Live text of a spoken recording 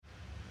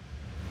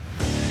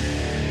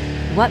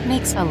What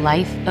makes a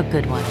life a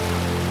good one?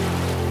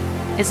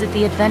 Is it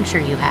the adventure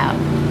you have?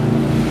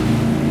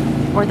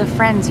 Or the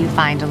friends you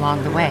find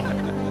along the way?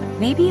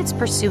 Maybe it's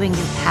pursuing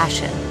your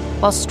passion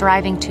while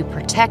striving to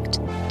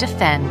protect,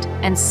 defend,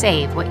 and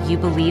save what you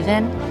believe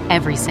in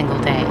every single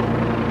day.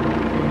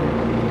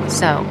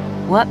 So,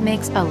 what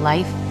makes a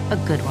life a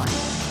good one?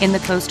 In the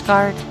Coast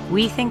Guard,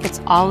 we think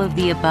it's all of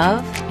the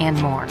above and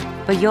more,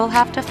 but you'll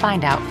have to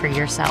find out for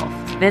yourself.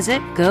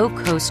 Visit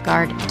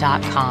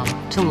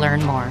gocoastguard.com to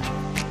learn more.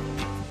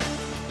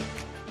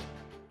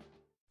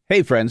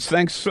 Hey, friends,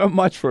 thanks so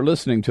much for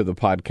listening to the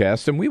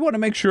podcast, and we want to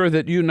make sure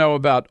that you know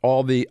about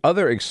all the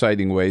other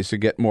exciting ways to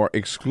get more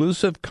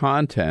exclusive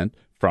content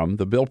from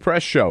The Bill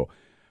Press Show.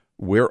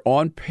 We're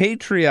on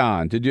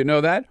Patreon. Did you know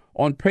that?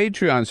 On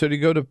Patreon. So you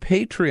go to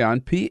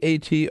Patreon,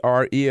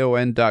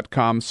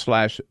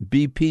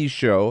 patreon.com/BP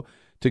Show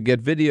to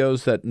get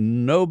videos that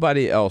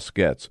nobody else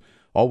gets.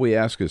 All we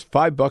ask is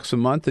 $5 a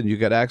month, and you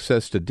get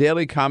access to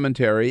daily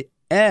commentary,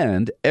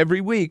 and every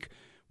week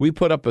we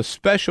put up a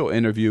special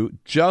interview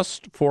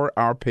just for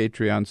our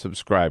Patreon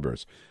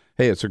subscribers.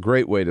 Hey, it's a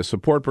great way to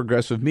support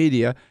progressive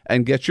media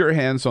and get your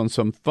hands on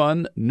some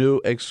fun,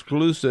 new,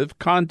 exclusive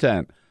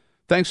content.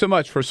 Thanks so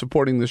much for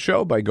supporting the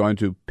show by going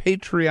to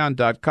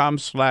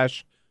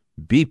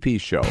patreon.com/BP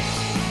Show.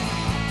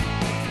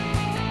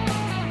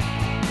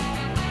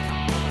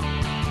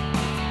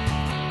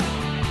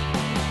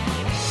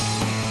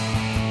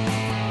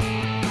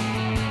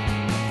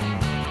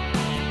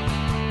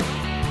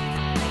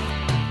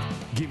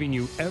 Giving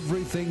you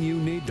everything you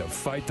need to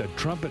fight the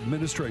Trump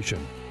administration.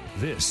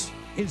 This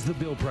is The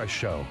Bill Press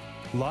Show.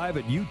 Live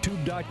at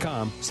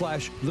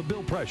youtube.com/The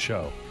Bill Press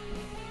Show.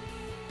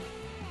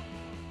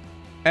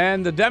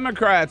 And the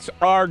Democrats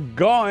are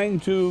going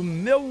to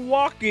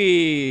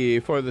Milwaukee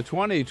for the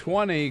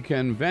 2020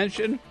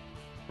 convention,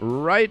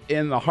 right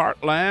in the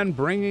heartland,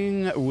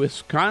 bringing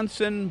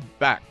Wisconsin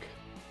back.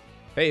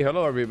 Hey,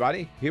 hello,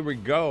 everybody. Here we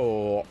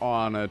go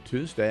on a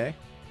Tuesday.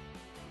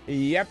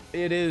 Yep,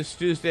 it is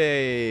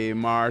Tuesday,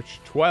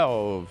 March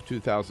 12,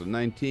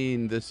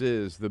 2019. This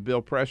is the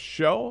Bill Press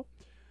Show,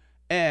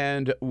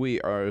 and we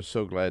are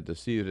so glad to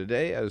see you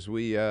today as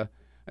we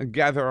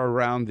gather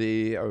around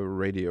the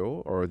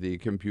radio or the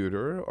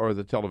computer or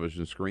the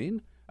television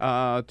screen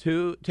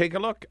to take a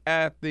look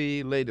at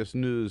the latest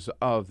news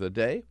of the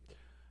day,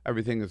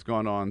 everything that's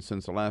gone on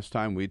since the last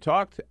time we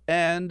talked,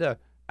 and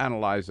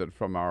analyze it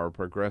from our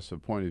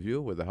progressive point of view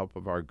with the help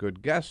of our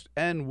good guest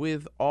and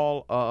with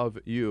all of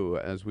you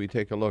as we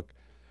take a look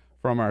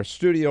from our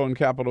studio in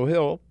Capitol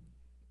Hill.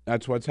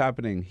 That's what's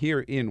happening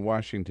here in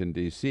Washington,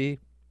 D.C.,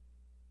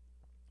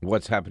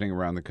 what's happening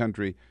around the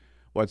country,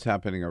 what's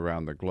happening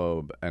around the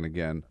globe, and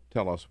again,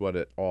 tell us what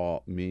it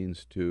all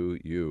means to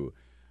you.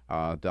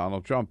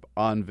 Donald Trump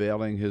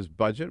unveiling his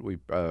budget. We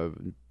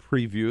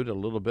previewed a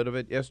little bit of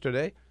it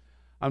yesterday.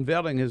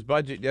 Unveiling his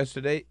budget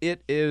yesterday.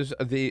 It is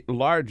the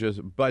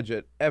largest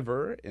budget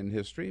ever in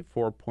history,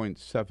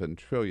 $4.7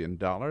 trillion,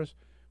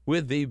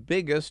 with the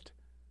biggest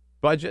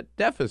budget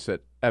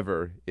deficit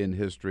ever in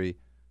history,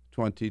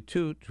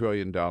 $22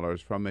 trillion,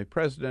 from a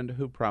president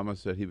who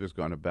promised that he was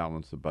going to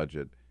balance the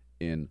budget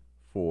in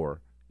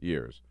 4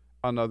 years.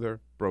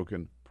 Another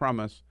broken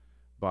promise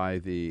by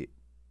the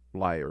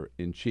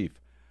liar-in-chief.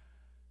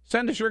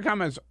 Send us your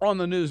comments on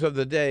the news of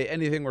the day,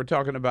 anything we're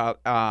talking about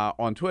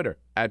on Twitter,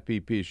 at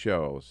BP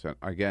Show.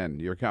 Again,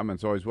 your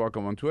comments always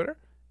welcome on Twitter,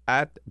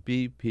 at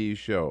BP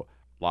Show.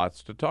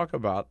 Lots to talk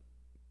about.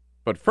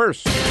 But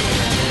first,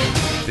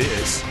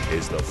 this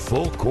is the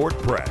Full Court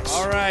Press.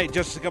 All right,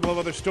 just a couple of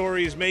other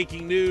stories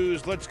making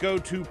news. Let's go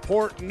to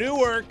Port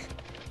Newark,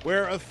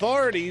 where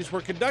authorities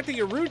were conducting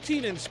a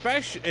routine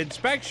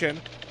inspection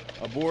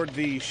aboard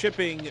the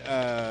shipping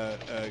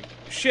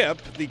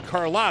ship, the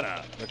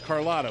Carlotta. The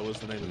Carlotta was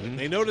the name of it.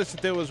 They noticed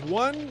that there was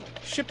one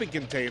shipping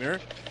container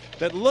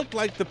that looked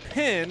like the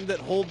pin that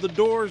holds the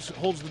door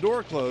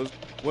closed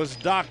was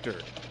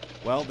doctored.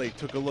 Well, they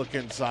took a look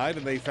inside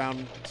and they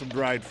found some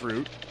dried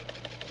fruit.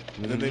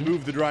 And then they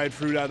moved the dried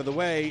fruit out of the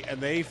way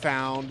and they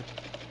found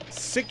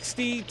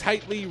 60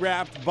 tightly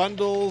wrapped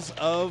bundles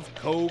of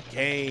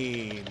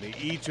cocaine.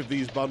 Each of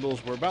these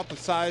bundles were about the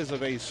size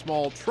of a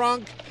small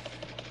trunk.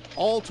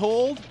 All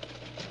told,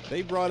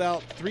 they brought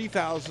out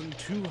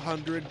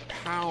 3,200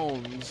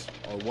 pounds,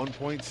 or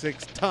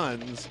 1.6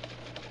 tons,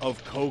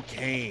 of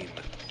cocaine.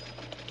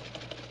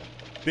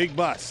 Big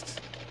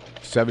bust.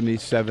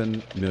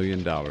 $77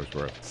 million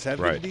worth.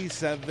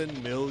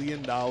 $77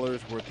 million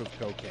worth of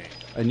cocaine.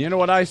 And you know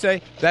what I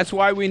say? That's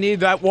why we need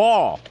that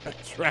wall.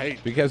 That's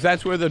right. Because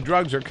that's where the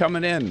drugs are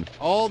coming in.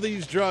 All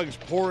these drugs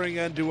pouring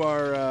into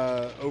our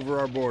over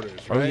our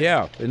borders, right? Oh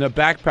yeah, in the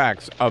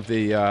backpacks of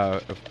the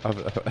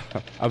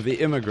of the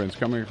immigrants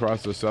coming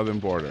across the southern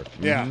border.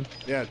 Yeah,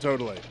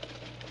 totally.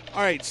 All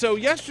right, so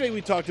yesterday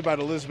we talked about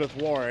Elizabeth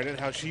Warren and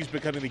how she's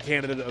becoming the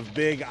candidate of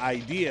big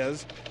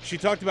ideas. She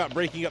talked about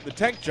breaking up the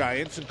tech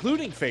giants,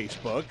 including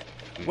Facebook.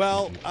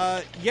 Well,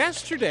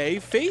 yesterday,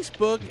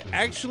 Facebook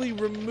actually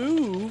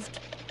removed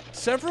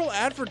several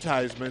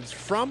advertisements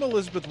from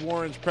Elizabeth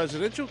Warren's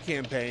presidential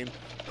campaign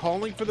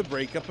calling for the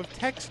breakup of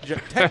tech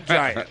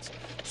giants.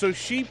 So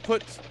she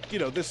puts,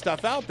 this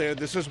stuff out there.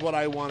 This is what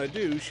I want to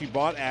do. She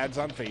bought ads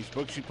on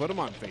Facebook. She put them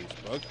on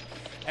Facebook.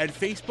 And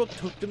Facebook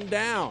took them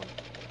down.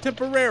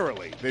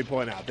 Temporarily, they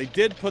point out. They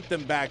did put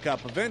them back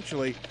up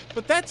eventually,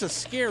 but that's a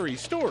scary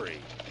story.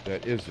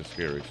 That is a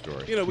scary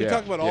story. We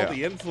talk about all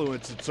the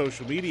influence that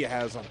social media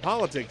has on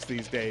politics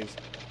these days.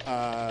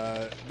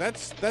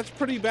 That's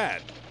pretty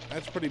bad.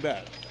 That's pretty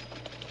bad.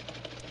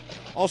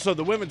 Also,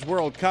 the Women's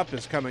World Cup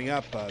is coming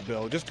up,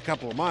 Bill, just a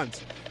couple of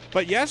months.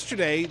 But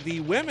yesterday,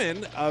 the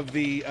women of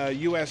the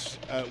U.S.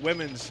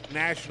 women's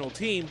national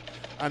team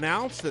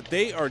announced that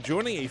they are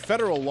joining a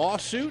federal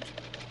lawsuit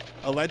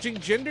alleging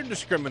gender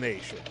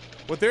discrimination.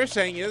 What they're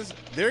saying is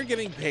they're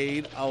getting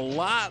paid a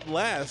lot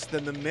less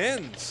than the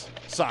men's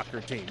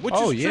soccer team, which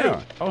is true.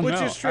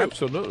 Which is true.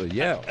 Absolutely,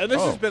 yeah. And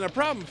this has been a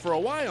problem for a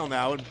while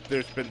now, and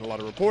there's been a lot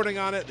of reporting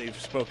on it. They've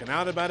spoken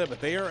out about it, but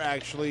they are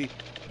actually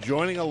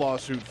joining a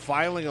lawsuit,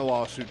 filing a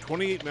lawsuit.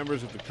 28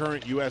 members of the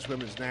current U.S.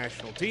 women's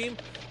national team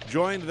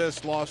joined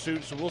this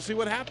lawsuit, so we'll see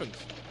what happens.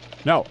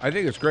 No, I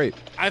think it's great.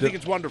 I think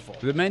it's wonderful.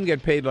 The men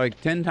get paid like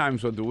 10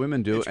 times what the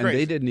women do, and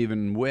they didn't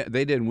even win.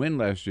 They didn't win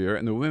last year,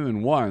 and the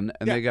women won,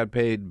 and they got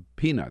paid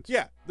peanuts.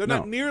 Yeah, they're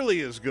not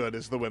nearly as good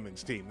as the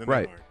women's team. The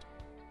men aren't.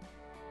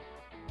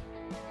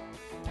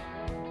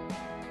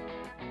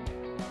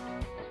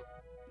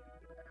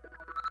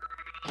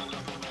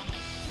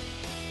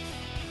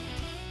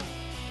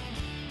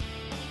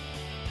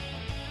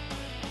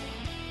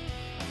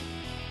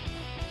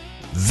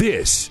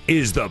 This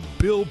is the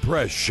Bill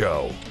Press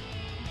Show.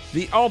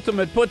 The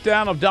ultimate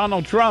put-down of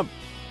Donald Trump.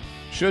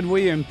 Should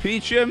we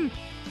impeach him?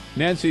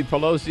 Nancy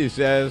Pelosi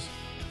says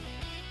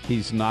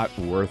he's not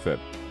worth it.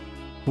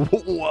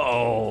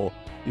 Whoa.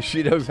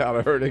 She knows how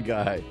to hurt a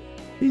guy.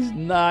 He's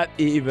not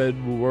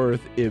even worth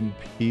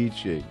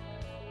impeaching.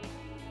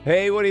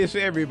 Hey, what do you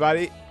say,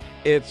 everybody?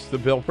 It's the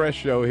Bill Press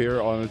Show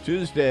here on a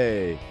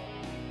Tuesday.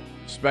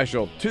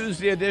 Special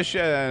Tuesday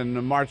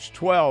edition, March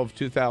 12,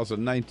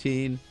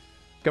 2019.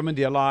 Coming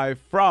to you live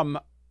from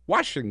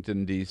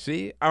Washington,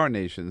 D.C., our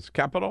nation's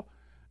capital,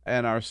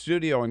 and our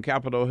studio on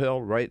Capitol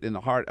Hill, right in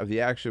the heart of the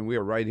action. We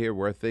are right here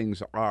where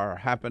things are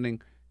happening.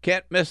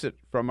 Can't miss it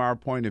from our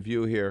point of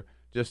view here,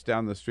 just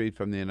down the street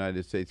from the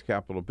United States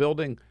Capitol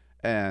building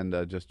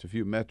and just a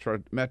few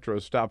metro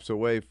stops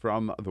away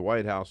from the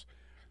White House,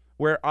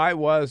 where I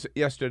was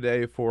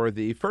yesterday for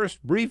the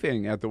first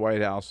briefing at the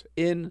White House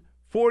in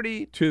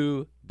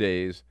 42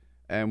 days,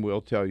 and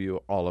we'll tell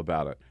you all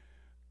about it.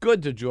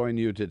 Good to join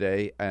you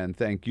today, and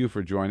thank you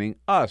for joining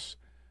us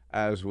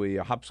as we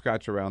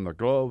hopscotch around the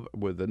globe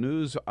with the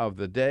news of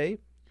the day,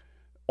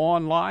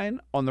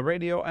 online, on the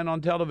radio, and on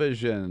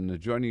television.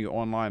 Joining you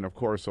online, of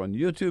course, on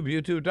YouTube,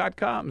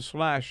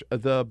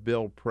 youtube.com/The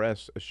Bill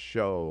Press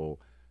Show.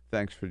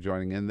 Thanks for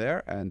joining in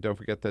there, and don't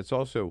forget that's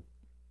also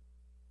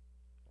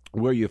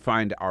where you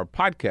find our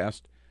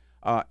podcast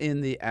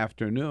in the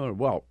afternoon.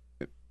 Well,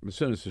 as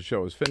soon as the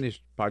show is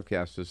finished,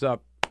 podcast is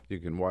up. You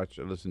can watch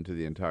or listen to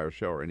the entire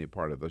show or any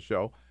part of the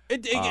show.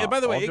 By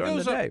the way,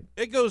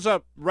 it goes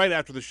up right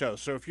after the show.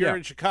 So if you're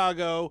in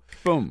Chicago,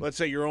 boom. Let's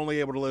say you're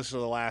only able to listen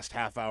to the last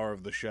half hour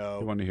of the show.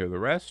 You want to hear the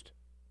rest?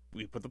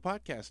 We put the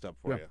podcast up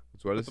for you.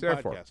 That's what it's there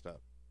for.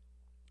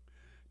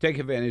 Take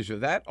advantage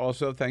of that.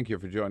 Also, thank you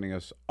for joining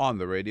us on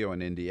the radio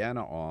in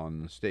Indiana,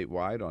 on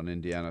statewide, on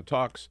Indiana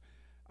Talks,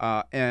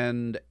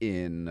 and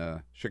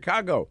in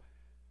Chicago.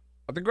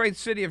 The great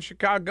city of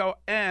Chicago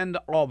and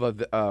all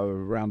the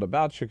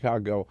roundabout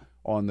Chicago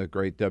on the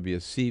great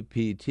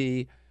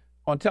WCPT.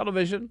 On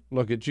television,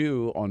 look at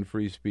you on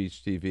Free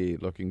Speech TV,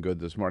 looking good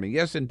this morning.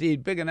 Yes,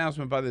 indeed, big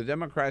announcement by the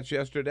Democrats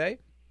yesterday.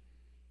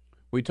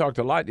 We talked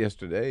a lot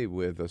yesterday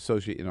with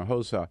Associate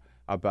Hinojosa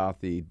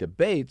about the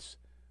debates.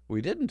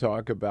 We didn't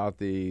talk about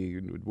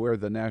where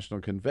the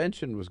National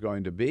Convention was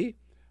going to be,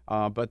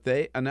 but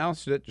they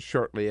announced it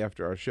shortly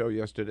after our show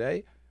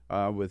yesterday.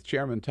 With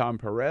Chairman Tom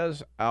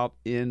Perez out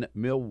in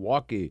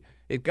Milwaukee.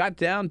 It got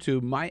down to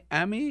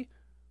Miami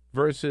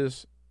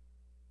versus,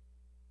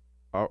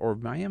 or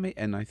Miami,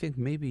 and I think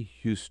maybe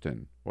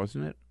Houston,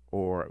 wasn't it?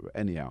 Or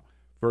anyhow,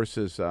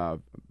 versus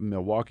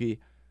Milwaukee.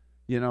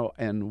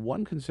 And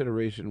one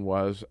consideration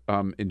was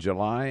in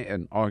July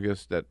and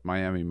August that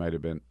Miami might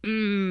have been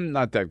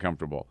not that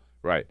comfortable.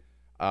 Right.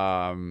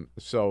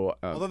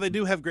 Although they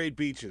do have great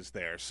beaches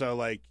there. So,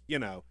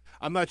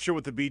 I'm not sure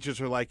what the beaches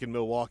are like in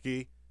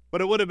Milwaukee. But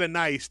it would have been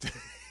nice to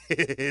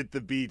hit the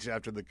beach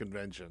after the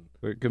convention.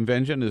 The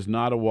convention is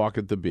not a walk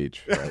at the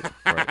beach. Right.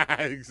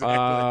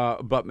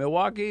 Exactly. But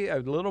Milwaukee, a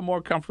little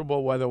more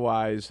comfortable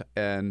weather-wise,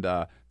 and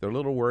they're a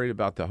little worried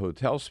about the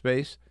hotel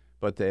space,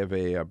 but they have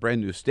a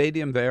brand-new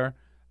stadium there,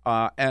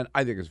 and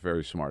I think it's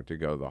very smart to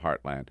go to the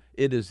Heartland.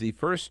 It is the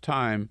first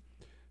time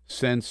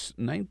since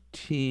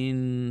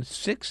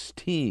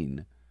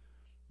 1916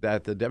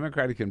 that the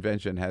Democratic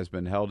Convention has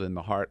been held in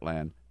the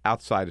Heartland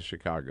outside of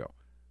Chicago.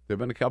 There have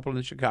been a couple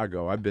in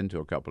Chicago. I've been to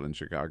a couple in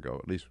Chicago,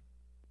 at least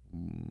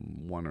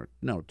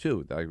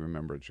two that I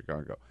remember in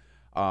Chicago.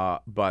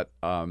 But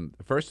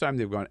the first time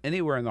they've gone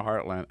anywhere in the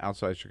heartland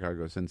outside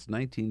Chicago since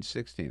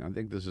 1916. I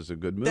think this is a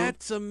good move.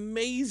 That's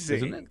amazing.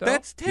 Isn't it, though?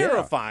 That's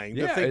terrifying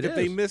Yeah, to think it that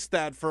they is. missed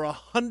that for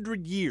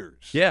 100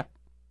 years. Yeah,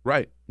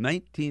 right.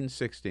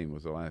 1916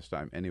 was the last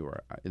time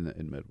anywhere in the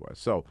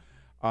Midwest. So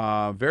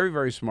very,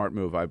 very smart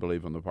move, I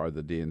believe, on the part of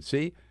the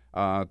DNC.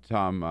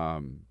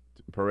 Tom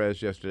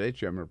Perez yesterday,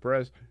 Chairman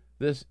Perez,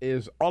 this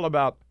is all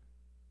about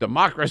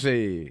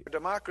democracy.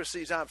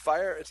 Democracy's on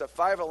fire. It's a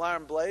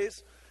 5-alarm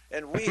blaze,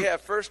 and we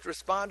have first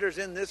responders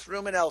in this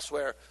room and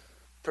elsewhere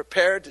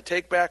prepared to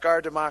take back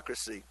our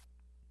democracy.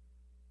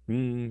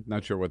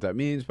 Not sure what that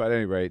means, but at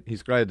any rate,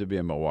 he's glad to be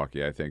in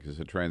Milwaukee, I think, is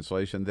a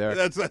translation there.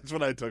 That's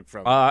what I took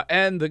from it.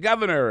 And the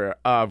governor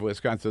of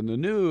Wisconsin, the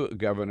new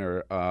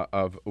governor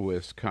of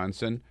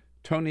Wisconsin,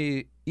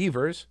 Tony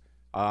Evers,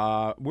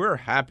 we're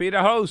happy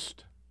to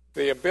host.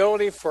 The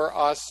ability for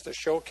us to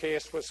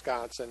showcase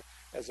Wisconsin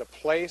as a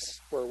place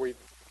where we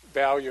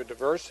value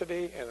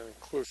diversity and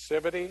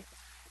inclusivity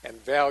and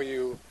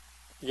value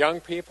young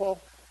people,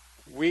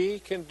 we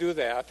can do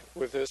that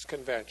with this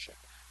convention.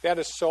 That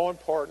is so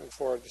important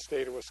for the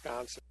state of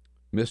Wisconsin.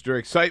 Mr.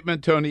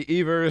 Excitement, Tony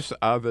Evers,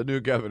 the new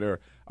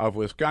governor of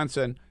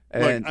Wisconsin.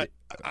 And Look,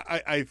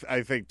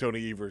 I think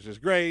Tony Evers is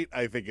great.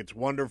 I think it's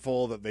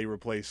wonderful that they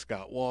replaced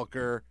Scott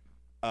Walker.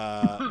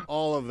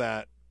 All of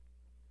that.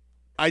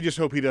 I just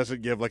hope he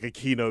doesn't give like a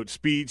keynote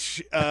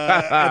speech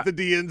at the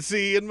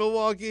DNC in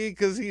Milwaukee,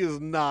 because he is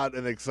not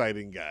an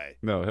exciting guy.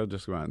 No, he'll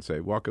just go out and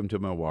say, "Welcome to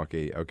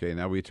Milwaukee." Okay,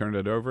 now we turn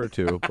it over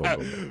to.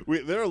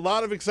 There are a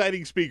lot of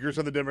exciting speakers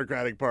on the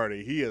Democratic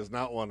Party. He is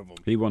not one of them.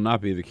 He will not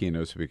be the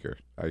keynote speaker.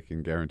 I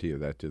can guarantee you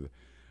that to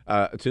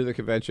the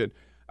convention.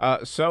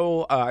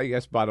 So I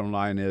guess bottom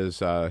line is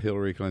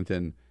Hillary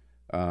Clinton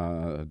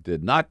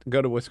did not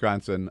go to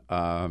Wisconsin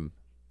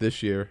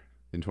this year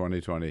in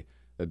 2020.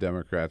 The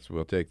Democrats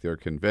will take their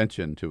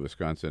convention to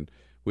Wisconsin,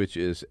 which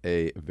is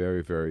a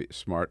very, very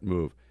smart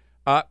move.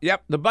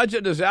 Yep, the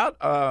budget is out.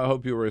 I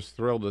hope you were as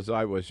thrilled as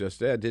I was just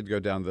there. I did go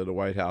down to the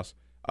White House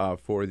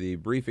for the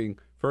briefing,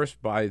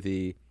 first by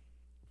the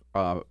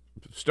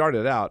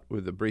started out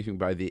with the briefing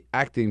by the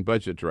acting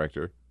budget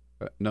director.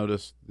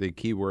 Notice the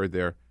key word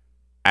there,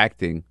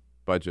 acting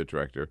budget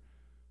director,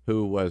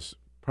 who was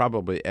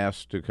probably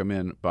asked to come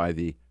in by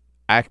the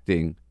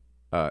acting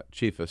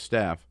chief of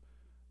staff.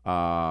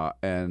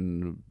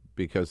 And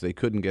because they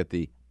couldn't get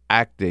the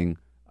acting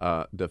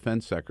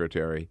defense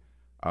secretary,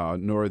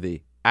 nor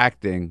the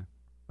acting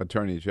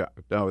attorney general.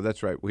 No,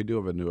 that's right. We do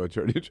have a new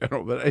attorney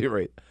general. But at any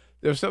rate,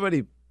 there's so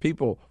many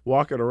people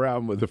walking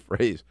around with the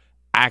phrase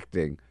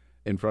acting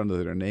in front of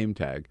their name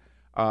tag.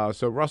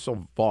 So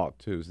Russell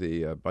Vought, who's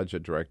the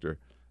budget director,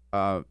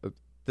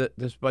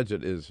 this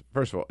budget is,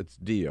 first of all, it's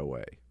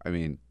DOA. I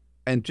mean,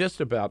 and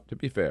just about, to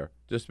be fair,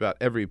 just about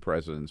every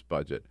president's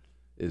budget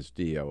is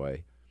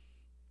DOA.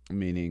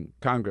 Meaning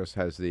Congress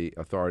has the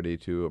authority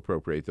to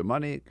appropriate the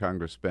money.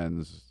 Congress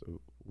spends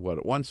what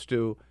it wants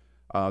to.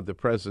 The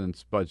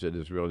president's budget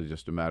is really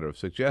just a matter of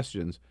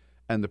suggestions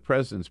and the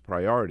president's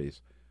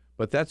priorities.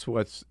 But that's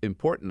what's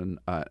important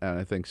and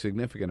I think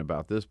significant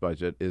about this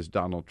budget is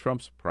Donald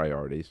Trump's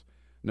priorities.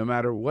 No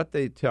matter what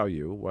they tell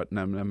you,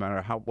 no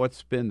matter what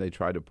spin they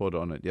try to put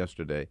on it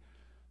yesterday,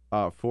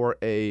 for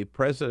a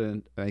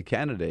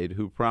candidate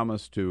who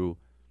promised to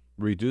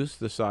reduce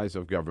the size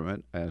of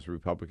government, as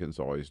Republicans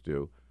always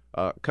do,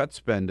 cut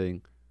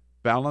spending,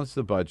 balance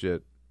the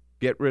budget,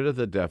 get rid of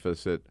the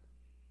deficit.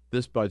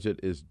 This budget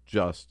is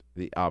just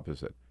the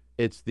opposite.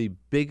 It's the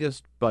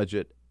biggest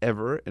budget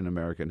ever in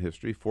American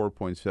history,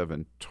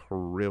 $4.7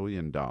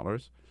 trillion.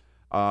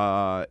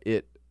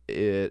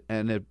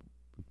 It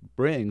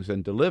brings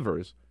and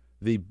delivers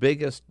the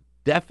biggest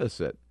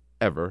deficit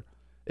ever.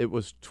 It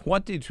was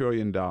 $20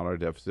 trillion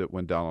deficit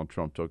when Donald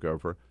Trump took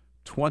over,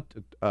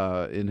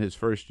 in his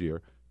first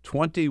year,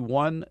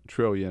 $21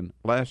 trillion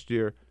last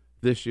year.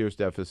 This year's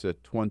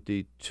deficit,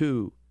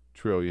 $22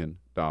 trillion,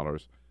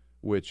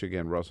 which,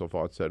 again, Russell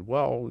Vought said,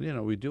 well,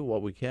 we do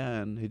what we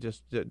can. He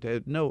just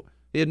had no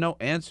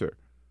answer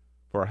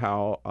for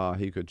how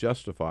he could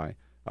justify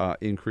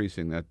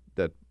increasing that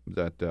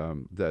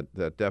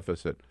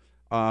deficit.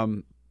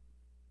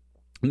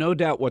 No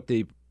doubt what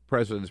the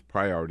president's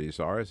priorities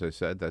are. As I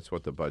said, that's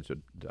what the budget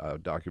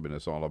document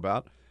is all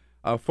about.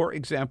 For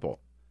example,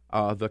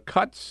 the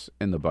cuts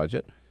in the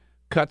budget,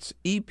 cuts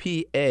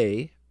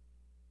EPA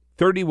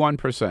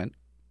 31%,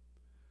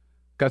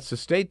 cuts the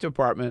State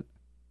Department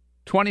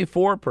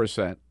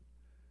 24%,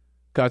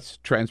 cuts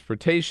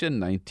transportation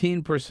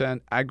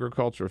 19%,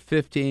 agriculture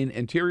 15%,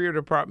 Interior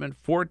Department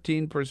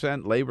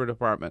 14%, Labor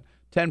Department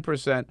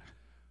 10%,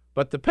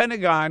 but the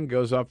Pentagon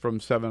goes up from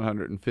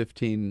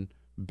 $715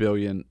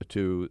 billion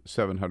to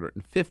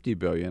 $750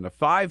 billion, a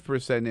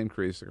 5%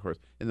 increase, of course,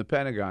 in the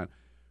Pentagon,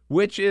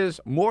 which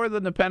is more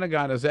than the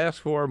Pentagon has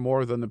asked for,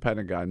 more than the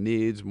Pentagon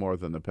needs, more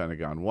than the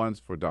Pentagon wants.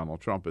 For Donald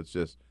Trump, it's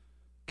just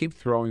keep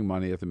throwing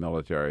money at the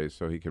military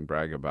so he can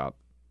brag about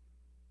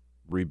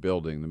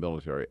rebuilding the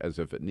military as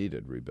if it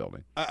needed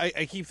rebuilding.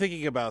 I keep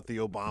thinking about the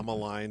Obama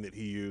line that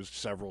he used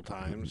several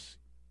times.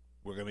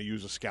 we're going to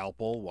use a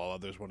scalpel while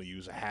others want to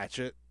use a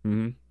hatchet.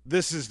 Mm-hmm.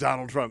 This is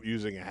Donald Trump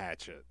using a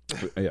hatchet.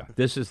 Yeah,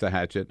 this is the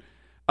hatchet.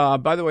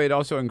 By the way, it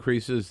also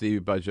increases the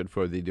budget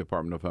for the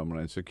Department of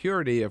Homeland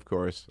Security, of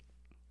course,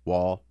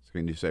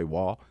 can you say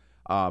wall,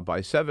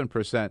 by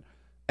 7%.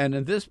 And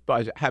in this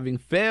budget, having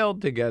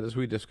failed to get, as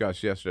we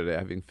discussed yesterday,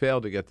 having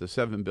failed to get the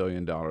 $7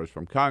 billion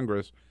from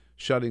Congress,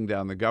 shutting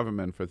down the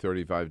government for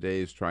 35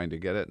 days, trying to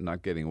get it, and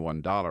not getting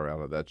 $1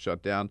 out of that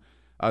shutdown,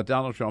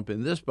 Donald Trump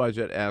in this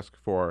budget asked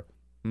for,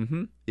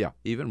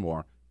 even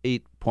more,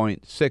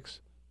 $8.6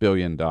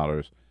 billion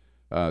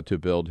to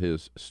build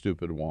his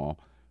stupid wall.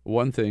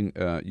 One thing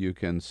you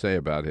can say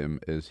about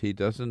him is he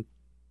doesn't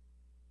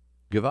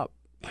give up,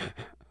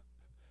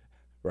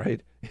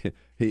 right?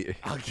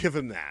 I'll give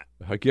him that.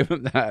 I'll give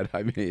him that.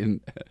 I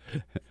mean,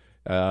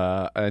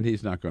 and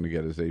he's not going to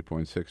get his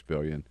 $8.6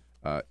 billion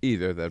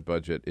either. That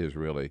budget is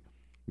really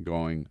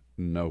going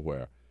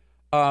nowhere.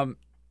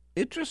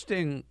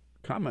 Interesting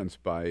comments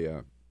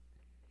by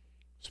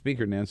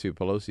Speaker Nancy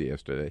Pelosi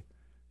yesterday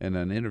in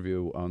an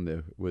interview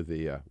with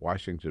the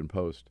Washington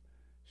Post.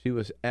 She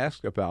was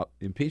asked about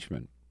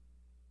impeachment,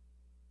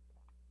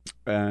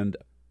 and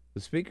the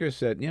Speaker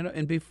said,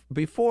 and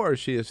before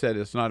she has said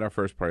it's not our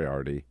first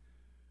priority.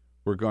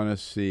 We're going to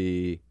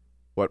see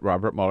what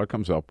Robert Mueller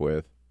comes up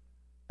with,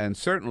 and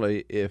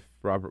certainly if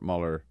Robert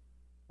Mueller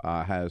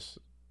has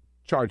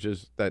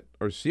charges that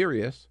are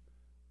serious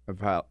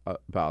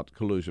about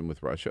collusion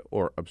with Russia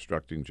or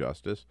obstructing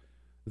justice,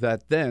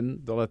 that then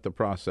they'll let the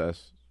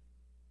process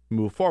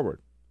move forward,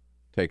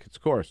 take its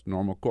course,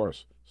 normal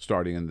course,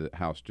 starting in the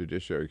House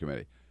Judiciary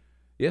Committee.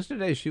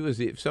 Yesterday,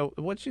 so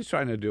what she's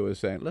trying to do is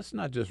saying, let's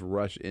not just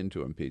rush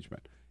into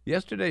impeachment.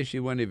 Yesterday, she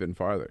went even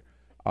farther.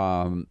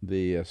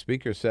 The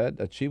Speaker said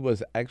that she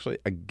was actually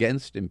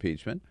against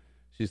impeachment.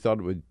 She thought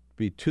it would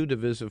be too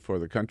divisive for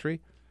the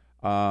country,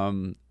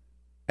 and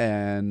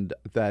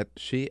that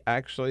she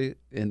actually,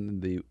 in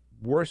the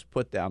worst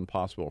put down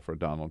possible for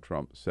Donald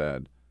Trump,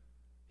 said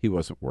he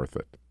wasn't worth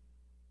it.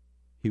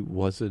 He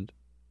wasn't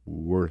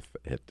worth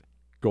it,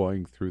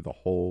 going through the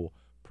whole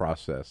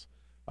process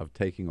of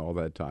taking all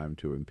that time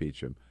to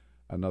impeach him.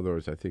 In other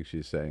words, I think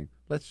she's saying,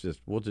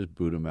 we'll just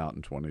boot him out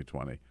in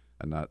 2020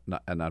 and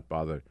not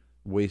bother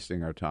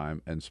wasting our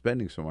time and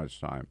spending so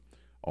much time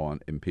on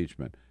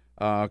impeachment.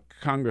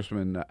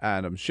 Congressman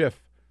Adam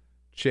Schiff,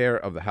 chair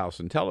of the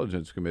House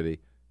Intelligence Committee,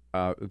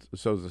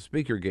 so the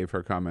Speaker gave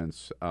her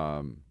comments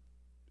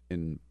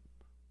in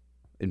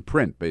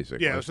print,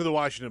 basically. Yeah, it was in the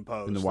Washington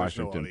Post. In the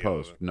Washington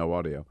Post, no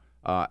audio.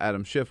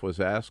 Adam Schiff was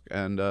asked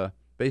and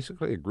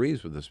basically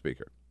agrees with the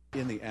Speaker.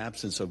 In the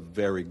absence of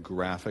very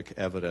graphic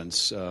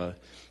evidence,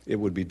 it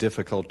would be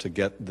difficult to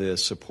get the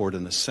support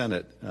in the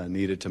Senate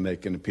needed to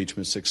make an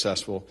impeachment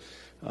successful.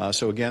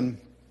 So again,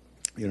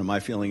 my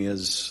feeling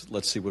is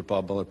let's see what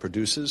Bob Mueller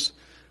produces,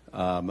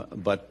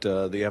 but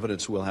the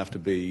evidence will have to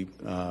be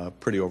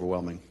pretty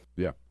overwhelming.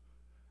 Yeah.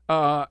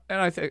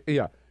 And I think,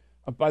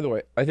 by the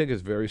way, I think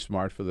it's very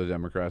smart for the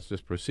Democrats.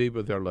 Just proceed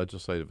with their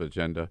legislative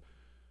agenda,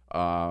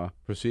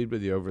 proceed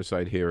with the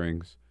oversight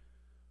hearings,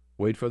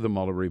 wait for the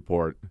Mueller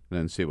report, and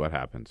then see what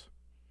happens.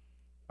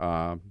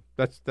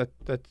 That's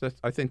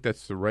I think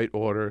that's the right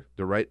order,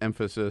 the right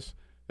emphasis.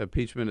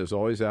 Impeachment is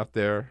always out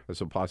there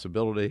as a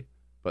possibility,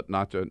 but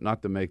not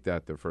to make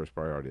that their first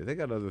priority. They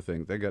got other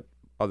things. They got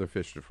other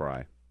fish to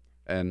fry.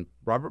 And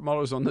Robert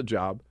Mueller's on the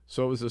job.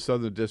 So is the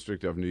Southern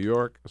District of New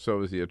York.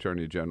 So is the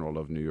Attorney General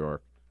of New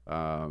York.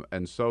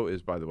 And so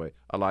is, by the way,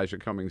 Elijah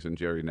Cummings and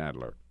Jerry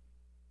Nadler.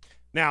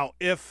 Now,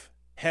 if,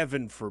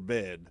 heaven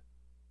forbid,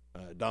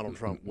 Donald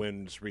Trump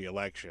wins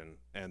re-election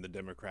and the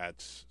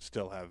Democrats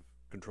still have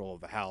control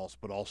of the House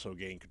but also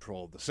gain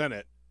control of the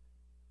Senate,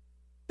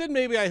 then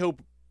maybe I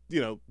hope,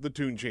 the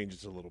tune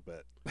changes a little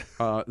bit.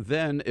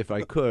 Then, if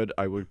I could,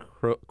 I would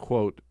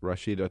quote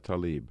Rashida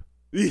Tlaib.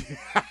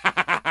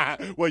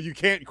 Well, you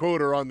can't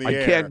quote her on the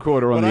air. I can't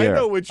quote her on the air. But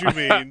I know what you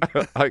mean.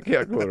 I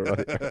can't quote her on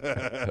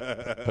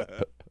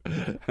the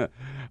air.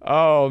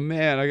 Oh,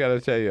 man, I got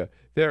to tell you,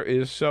 there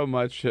is so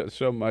much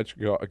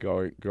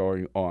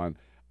going on.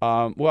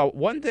 Well,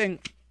 one thing.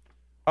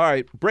 All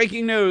right,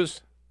 breaking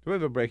news. Do we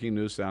have a breaking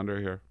news sounder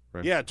here?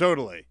 Right. Yeah,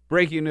 totally.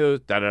 Breaking news.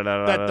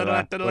 Yeah,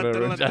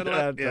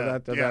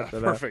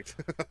 perfect.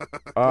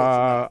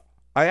 I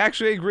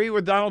actually agree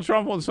with Donald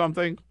Trump on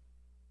something.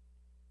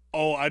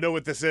 Oh, I know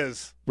what this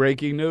is.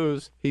 Breaking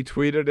news. He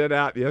tweeted it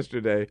out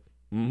yesterday.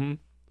 Mm-hmm.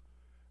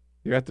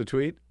 You got the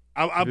tweet?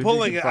 I'm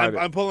pulling it.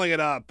 I'm pulling it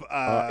up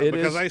because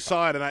is, I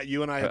saw it, and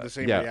you and I had the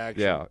same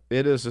reaction. Yeah,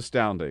 it is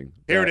astounding.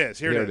 Here it is.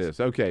 Here it is.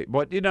 Okay,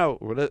 but we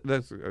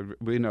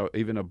know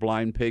even a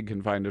blind pig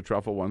can find a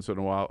truffle once in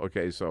a while.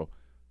 Okay, so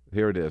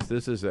here it is.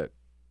 This is it.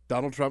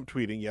 Donald Trump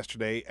tweeting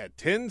yesterday at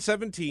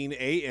 10:17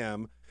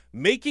 a.m.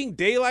 Making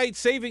daylight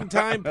saving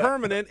time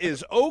permanent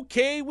is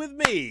okay with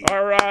me.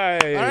 All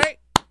right.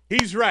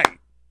 He's right.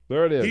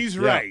 There it is. He's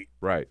right.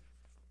 Right.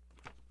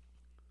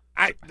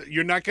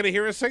 You're not going to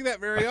hear us say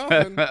that very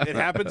often. It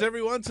happens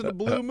every once in a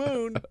blue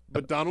moon,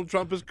 but Donald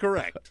Trump is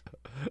correct.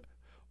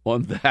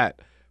 On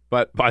that.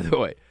 But, by the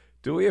way,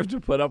 Do we have to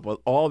put up with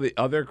all the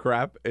other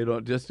crap,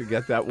 just to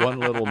get that one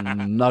little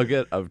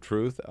nugget of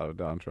truth out of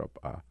Donald Trump?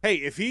 Hey,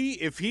 if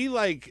he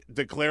like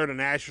declared a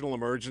national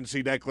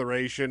emergency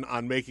declaration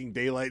on making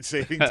daylight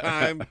saving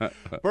time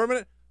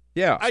permanent,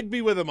 yeah, I'd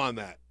be with him on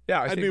that.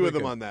 Yeah, I'd be with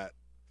him on that.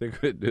 They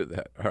could do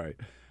that. All right.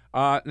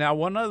 Now,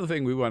 one other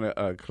thing we want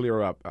to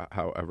clear up,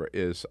 however,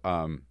 is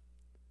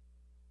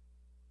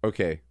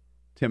okay,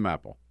 Tim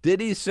Apple. Did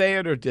he say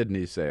it or didn't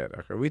he say it?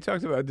 Okay, we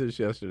talked about this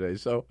yesterday.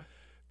 So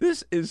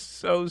this is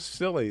so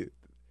silly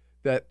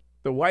that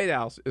the White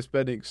House is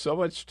spending so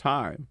much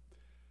time.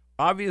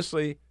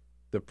 Obviously,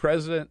 the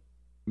president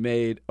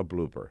made a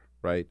blooper,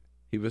 right?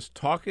 He was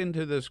talking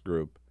to this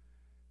group,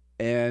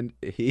 and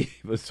he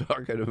was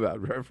talking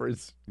about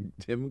reference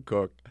Tim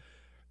Cook,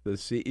 the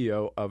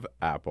CEO of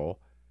Apple,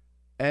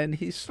 and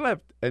he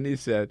slipped and he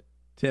said,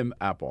 Tim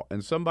Apple.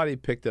 And somebody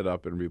picked it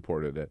up and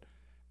reported it.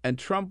 And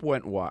Trump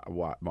went what,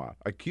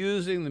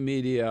 accusing the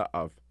media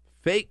of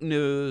fake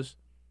news.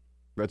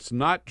 That's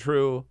not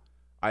true.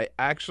 I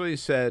actually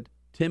said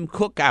Tim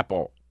Cook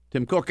Apple.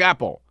 Tim Cook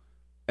Apple.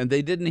 And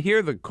they didn't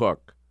hear the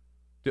cook.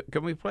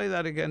 Can we play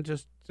that again?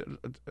 Just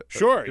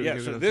sure, yeah.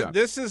 So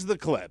this is the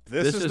clip.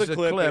 This is the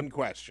clip in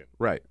question.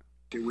 Right.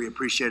 We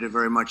appreciate it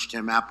very much,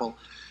 Tim Apple.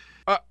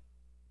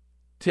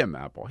 Tim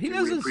Apple.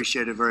 We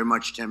appreciate it very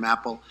much, Tim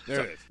Apple.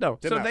 There it is. No,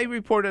 Tim so Apple. They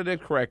reported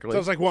it correctly.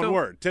 Sounds like one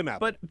word, Tim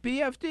Apple. But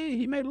BFD,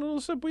 he made a little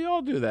slip. We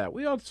all do that.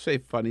 We all say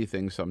funny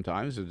things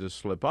sometimes and just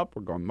slip up.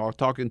 We're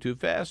talking too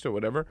fast or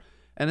whatever.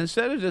 And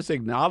instead of just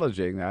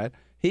acknowledging that,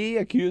 he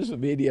accused the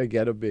media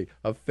again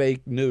of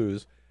fake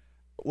news.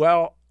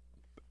 Well,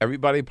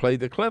 everybody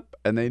played the clip,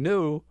 and they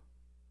knew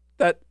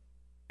that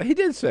he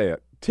did say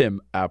it,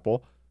 Tim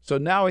Apple. So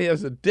now he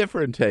has a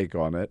different take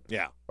on it.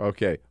 Yeah.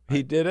 Okay.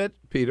 He did it,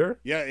 Peter?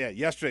 Yeah.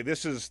 Yesterday,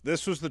 this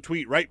was the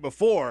tweet right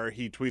before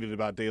he tweeted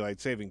about daylight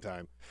saving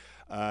time.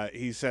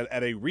 He said,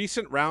 at a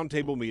recent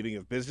roundtable meeting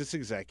of business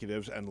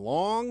executives and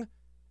long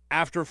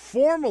after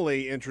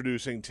formally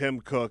introducing Tim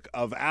Cook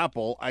of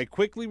Apple, I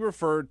quickly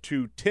referred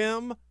to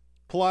Tim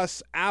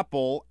plus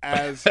Apple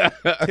as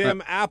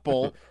Tim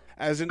Apple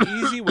as an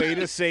easy way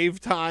to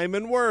save time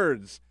and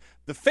words.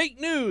 The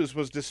fake news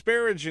was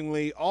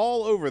disparagingly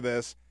all over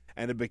this,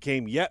 and it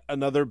became yet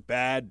another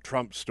bad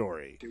Trump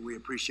story. We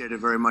appreciate it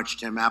very much,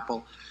 Tim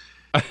Apple.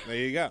 There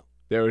you go.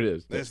 There it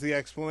is. There's the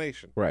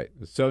explanation. Right.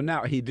 So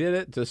now he did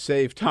it to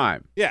save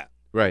time. Yeah.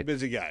 Right.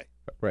 Busy guy.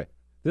 Right.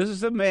 This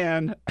is a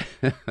man.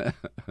 By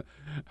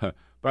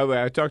the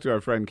way, I talked to our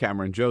friend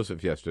Cameron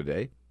Joseph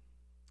yesterday,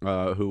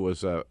 who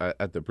was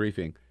at the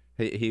briefing.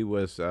 He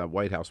was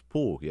White House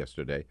pool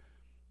yesterday.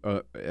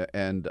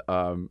 And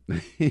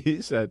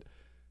he said,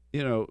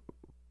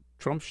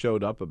 Trump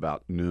showed up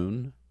about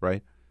noon,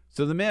 right?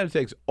 So the man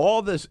takes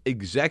all this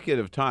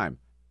executive time,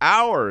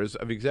 hours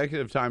of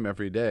executive time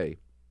every day.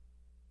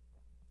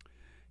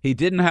 He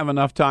didn't have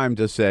enough time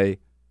to say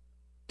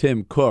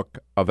Tim Cook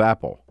of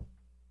Apple.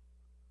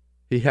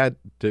 He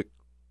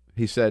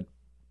said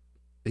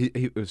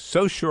he was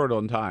so short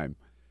on time,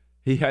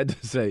 he had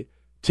to say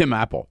Tim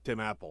Apple.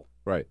 Tim Apple.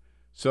 Right.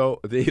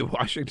 So the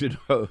Washington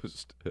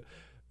Post,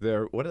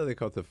 what do they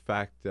call it?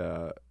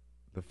 The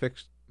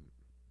fixed.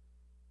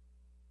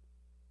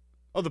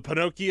 Oh, the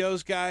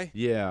Pinocchios guy?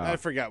 Yeah. I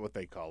forgot what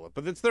they call it,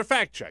 but it's their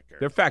fact checker.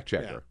 Their fact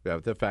checker. Yeah,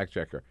 the fact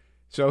checker.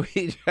 So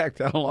he checked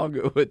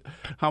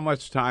how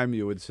much time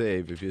you would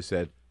save if you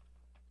said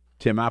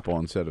Tim Apple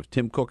instead of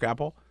Tim Cook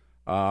Apple.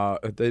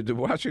 The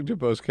Washington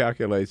Post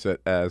calculates it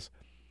as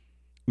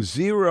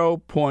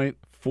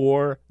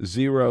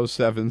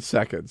 0.407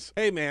 seconds.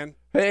 Hey, man.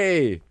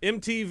 Hey.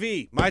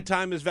 MTV, my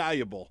time is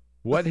valuable.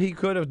 What he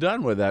could have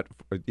done with that,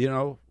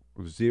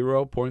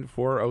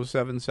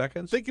 0.407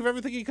 seconds. Think of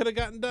everything he could have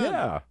gotten done.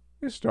 Yeah.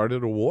 He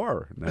started a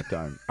war in that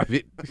time. I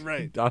mean,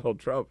 right. Donald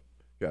Trump.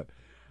 God.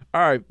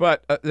 All right.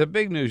 But the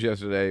big news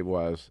yesterday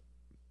was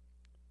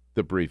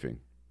the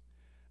briefing.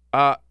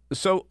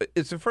 So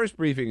it's the first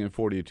briefing in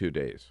 42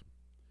 days.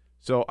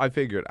 So I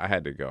figured I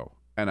had to go,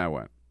 and I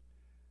went.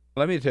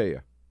 Let me tell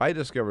you, I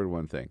discovered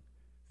one thing.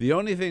 The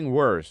only thing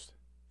worse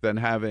than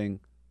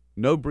having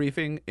no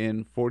briefing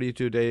in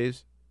 42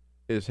 days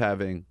is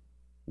having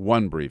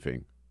one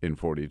briefing in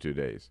 42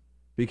 days,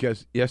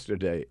 because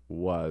yesterday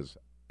was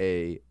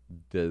a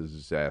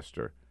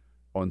disaster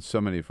on so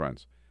many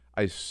fronts.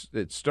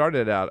 It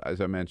started out,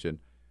 as I mentioned,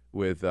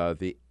 with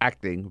the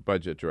acting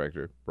budget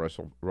director,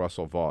 Russell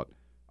Vought,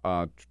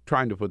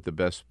 trying to put the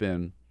best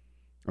spin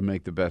and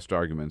make the best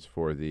arguments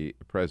for the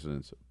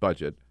president's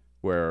budget,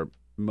 where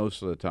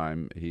most of the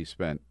time he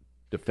spent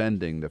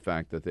defending the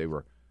fact that they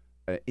were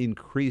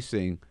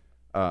increasing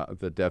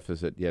the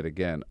deficit yet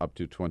again up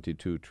to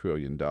 $22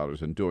 trillion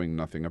and doing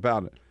nothing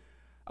about it.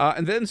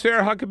 And then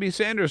Sarah Huckabee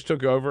Sanders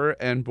took over,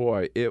 and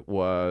boy, it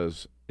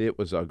was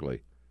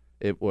ugly.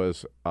 It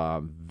was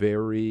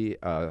very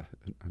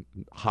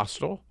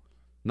hostile,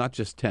 not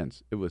just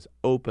tense. It was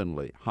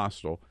openly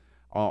hostile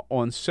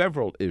on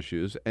several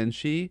issues, and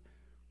she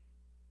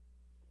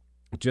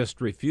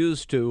just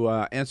refused to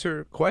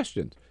answer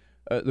questions.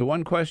 The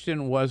one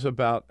question was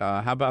about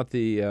how about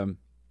the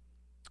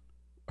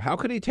How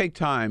could he take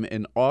time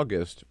in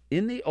August,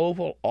 in the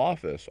Oval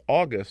Office,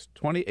 August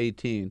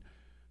 2018,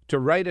 to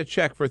write a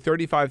check for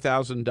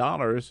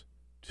 $35,000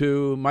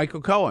 to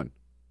Michael Cohen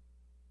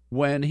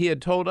when he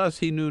had told us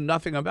he knew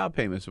nothing about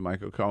payments to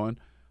Michael Cohen?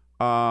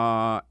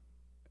 For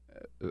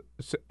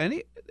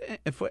any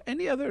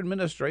other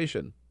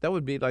administration, that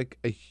would be like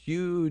a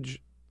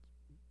huge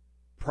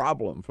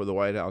problem for the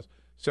White House.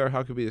 Sarah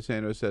Huckabee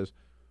Sanders says,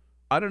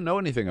 I don't know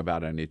anything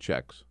about any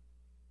checks.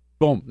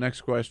 Boom,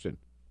 next question.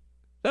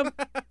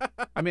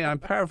 I mean, I'm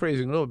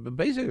paraphrasing a little, but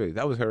basically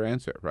that was her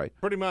answer, right?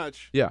 Pretty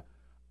much. Yeah.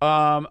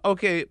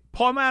 Okay,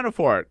 Paul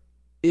Manafort,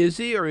 is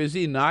he or is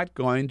he not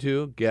going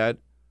to get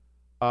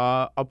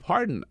a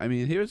pardon? I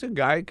mean, here's a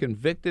guy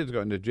convicted, he's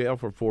going to jail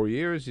for 4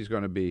 years. He's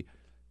going to be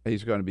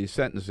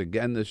sentenced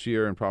again this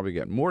year and probably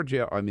get more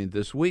jail. I mean,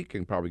 this week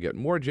and probably get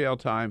more jail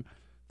time.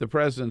 The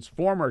president's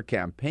former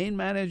campaign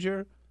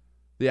manager.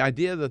 The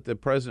idea that the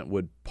president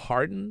would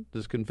pardon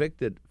this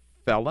convicted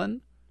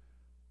felon.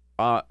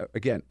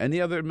 Again, any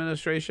other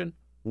administration?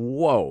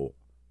 Whoa.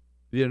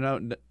 You know,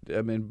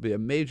 I mean, it'd be a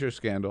major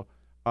scandal.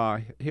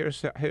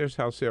 Here's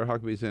how Sarah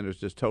Huckabee Sanders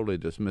just totally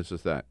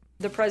dismisses that.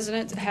 The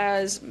president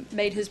has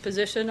made his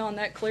position on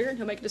that clear, and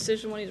he'll make a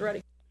decision when he's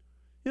ready.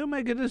 He'll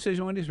make a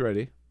decision when he's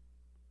ready.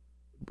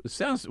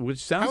 How is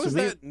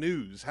that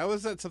news? How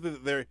is that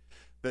something that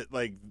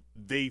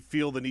they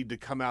feel the need to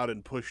come out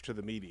and push to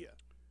the media?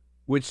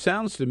 Which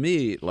sounds to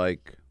me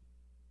like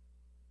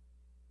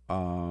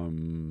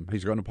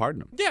he's going to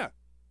pardon him. Yeah.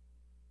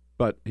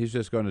 But he's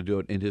just going to do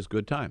it in his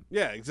good time.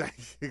 Yeah,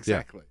 exactly.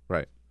 Yeah,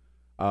 right.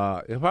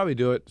 He'll probably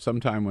do it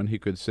sometime when he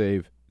could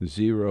save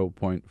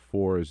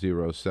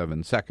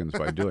 0.407 seconds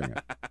by doing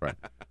it. Right.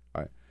 All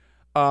right.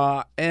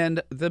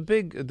 And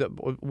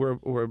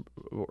where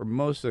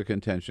most of the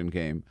contention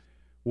came,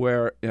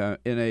 where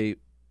in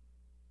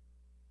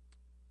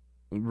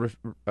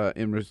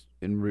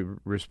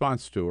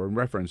response to or in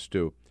reference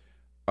to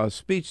a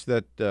speech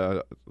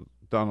that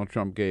Donald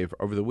Trump gave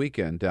over the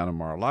weekend down in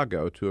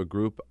Mar-a-Lago to a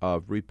group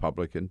of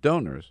Republican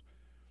donors,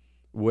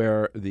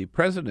 where the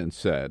president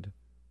said,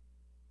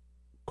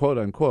 quote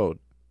unquote,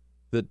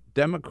 that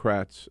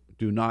Democrats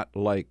do not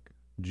like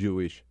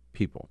Jewish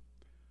people.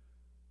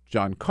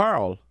 John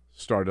Carl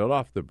started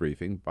off the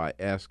briefing by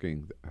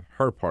asking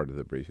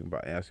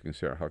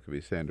Sarah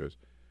Huckabee Sanders,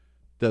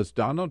 does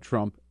Donald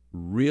Trump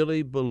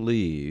really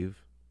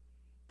believe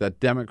that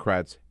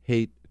Democrats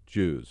hate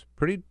Jews?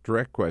 Pretty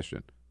direct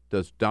question.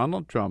 Does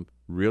Donald Trump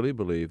really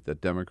believe that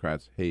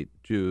Democrats hate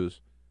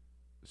Jews?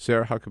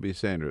 Sarah Huckabee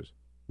Sanders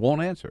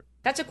won't answer.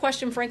 That's a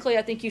question, frankly,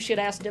 I think you should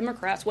ask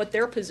Democrats what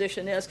their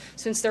position is,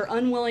 since they're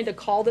unwilling to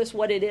call this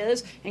what it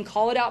is and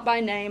call it out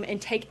by name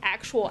and take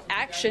actual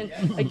action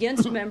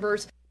against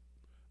members.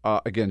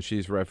 Again,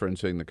 she's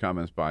referencing the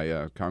comments by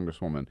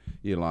Congresswoman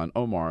Ilhan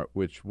Omar,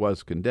 which were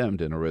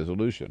condemned in a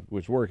resolution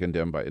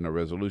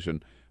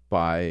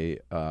by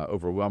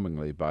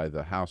overwhelmingly by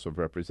the House of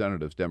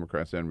Representatives,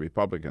 Democrats and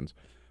Republicans.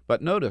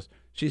 But notice,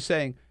 she's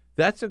saying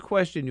that's a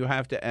question you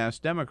have to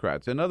ask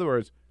Democrats. In other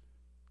words,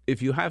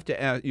 if you have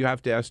to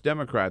ask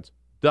Democrats,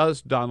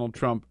 does Donald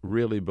Trump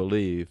really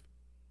believe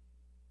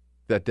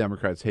that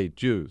Democrats hate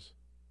Jews?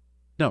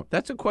 No,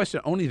 that's a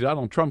question only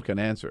Donald Trump can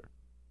answer.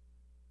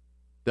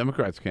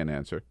 Democrats can't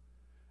answer.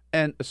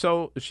 And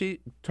so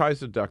she tries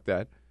to duck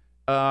that.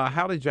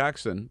 Hallie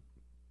Jackson,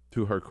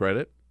 to her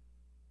credit,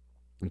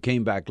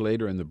 came back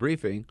later in the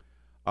briefing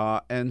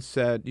and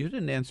said, you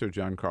didn't answer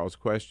John Carl's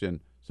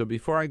question, so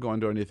before I go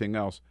into anything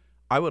else,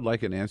 I would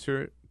like an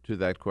answer to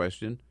that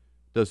question.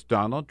 Does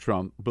Donald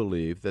Trump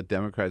believe that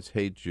Democrats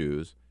hate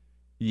Jews?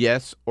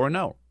 Yes or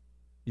no?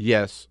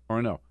 Yes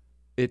or no?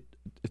 It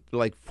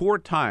like 4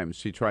 times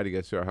she tried to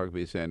get Sarah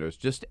Huckabee Sanders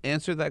just to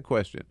answer that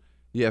question.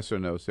 Yes or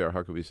no? Sarah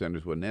Huckabee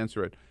Sanders wouldn't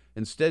answer it.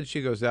 Instead,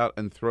 she goes out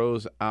and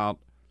throws out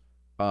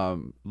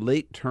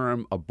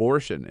late-term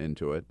abortion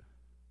into it,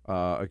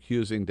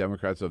 accusing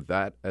Democrats of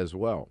that as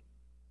well.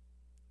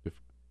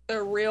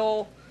 The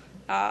real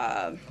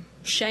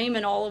shame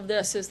in all of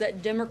this is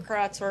that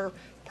Democrats are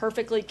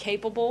perfectly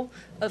capable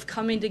of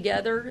coming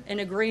together and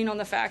agreeing on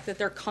the fact that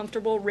they're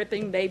comfortable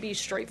ripping babies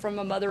straight from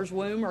a mother's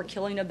womb or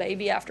killing a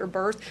baby after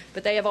birth,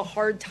 but they have a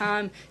hard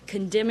time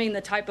condemning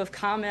the type of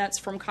comments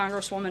from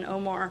Congresswoman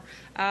Omar.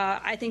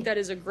 I think that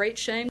is a great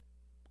shame.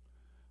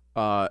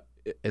 And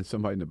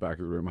somebody in the back of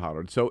the room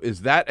hollered, so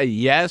is that a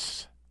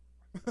yes?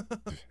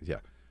 Yeah.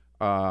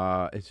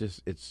 Let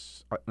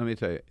me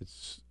tell you,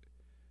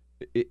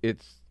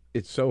 it's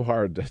so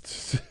hard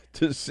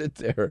to sit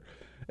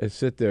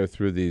there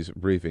through these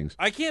briefings.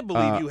 I can't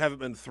believe you haven't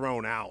been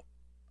thrown out.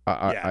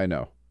 I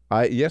know.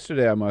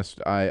 Yesterday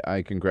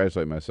I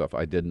congratulate myself.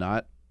 I did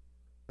not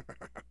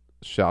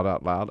shout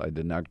out loud. I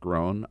did not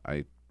groan.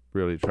 I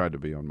really tried to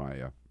be on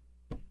my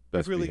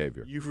best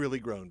behavior. You've really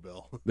grown,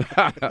 Bill.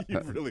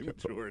 You've really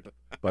matured.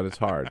 But it's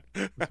hard.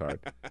 It's hard.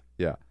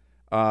 Yeah.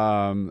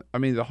 I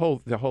mean, the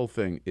whole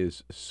thing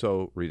is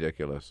so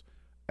ridiculous.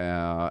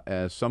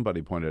 As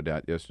somebody pointed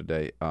out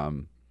yesterday,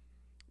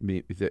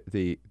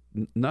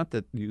 not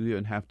that you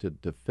even have to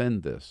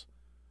defend this,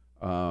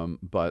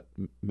 But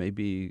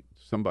maybe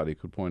somebody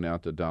could point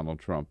out to Donald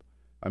Trump.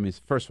 I mean,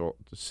 first of all,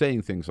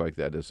 saying things like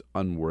that is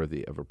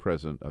unworthy of a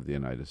president of the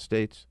United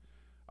States.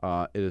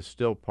 It is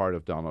still part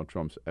of Donald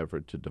Trump's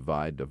effort to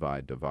divide.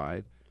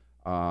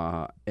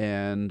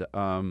 And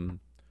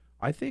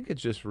I think it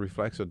just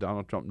reflects that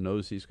Donald Trump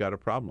knows he's got a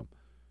problem.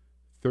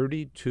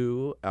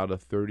 32 out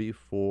of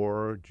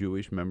 34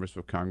 Jewish members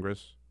of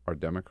Congress are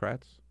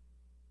Democrats.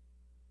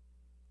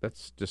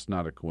 That's just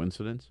not a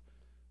coincidence.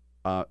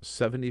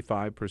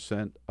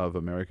 75% of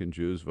American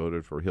Jews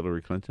voted for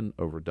Hillary Clinton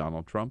over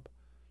Donald Trump.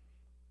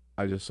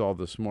 I just saw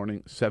this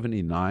morning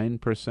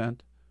 79%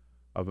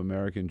 of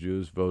American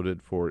Jews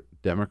voted for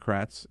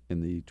Democrats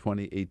in the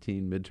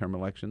 2018 midterm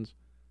elections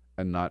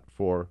and not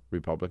for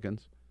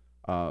Republicans.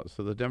 So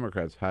the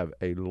Democrats have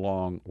a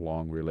long,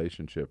 long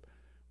relationship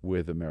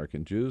with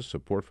American Jews,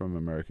 support from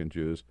American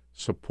Jews,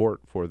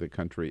 support for the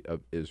country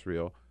of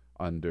Israel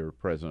under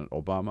President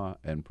Obama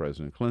and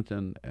President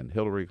Clinton and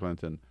Hillary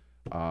Clinton,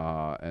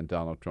 and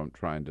Donald Trump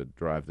trying to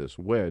drive this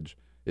wedge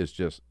is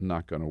just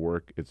not going to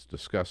work. It's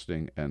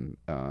disgusting, and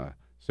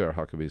Sarah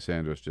Huckabee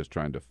Sanders just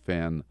trying to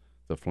fan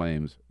the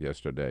flames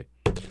yesterday.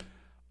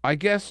 I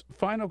guess,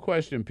 final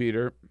question,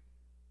 Peter.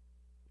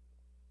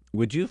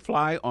 Would you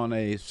fly on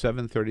a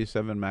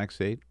 737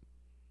 MAX 8?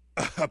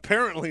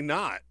 Apparently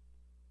not.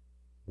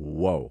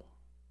 Whoa.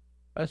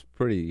 That's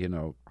pretty,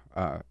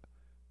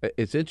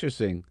 it's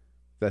interesting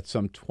that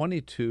some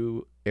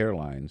 22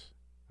 airlines,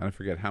 and I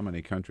forget how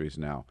many countries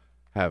now,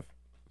 have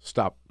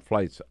stopped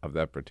flights of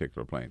that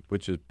particular plane,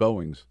 which is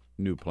Boeing's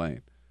new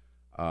plane,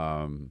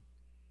 on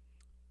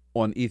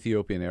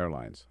Ethiopian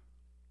Airlines,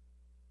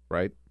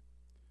 right?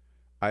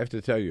 I have to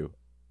tell you,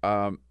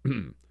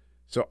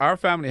 so our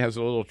family has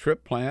a little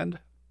trip planned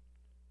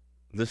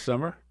this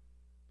summer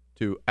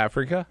to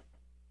Africa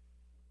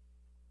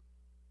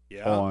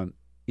on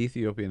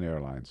Ethiopian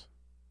Airlines.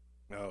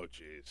 Oh,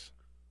 jeez.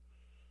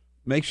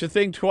 Makes you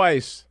think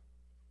twice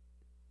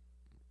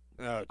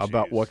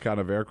about what kind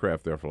of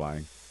aircraft they're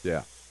flying.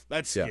 Yeah.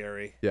 That's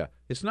scary. Yeah.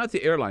 It's not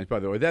the airlines, by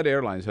the way. That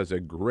airlines has a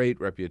great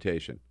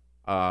reputation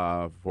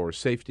for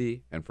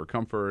safety and for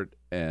comfort,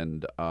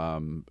 and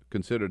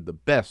considered the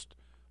best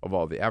of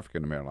all the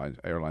African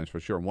airlines for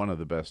sure, one of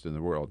the best in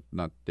the world,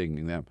 not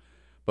dinging them.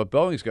 But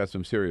Boeing's got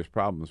some serious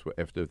problems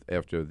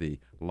after the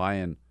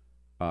Lion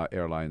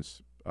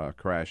Airlines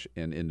crash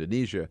in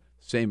Indonesia.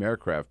 Same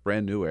aircraft,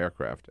 brand new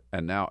aircraft,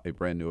 and now a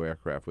brand new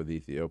aircraft with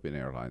Ethiopian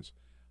Airlines.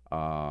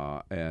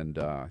 And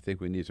I think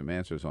we need some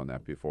answers on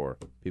that before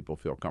people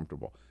feel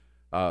comfortable.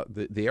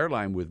 The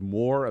airline with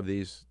more of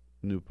these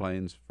new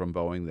planes from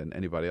Boeing than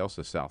anybody else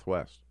is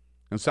Southwest.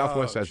 And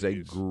Southwest has a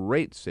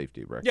great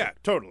safety record. Yeah,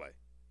 totally.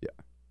 Yeah.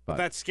 But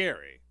that's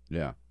scary.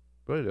 Yeah.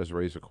 But it does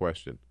raise a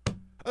question.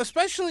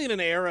 Especially in an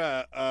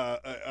era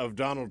of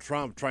Donald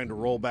Trump trying to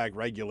roll back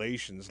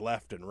regulations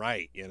left and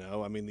right,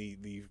 I mean,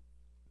 the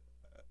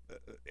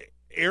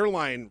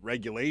airline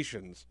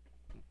regulations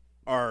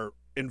are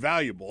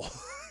invaluable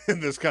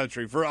in this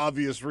country for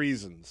obvious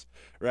reasons,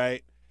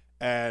 right?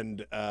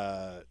 And,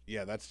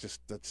 that's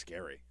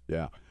scary.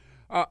 Yeah.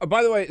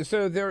 By the way,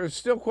 so there are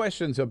still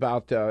questions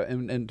about,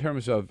 in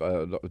terms of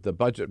the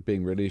budget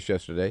being released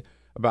yesterday,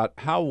 about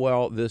how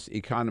well this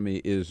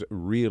economy is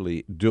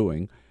really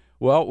doing.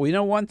 Well, we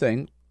know one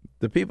thing.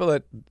 The people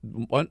that,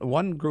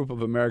 one group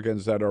of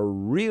Americans that are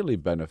really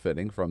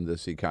benefiting from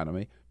this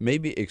economy,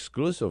 maybe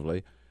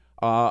exclusively,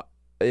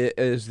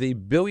 is the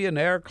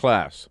billionaire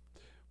class.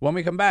 When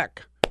we come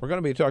back, we're going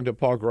to be talking to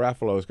Paul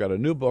Garofalo, who's got a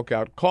new book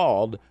out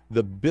called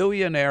The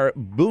Billionaire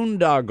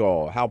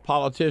Boondoggle, How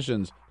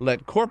Politicians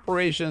Let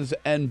Corporations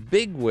and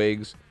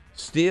Bigwigs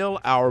Steal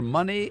Our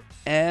Money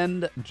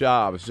and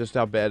Jobs. Just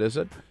how bad is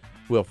it?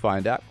 We'll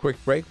find out. Quick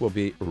break. We'll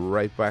be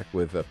right back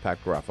with Pat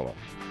Garofalo.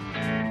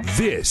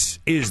 This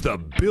is The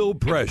Bill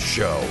Press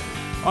Show.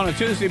 On a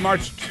Tuesday,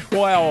 March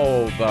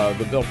 12,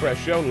 The Bill Press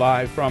Show,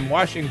 live from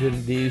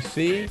Washington,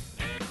 D.C.,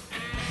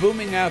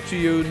 booming out to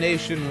you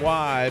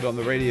nationwide on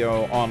the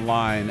radio,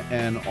 online,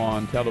 and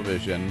on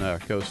television,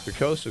 coast to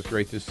coast. It's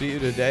great to see you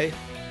today,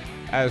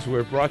 as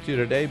we're brought to you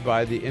today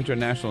by the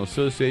International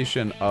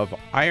Association of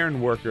Iron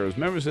Workers,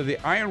 members of the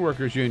Iron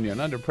Workers Union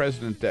under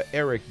President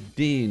Eric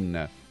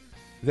Dean.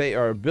 They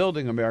are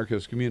building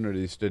America's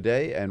communities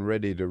today and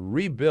ready to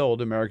rebuild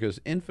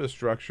America's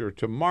infrastructure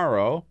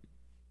tomorrow.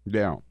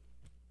 Now,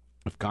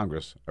 if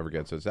Congress ever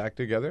gets its act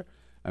together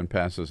and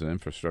passes an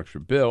infrastructure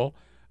bill,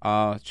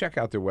 check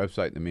out their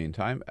website in the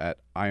meantime at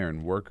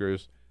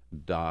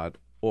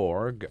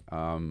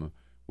ironworkers.org.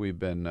 We've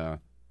been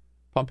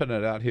pumping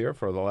it out here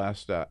for the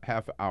last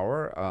half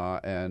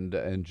hour and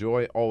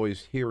enjoy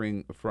always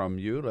hearing from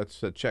you.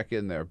 Let's check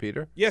in there,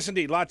 Peter. Yes,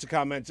 indeed. Lots of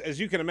comments. As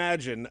you can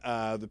imagine,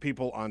 the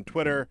people on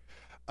Twitter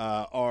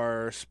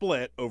are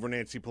split over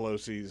Nancy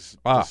Pelosi's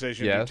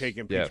decision to take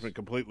impeachment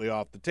completely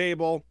off the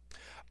table.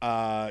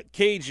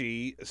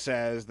 KG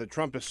says that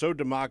Trump is so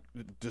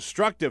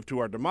destructive to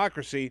our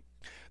democracy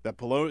that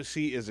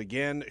Pelosi is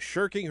again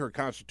shirking her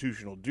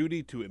constitutional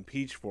duty to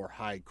impeach for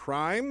high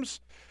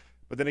crimes.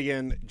 But then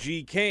again,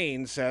 G.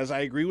 Kane says,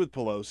 I agree with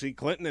Pelosi.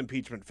 Clinton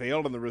impeachment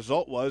failed, and the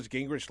result was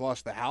Gingrich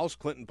lost the House.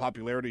 Clinton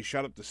popularity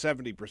shot up to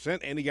 70%,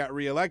 and he got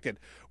reelected.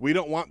 We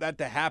don't want that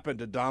to happen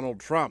to Donald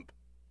Trump.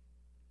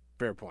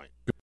 Fair point.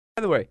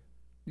 By the way,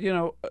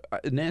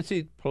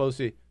 Nancy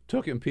Pelosi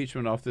took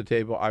impeachment off the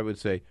table. I would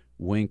say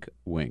wink,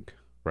 wink,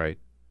 right?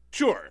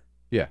 Sure.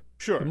 Yeah.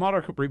 Sure. The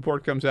Mueller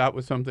report comes out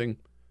with something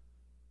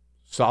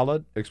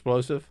solid,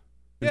 explosive.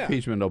 Yeah.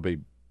 Impeachment will be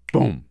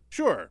boom.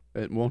 Sure.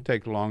 It won't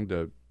take long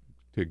to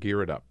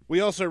gear it up.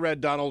 We also read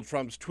Donald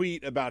Trump's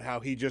tweet about how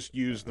he just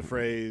used the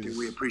phrase.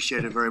 We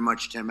appreciate it very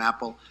much, Tim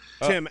Apple.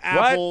 Tim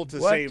Apple what? to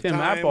What? save Tim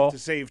time. Apple? To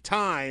save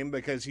time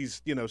because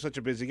he's such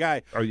a busy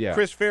guy. Oh yeah.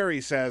 Chris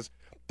Ferry says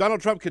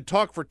Donald Trump could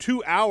talk for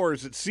 2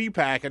 hours at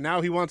CPAC, and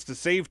now he wants to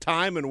save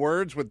time and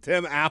words with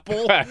Tim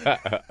Apple.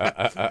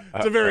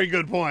 It's a very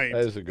good point.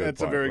 That is a good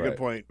That's point, a very right. good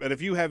point. And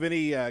if you have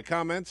any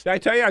comments. Did I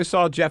tell you I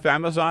saw Jeff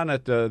Amazon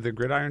at the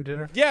Gridiron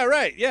dinner? Yeah,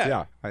 right.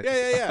 Yeah.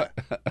 Yeah.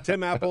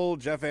 Tim Apple,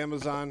 Jeff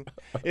Amazon.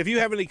 If you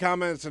have any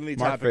comments on any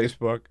Mark topic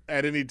Facebook.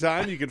 at any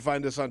time, you can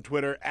find us on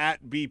Twitter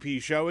at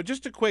BP Show. And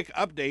just a quick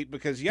update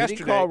because yesterday.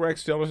 Did he call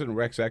Rex Tillerson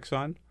Rex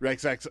Exxon?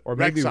 Or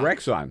maybe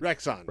Rexon.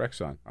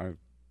 Rexon.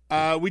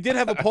 We did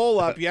have a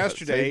poll up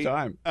yesterday.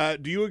 Same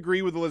time. Do you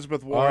agree with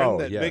Elizabeth Warren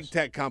that yes. big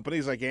tech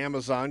companies like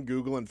Amazon,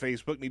 Google, and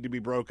Facebook need to be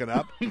broken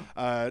up?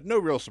 No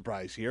real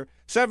surprise here.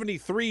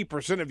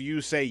 73% of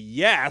you say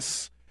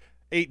yes.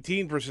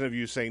 18% of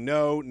you say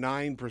no.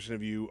 9%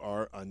 of you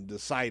are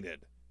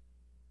undecided.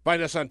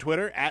 Find us on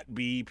Twitter at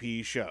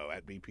BP Show.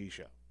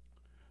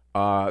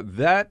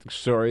 That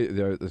story,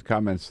 the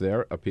comments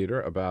there,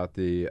 Peter, about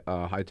the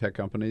high-tech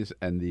companies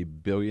and the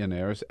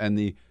billionaires and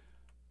the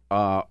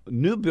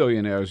new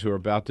billionaires who are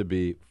about to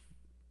be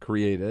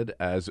created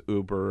as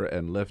Uber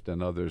and Lyft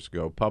and others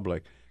go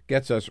public,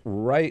 gets us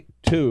right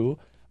to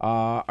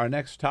our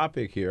next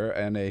topic here,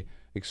 and a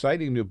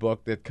exciting new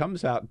book that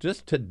comes out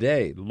just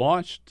today,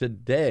 launched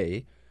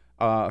today,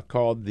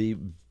 called The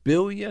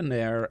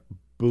Billionaire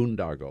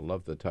Boondoggle.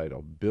 Love the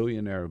title,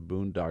 Billionaire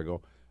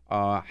Boondoggle.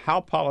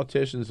 How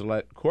politicians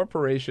let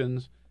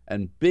corporations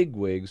and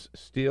bigwigs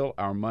steal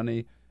our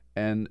money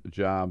and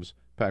jobs.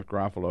 Pat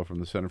Garofalo from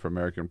the Center for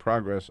American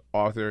Progress,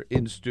 author,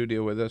 in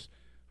studio with us.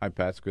 Hi,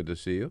 Pat. It's good to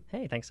see you.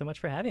 Hey, thanks so much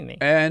for having me.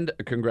 And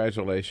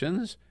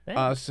congratulations.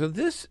 Thanks. So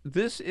this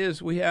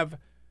is, we have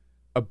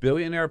a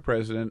billionaire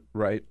president,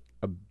 right?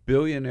 A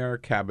billionaire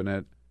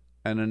cabinet,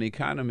 and an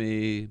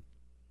economy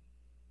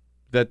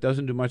that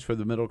doesn't do much for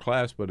the middle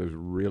class, but is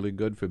really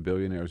good for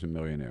billionaires and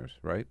millionaires,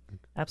 right?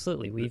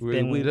 Absolutely. We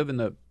live in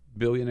the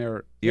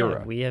billionaire era.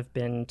 Yeah, we have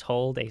been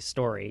told a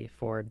story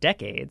for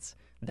decades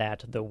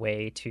that the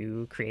way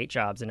to create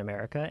jobs in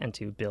America and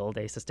to build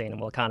a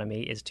sustainable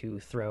economy is to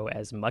throw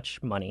as much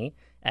money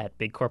at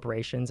big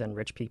corporations and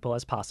rich people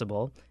as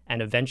possible,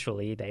 and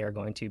eventually they are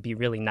going to be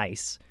really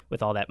nice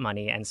with all that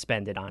money and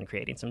spend it on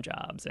creating some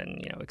jobs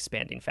and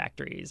expanding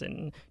factories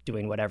and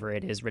doing whatever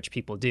it is rich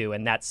people do,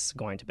 and that's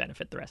going to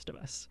benefit the rest of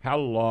us. How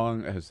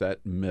long has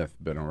that myth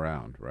been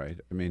around, right?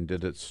 I mean,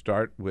 did it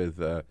start with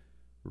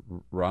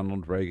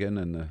Ronald Reagan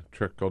and the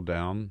trickle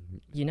down?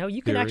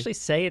 You can actually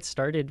say it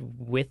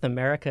started with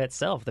America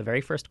itself. The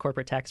very first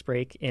corporate tax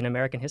break in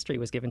American history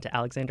was given to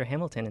Alexander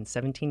Hamilton in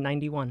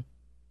 1791.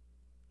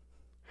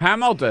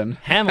 Hamilton.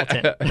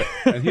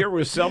 And here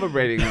we're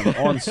celebrating him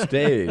on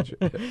stage.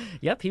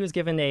 Yep, he was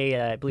given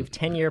I believe,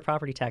 10-year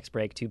property tax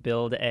break to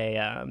build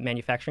a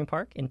manufacturing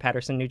park in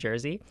Paterson, New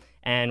Jersey.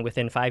 And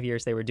within 5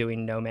 years, they were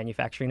doing no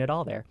manufacturing at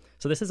all there.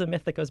 So this is a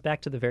myth that goes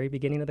back to the very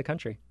beginning of the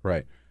country.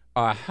 Right.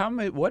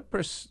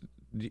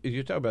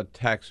 You talk about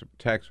tax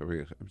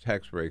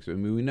breaks. I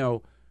mean, we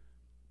know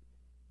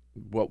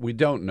what we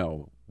don't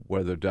know,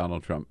 whether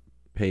Donald Trump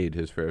paid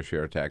his fair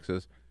share of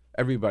taxes.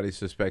 Everybody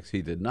suspects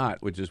he did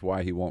not, which is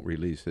why he won't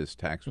release his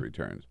tax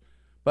returns.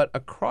 But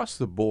across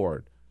the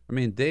board, I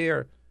mean,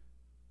 they're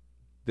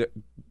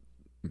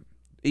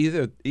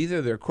either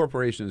they're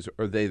corporations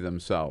or they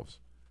themselves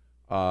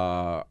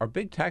are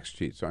big tax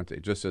cheats, aren't they,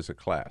 just as a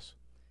class?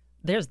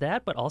 There's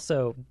that, but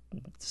also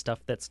stuff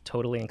that's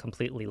totally and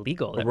completely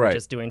legal that Right. we're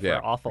just doing for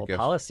awful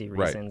policy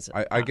reasons.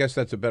 Right. I guess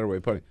that's a better way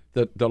of putting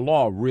it. The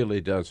law really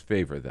does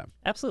favor them.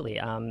 Absolutely.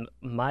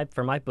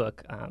 For my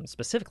book,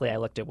 specifically, I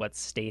looked at what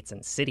states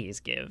and cities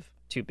give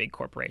to big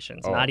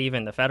corporations, not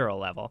even the federal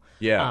level.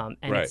 Yeah,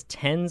 and it's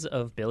tens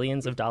of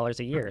billions of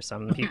dollars a year.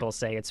 Some people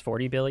say it's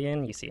 40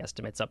 billion. You see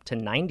estimates up to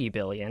 90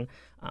 billion.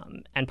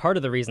 And part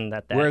of the reason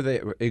that Where are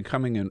they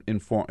coming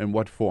in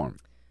what form?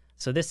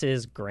 So this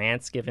is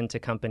grants given to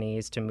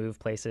companies to move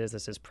places.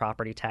 This is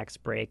property tax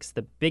breaks.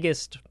 The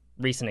biggest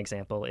recent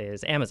example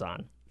is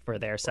Amazon for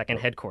their second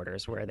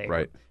headquarters, where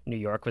New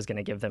York was going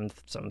to give them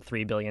some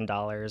 $3 billion.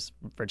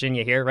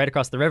 Virginia here, right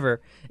across the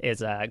river,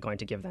 is going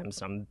to give them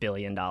some $1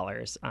 billion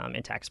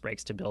in tax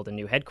breaks to build a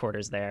new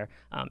headquarters there.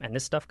 And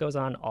this stuff goes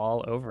on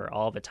all over,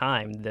 all the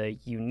time. The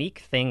unique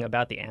thing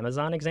about the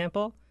Amazon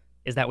example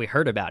is that we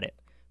heard about it.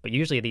 But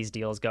usually these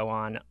deals go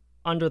on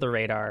under the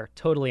radar,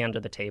 totally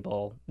under the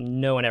table.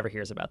 No one ever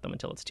hears about them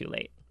until it's too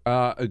late.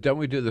 Don't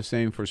we do the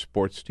same for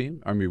sports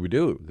team? I mean, we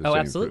do. Oh,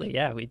 absolutely.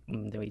 Yeah, we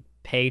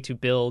pay to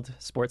build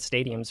sports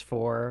stadiums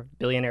for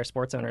billionaire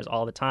sports owners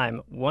all the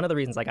time. One of the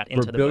reasons I got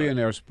into the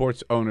billionaire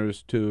sports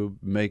owners to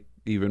make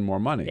even more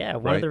money. Yeah,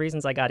 one of the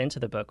reasons I got into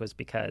the book was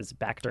because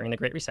back during the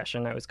Great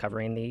Recession, I was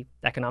covering the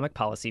economic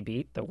policy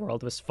beat. The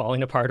world was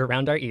falling apart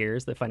around our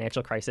ears. The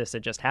financial crisis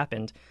had just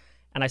happened.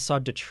 And I saw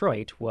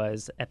Detroit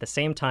was, at the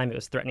same time it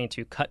was threatening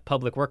to cut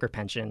public worker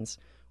pensions,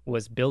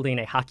 was building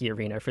a hockey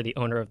arena for the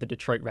owner of the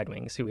Detroit Red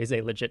Wings, who is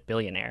a legit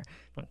billionaire.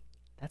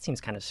 That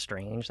seems kind of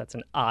strange. That's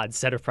an odd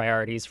set of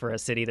priorities for a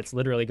city that's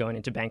literally going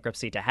into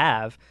bankruptcy to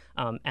have.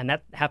 And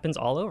that happens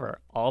all over,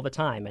 all the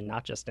time, and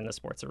not just in the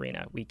sports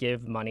arena. We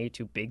give money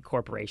to big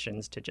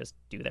corporations to just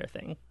do their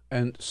thing.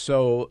 And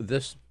so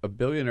this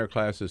billionaire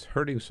class is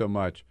hurting so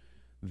much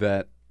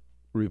that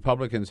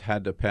Republicans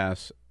had to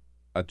pass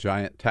a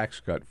giant tax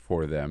cut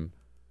for them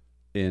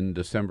in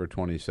December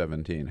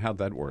 2017. How'd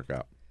that work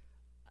out?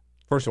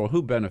 First of all,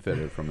 who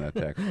benefited from that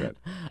tax cut?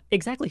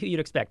 Exactly who you'd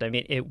expect. I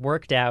mean, it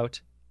worked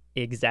out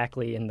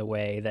exactly in the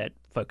way that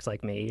folks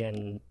like me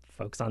and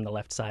folks on the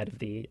left side of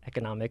the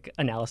economic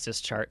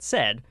analysis chart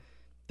said.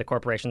 The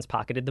corporations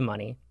pocketed the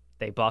money.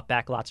 They bought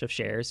back lots of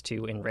shares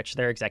to enrich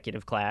their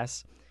executive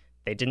class.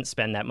 They didn't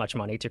spend that much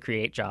money to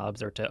create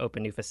jobs or to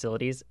open new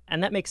facilities.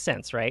 And that makes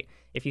sense, right?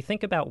 If you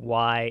think about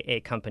why a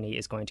company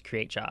is going to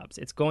create jobs,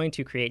 it's going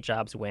to create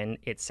jobs when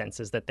it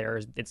senses that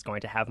it's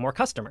going to have more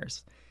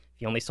customers.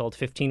 If you only sold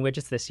 15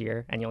 widgets this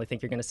year and you only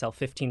think you're going to sell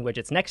 15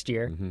 widgets next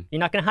year, you're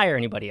not going to hire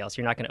anybody else.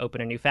 You're not going to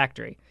open a new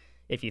factory.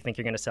 If you think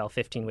you're going to sell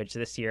 15 widgets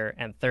this year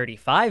and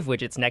 35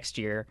 widgets next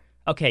year,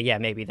 okay, yeah,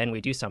 maybe then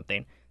we do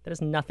something. That has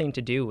nothing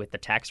to do with the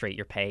tax rate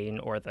you're paying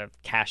or the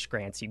cash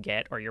grants you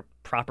get or your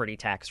property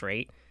tax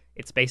rate.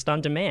 It's based on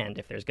demand.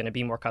 If there's going to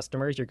be more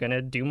customers, you're going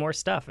to do more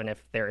stuff. And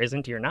if there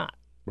isn't, you're not.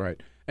 Right.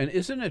 And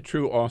isn't it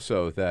true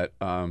also that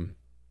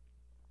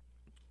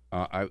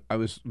I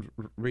was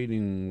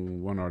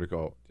reading one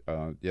article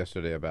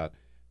yesterday about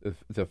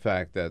the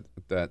fact that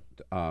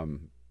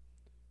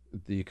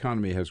the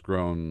economy has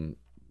grown,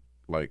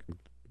 like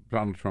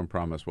Donald Trump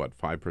promised,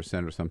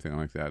 5% or something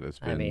like that. It's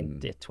been, I mean,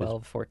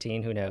 12,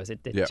 14, who knows?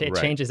 It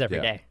changes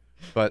every day.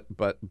 But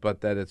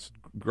that it's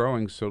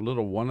growing so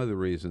little. One of the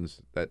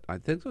reasons that I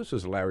think this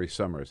was Larry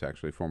Summers,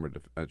 actually, former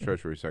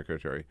Treasury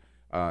Secretary,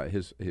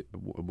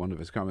 one of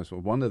his comments.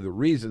 One of the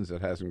reasons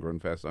it hasn't grown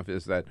fast enough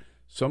is that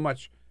so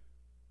much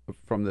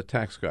from the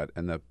tax cut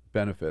and the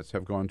benefits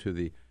have gone to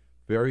the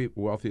very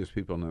wealthiest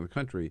people in the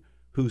country,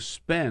 who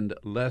spend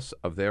less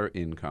of their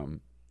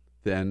income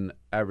than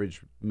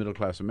average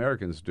middle-class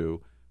Americans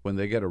do. When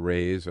they get a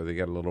raise or they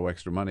get a little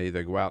extra money,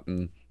 they go out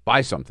and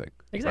buy something.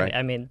 Exactly. Right?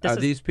 I mean,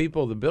 these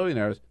people, the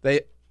billionaires,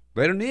 they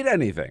don't need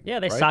anything. Yeah,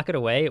 they sock it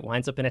away. It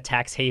winds up in a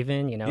tax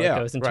haven. It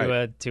goes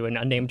into to an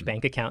unnamed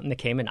bank account in the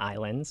Cayman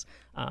Islands.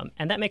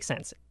 And that makes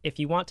sense. If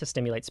you want to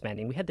stimulate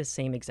spending, we had the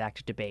same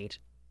exact debate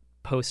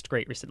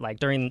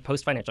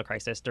post-financial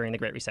crisis, during the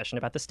Great Recession,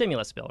 about the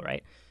stimulus bill,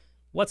 right?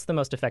 What's the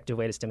most effective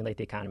way to stimulate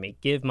the economy?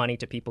 Give money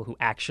to people who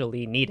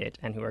actually need it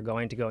and who are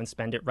going to go and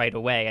spend it right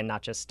away and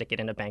not just stick it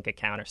in a bank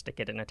account or stick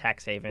it in a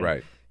tax haven.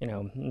 Right.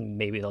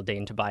 Maybe they'll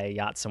deign to buy a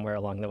yacht somewhere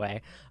along the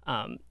way.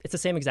 It's the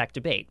same exact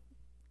debate.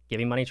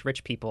 Giving money to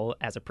rich people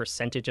as a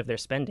percentage of their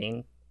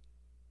spending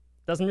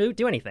doesn't really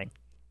do anything.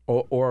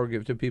 Or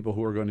give to people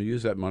who are going to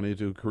use that money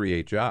to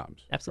create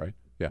jobs. Absolutely.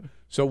 Right? Yeah.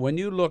 So when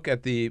you look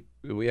at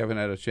we haven't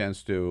had a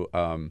chance to,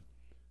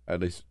 at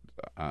least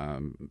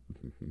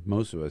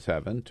most of us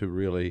haven't, to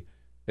really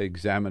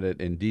examine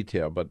it in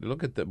detail. But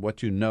look at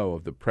what you know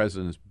of the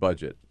president's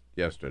budget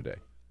yesterday.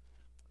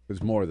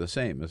 It's more of the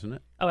same, isn't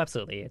it? Oh,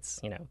 absolutely. It's,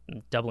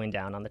 doubling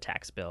down on the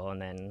tax bill and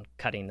then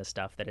cutting the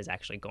stuff that is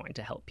actually going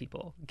to help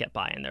people get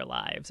by in their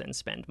lives and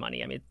spend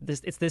money. I mean,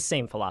 it's this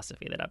same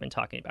philosophy that I've been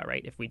talking about,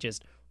 right? If we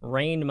just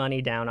rain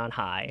money down on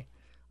high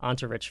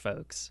onto rich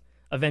folks,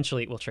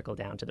 eventually it will trickle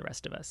down to the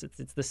rest of us.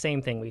 It's the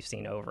same thing we've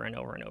seen over and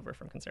over and over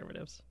from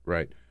conservatives.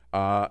 Right.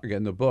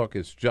 Again, the book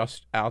is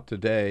just out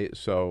today,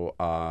 so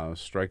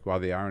strike while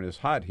the iron is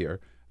hot here.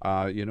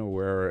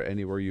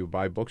 Anywhere you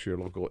buy books, your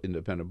local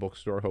independent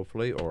bookstore,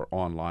 hopefully, or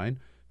online.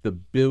 The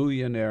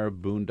Billionaire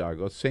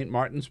Boondoggle, St.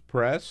 Martin's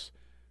Press,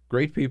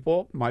 great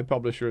people. My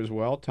publisher as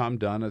well, Tom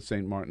Dunn at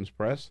St. Martin's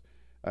Press,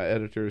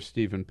 editor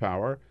Stephen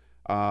Power.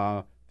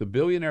 The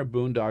Billionaire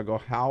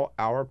Boondoggle: How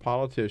Our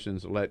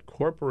Politicians Let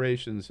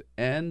Corporations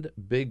and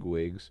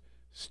Bigwigs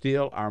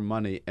Steal Our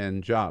Money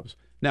and Jobs.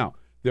 Now,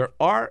 there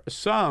are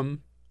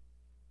some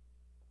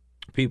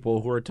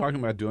people who are talking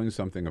about doing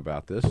something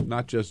about this,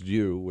 not just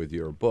you with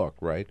your book,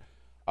 right?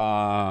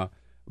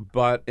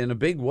 But in a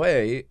big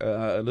way,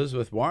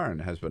 Elizabeth Warren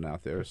has been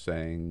out there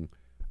saying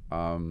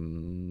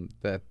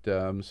that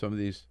some of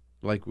these,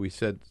 like we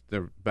said,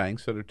 there are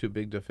banks that are too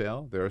big to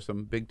fail. There are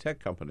some big tech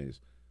companies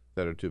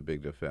that are too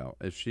big to fail.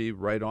 Is she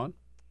right on?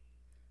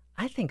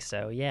 I think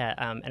so, yeah.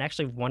 And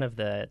actually, one of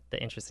the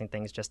interesting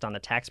things just on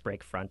the tax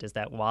break front is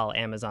that while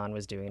Amazon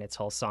was doing its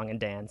whole song and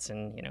dance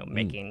and,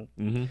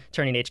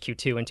 turning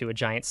HQ2 into a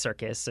giant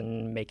circus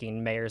and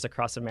making mayors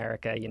across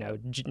America,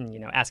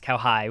 ask how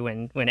high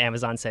when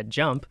Amazon said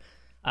jump,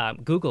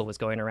 Google was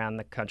going around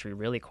the country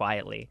really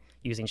quietly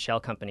using shell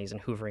companies and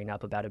hoovering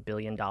up about $1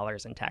 billion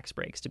in tax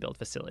breaks to build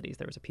facilities.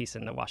 There was a piece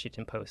in the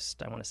Washington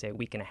Post, I want to say a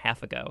week and a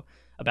half ago,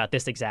 about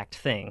this exact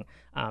thing.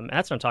 And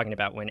that's what I'm talking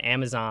about when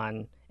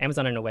Amazon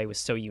in a way was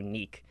so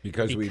unique.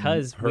 Because we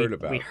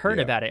heard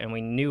about it and we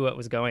knew what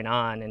was going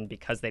on, and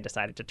because they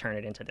decided to turn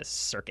it into this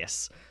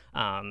circus,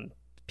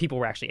 people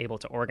were actually able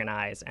to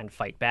organize and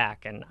fight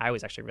back. And I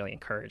was actually really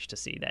encouraged to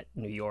see that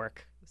New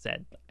York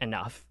said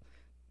enough.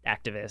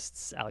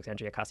 Activists,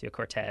 Alexandria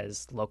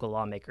Ocasio-Cortez, local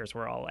lawmakers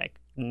were all like,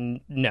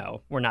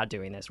 no, we're not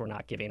doing this. We're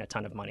not giving a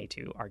ton of money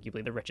to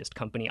arguably the richest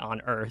company on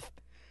earth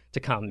to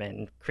come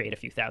and create a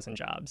few thousand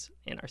jobs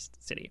in our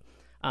city.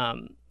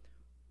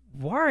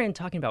 Warren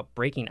talking about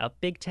breaking up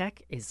big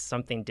tech is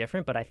something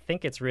different, but I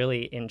think it's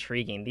really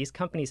intriguing. These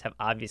companies have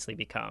obviously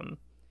become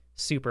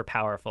super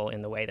powerful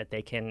in the way that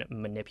they can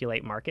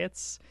manipulate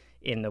markets,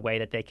 in the way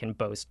that they can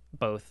both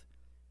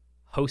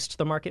host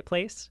the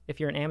marketplace if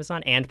you're an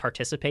Amazon and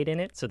participate in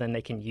it, so then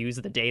they can use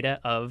the data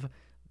of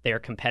their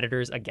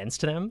competitors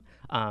against them.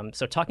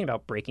 So talking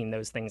about breaking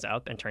those things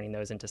up and turning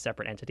those into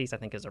separate entities, I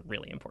think is a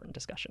really important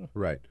discussion.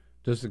 Right.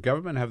 Does the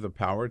government have the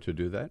power to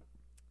do that?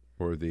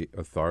 Or the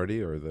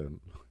authority or the...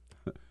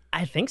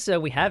 I think so.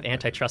 We have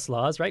antitrust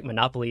laws, right?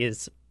 Monopoly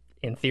is,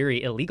 in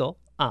theory, illegal.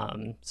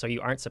 So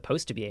you aren't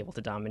supposed to be able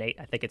to dominate.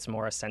 I think it's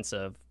more a sense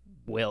of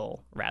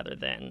will rather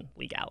than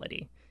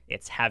legality.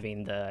 It's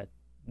having the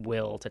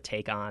will to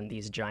take on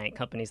these giant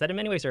companies that in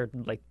many ways are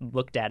like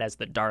looked at as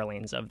the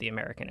darlings of the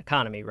American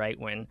economy, right?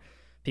 When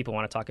people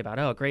want to talk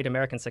about, great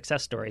American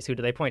success stories, who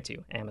do they point to?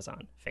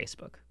 Amazon,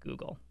 Facebook,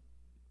 Google.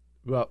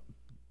 Well,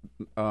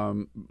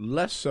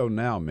 less so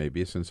now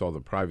maybe since all the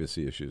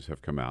privacy issues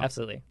have come out.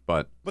 Absolutely.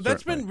 But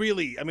that's been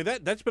really,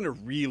 that's been a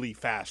really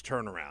fast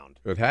turnaround.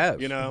 It has.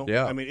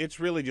 Yeah. I mean, it's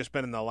really just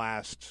been in the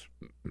last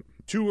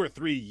 2 or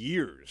 3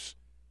 years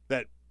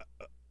that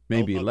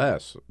Maybe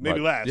less.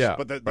 Yeah,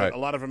 but a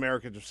lot of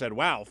Americans have said,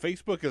 wow,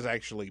 Facebook is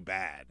actually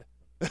bad.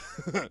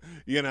 I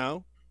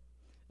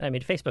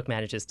mean, Facebook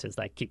manages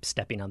to keep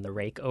stepping on the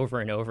rake over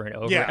and over and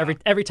over. Yeah.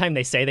 Every time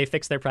they say they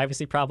fix their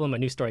privacy problem, a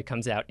new story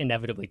comes out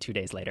inevitably 2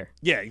 days later.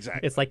 Yeah,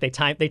 exactly. It's like they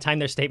time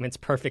their statements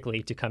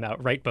perfectly to come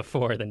out right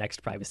before the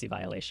next privacy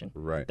violation.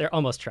 Right. They're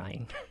almost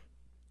trying.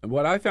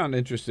 What I found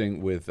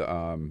interesting with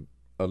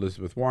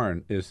Elizabeth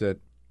Warren is that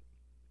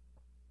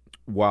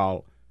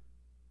while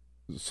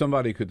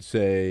somebody could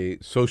say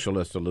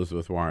socialist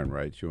Elizabeth Warren,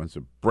 right? She wants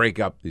to break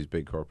up these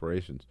big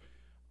corporations.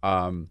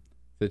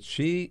 That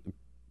she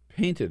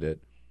painted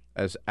it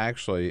as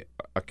actually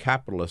a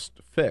capitalist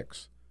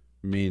fix,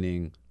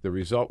 meaning the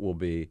result will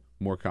be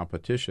more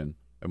competition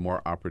and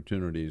more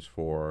opportunities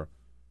for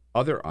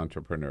other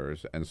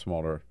entrepreneurs and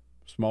smaller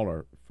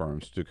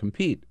firms to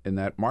compete in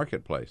that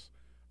marketplace.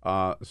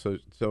 So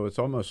it's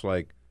almost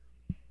like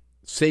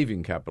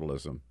saving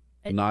capitalism,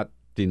 not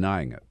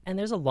denying it. And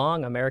there's a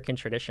long American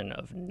tradition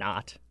of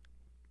not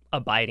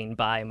abiding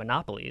by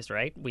monopolies,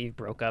 right? We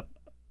broke up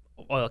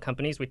oil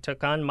companies. We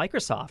took on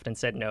Microsoft and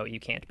said, no, you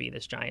can't be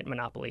this giant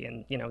monopoly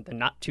in, the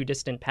not too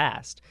distant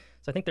past.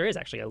 So I think there is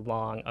actually a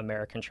long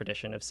American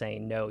tradition of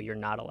saying, no, you're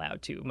not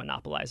allowed to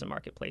monopolize a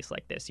marketplace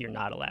like this. You're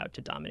not allowed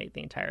to dominate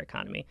the entire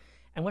economy.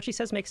 And what she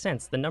says makes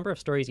sense. The number of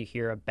stories you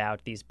hear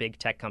about these big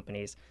tech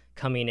companies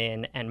coming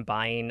in and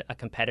buying a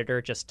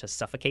competitor just to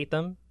suffocate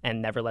them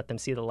and never let them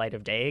see the light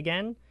of day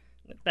again,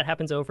 that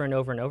happens over and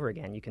over and over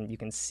again. You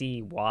can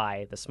see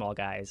why the small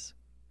guys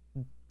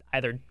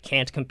either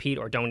can't compete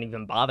or don't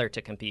even bother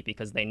to compete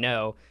because they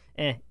know,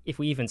 if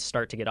we even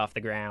start to get off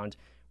the ground,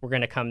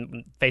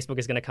 Facebook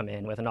is going to come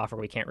in with an offer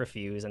we can't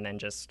refuse and then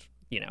just,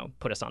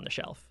 put us on the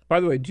shelf.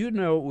 By the way, do you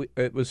know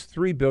it was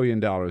 $3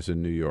 billion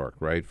in New York,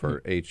 right,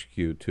 for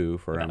HQ2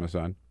 for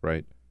Amazon,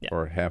 right? Yeah.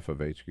 Or half of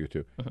HQ2.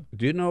 Mm-hmm.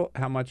 Do you know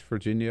how much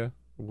Virginia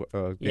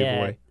gave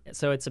away?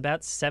 So it's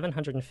about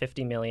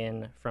 $750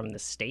 million from the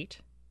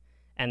state.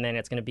 And then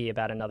it's going to be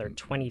about another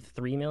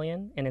 $23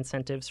 million in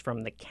incentives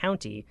from the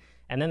county.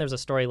 And then there's a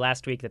story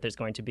last week that there's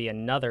going to be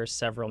another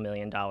several $1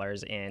 million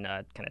in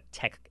kind of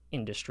tech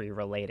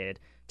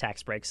industry-related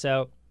tax breaks.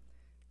 So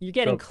you're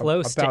getting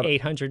close to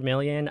 $800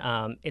 million.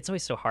 It's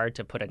always so hard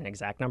to put an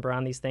exact number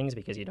on these things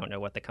because you don't know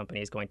what the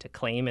company is going to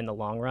claim in the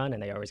long run,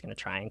 and they're always going to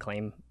try and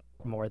claim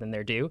more than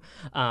they're due.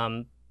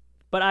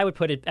 But I would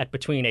put it at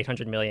between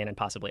 $800 million and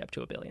possibly up to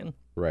 $1 billion.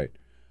 Right.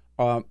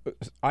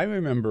 I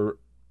remember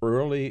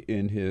early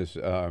in his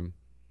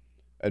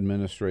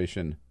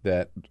administration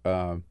that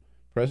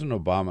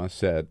President Obama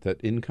said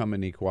that income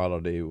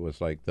inequality was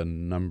like the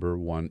number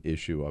one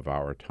issue of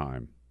our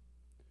time.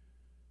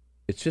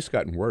 It's just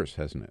gotten worse,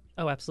 hasn't it?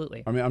 Oh,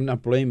 absolutely. I mean, I'm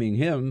not blaming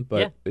him,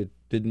 but it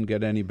didn't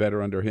get any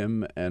better under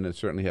him, and it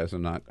certainly has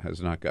not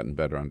gotten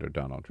better under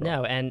Donald Trump.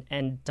 No,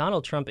 and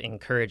Donald Trump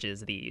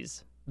encourages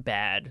these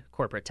bad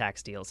corporate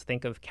tax deals.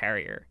 Think of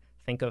Carrier.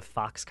 Think of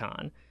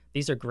Foxconn.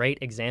 These are great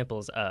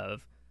examples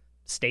of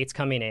states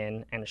coming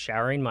in and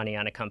showering money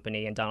on a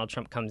company, and Donald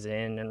Trump comes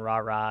in and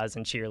rah-rahs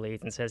and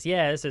cheerleads and says,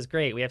 yeah, this is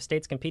great. We have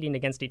states competing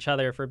against each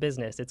other for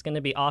business. It's going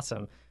to be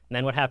awesome. And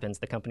then what happens?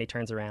 The company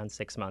turns around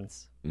 6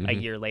 months, a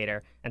year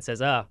later, and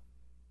says, oh,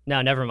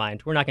 no, never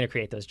mind. We're not going to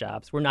create those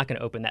jobs. We're not going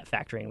to open that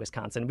factory in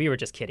Wisconsin. We were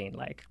just kidding.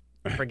 Like,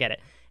 forget it.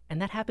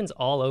 And that happens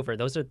all over.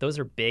 Those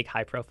are big,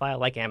 high profile,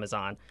 like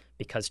Amazon,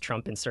 because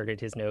Trump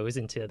inserted his nose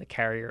into the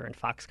Carrier and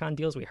Foxconn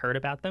deals. We heard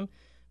about them.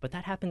 But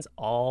that happens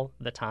all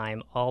the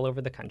time, all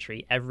over the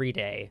country, every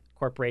day.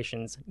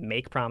 Corporations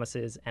make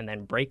promises and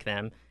then break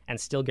them and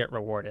still get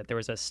rewarded. There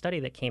was a study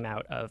that came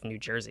out of New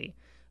Jersey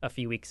a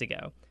few weeks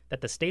ago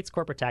that the state's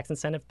corporate tax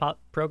incentive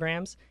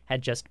programs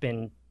had just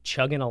been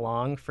chugging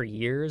along for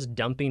years,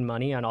 dumping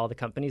money on all the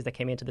companies that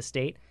came into the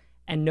state.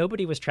 And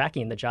nobody was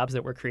tracking the jobs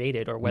that were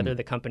created or whether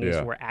the companies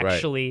were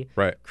actually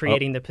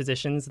creating the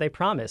positions they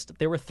promised.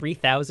 There were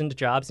 3,000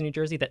 jobs in New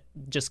Jersey that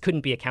just couldn't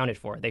be accounted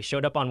for. They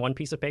showed up on one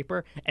piece of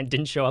paper and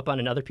didn't show up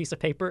on another piece of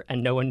paper,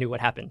 and no one knew what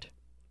happened.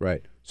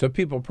 Right. So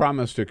people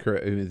promised to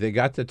create, they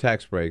got the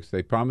tax breaks,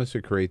 they promised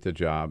to create the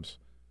jobs,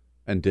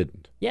 and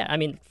didn't. Yeah, I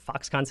mean,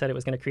 Foxconn said it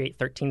was going to create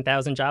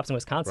 13,000 jobs in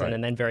Wisconsin,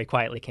 and then very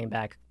quietly came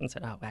back and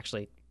said, oh,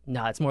 actually,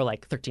 no, it's more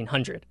like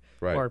 1,300.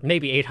 Or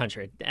maybe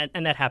 800,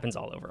 and that happens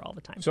all over all the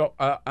time. So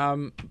I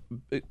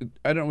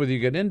don't know whether you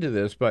get into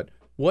this, but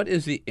what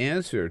is the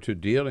answer to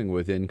dealing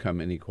with income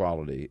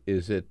inequality?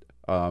 Is it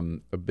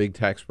a big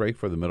tax break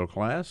for the middle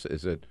class?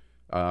 Is it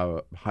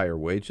higher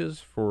wages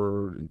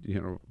for,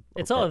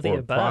 it's all of the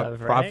above,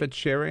 profit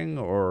sharing,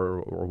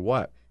 or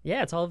what?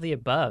 Yeah, it's all of the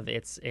above.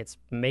 It's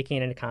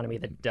making an economy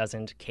that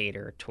doesn't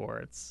cater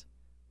towards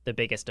the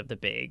biggest of the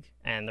big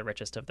and the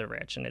richest of the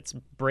rich, and it's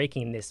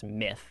breaking this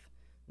myth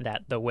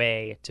that the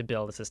way to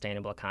build a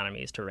sustainable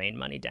economy is to rain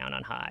money down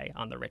on high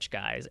on the rich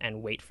guys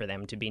and wait for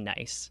them to be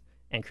nice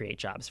and create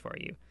jobs for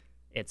you.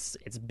 It's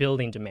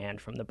building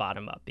demand from the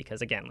bottom up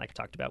because, again, like I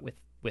talked about with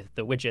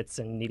the widgets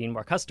and needing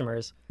more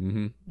customers,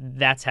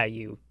 that's how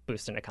you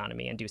boost an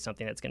economy and do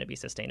something that's going to be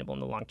sustainable in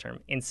the long term.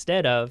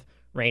 Instead of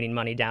raining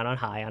money down on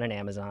high on an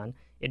Amazon,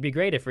 it'd be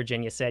great if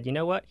Virginia said, you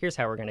know what, here's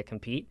how we're going to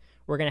compete.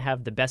 We're going to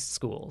have the best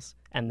schools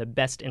and the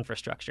best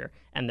infrastructure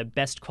and the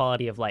best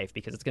quality of life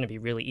because it's going to be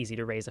really easy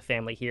to raise a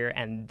family here.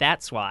 And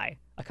that's why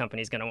a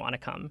company's going to want to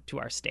come to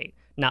our state,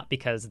 not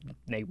because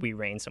we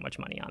rain so much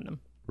money on them.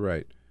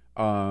 Right.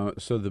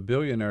 So the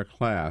billionaire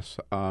class,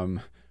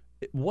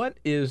 what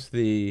is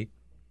the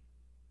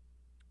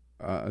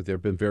there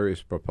have been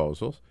various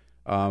proposals.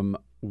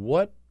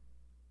 What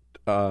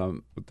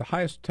the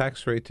highest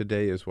tax rate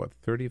today is what,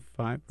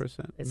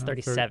 35%? It's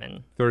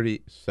 37.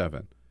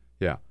 37.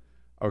 Yeah.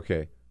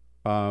 Okay.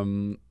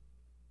 The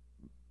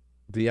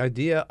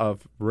idea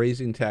of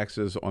raising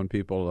taxes on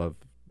people of,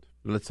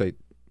 let's say,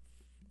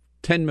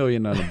 10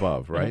 million and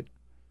above, right?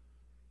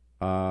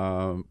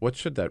 What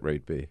should that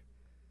rate be?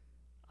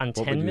 On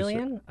 10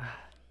 million?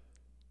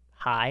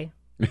 High.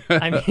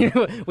 I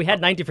mean, we had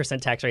 90%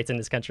 tax rates in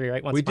this country,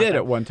 right? We did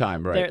at one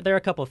time, right? There are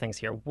a couple of things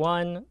here.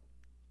 One,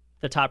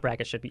 the top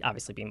bracket should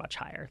obviously be much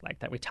higher. Like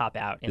that we top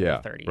out in the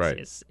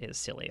 30s is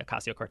silly.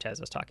 Ocasio-Cortez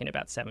was talking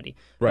about 70.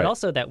 But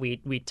also that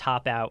we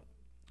top out.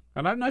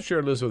 And I'm not sure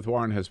Elizabeth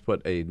Warren has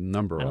put a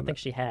number on it. I don't think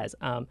she has.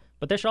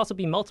 But there should also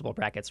be multiple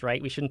brackets,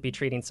 right? We shouldn't be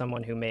treating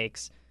someone who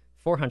makes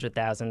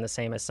 $400,000 the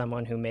same as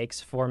someone who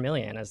makes $4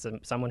 million, as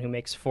someone who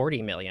makes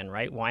 $40 million,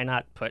 right? Why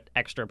not put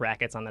extra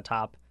brackets on the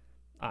top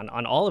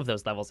on all of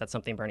those levels? That's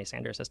something Bernie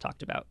Sanders has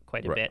talked about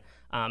quite a bit.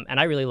 And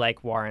I really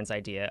like Warren's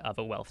idea of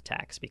a wealth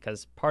tax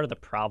because part of the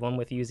problem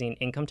with using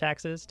income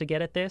taxes to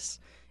get at this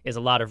is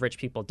a lot of rich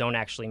people don't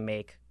actually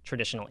make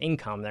traditional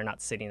income. They're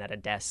not sitting at a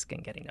desk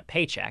and getting a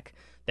paycheck.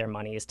 Their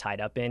money is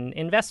tied up in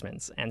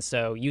investments. And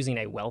so using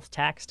a wealth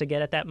tax to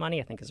get at that money,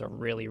 I think, is a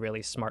really,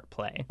 really smart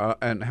play.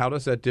 And how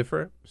does that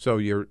differ? So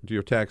you're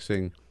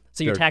taxing...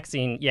 So you're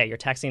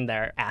taxing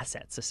their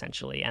assets,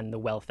 essentially, and the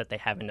wealth that they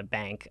have in the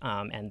bank,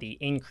 and the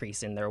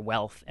increase in their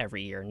wealth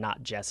every year,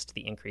 not just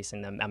the increase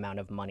in the amount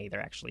of money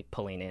they're actually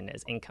pulling in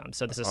as income.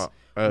 So this is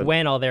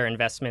when all their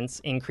investments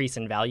increase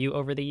in value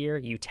over the year,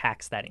 you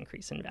tax that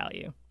increase in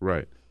value.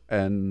 Right.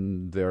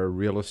 And their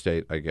real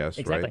estate, I guess,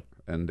 exactly.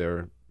 Right? And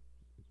their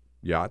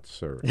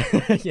yachts or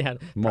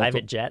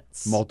private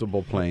jets.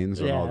 Multiple planes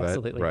and all that.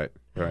 Absolutely. Right.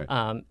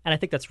 And I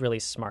think that's really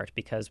smart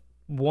because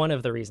one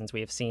of the reasons we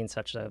have seen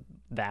such a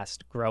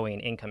vast growing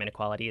income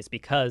inequality is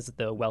because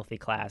the wealthy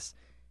class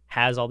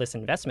has all this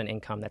investment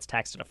income that's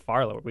taxed at a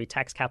far lower. We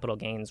tax capital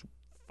gains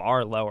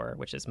far lower,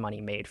 which is money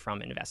made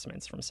from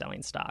investments, from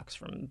selling stocks,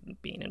 from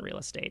being in real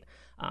estate.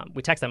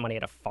 We tax that money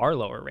at a far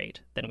lower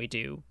rate than we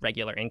do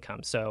regular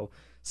income. So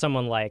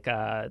someone like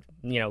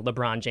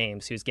LeBron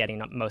James, who's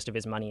getting most of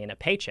his money in a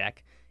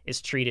paycheck, is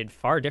treated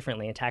far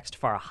differently and taxed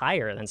far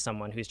higher than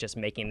someone who's just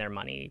making their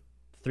money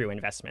through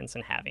investments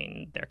and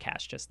having their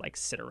cash just like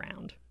sit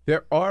around.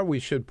 We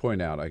should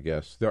point out, I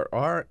guess, there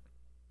are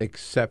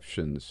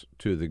exceptions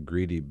to the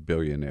greedy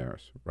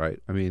billionaires, right?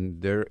 I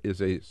mean, there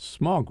is a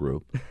small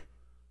group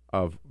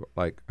of,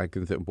 like, I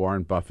can think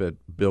Warren Buffett,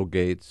 Bill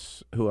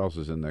Gates, who else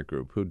is in that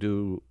group, who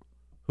do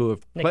who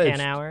have Nick pledged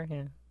Hanauer,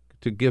 yeah.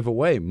 to give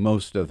away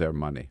most of their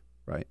money,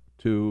 right?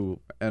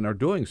 And are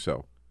doing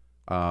so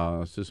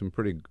to some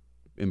pretty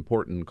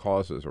important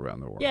causes around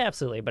the world. Yeah,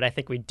 absolutely. But I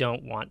think we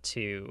don't want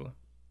to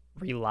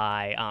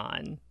rely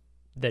on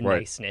the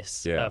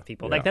niceness of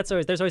people. Like there's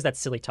always that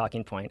silly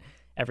talking point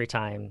every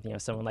time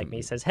someone like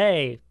me says,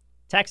 "Hey,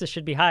 taxes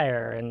should be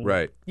higher,"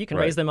 and you can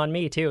raise them on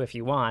me too if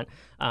you want.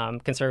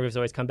 Conservatives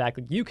always come back,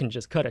 you can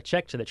just cut a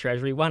check to the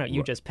Treasury. Why don't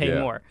you just pay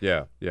more?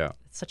 Yeah.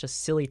 It's such a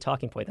silly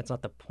talking point. That's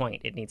not the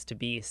point. It needs to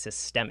be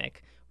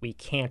systemic. We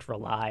can't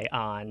rely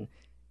on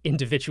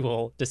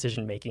individual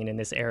decision making in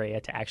this area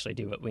to actually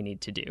do what we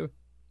need to do.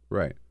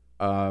 Right.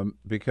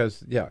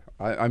 Because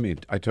I mean,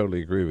 I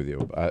totally agree with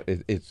you.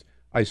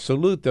 I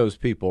salute those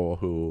people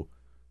who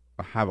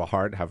have a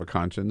heart, have a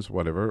conscience,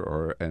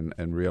 whatever,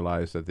 and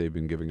realize that they've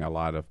been giving a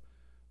lot of.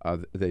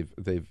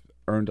 They've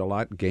earned a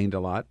lot, gained a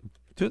lot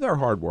to their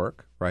hard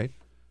work, right?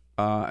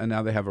 And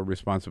now they have a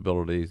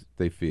responsibility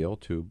they feel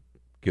to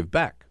give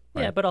back.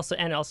 Right? Yeah, but also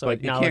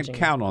but you can't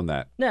count on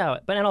that. No,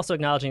 but also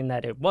acknowledging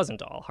that it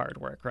wasn't all hard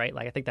work, right?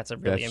 Like I think that's a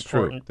really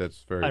important. True.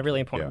 That's very a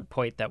really important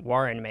point that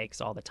Warren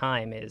makes all the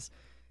time is,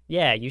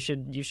 you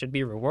should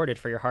be rewarded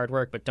for your hard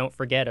work, but don't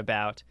forget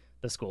about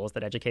the schools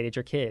that educated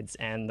your kids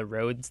and the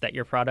roads that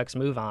your products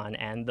move on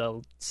and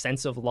the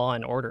sense of law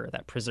and order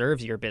that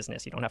preserves your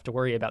business. You don't have to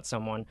worry about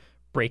someone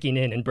breaking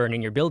in and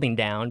burning your building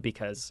down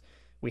because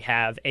we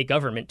have a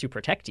government to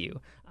protect you.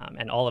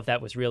 And all of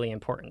that was really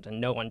important, and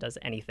no one does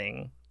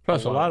anything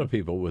Plus, alone. a lot of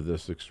people with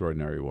this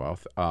extraordinary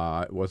wealth,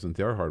 it wasn't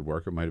their hard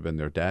work. It might have been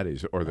their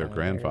daddies or their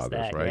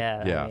grandfathers,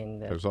 right? Yeah. I mean,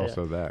 there's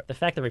also that. The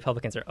fact that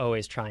Republicans are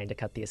always trying to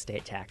cut the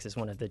estate tax is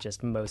one of the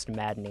just most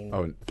maddening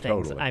things.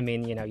 Totally. I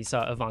mean, you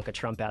saw Ivanka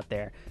Trump out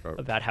there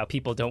about how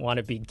people don't want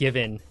to be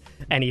given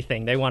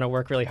anything. They want to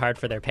work really hard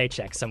for their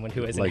paycheck, someone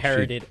who has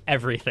inherited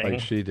everything.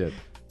 Like she did.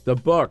 The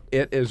book,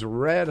 it is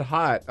red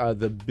hot.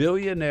 The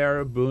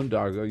Billionaire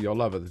Boondoggle. You'll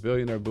love it. The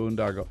Billionaire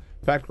Boondoggle.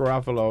 Pat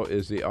Garofalo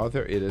is the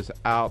author. It is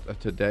out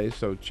today,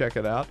 so check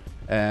it out.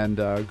 And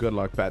good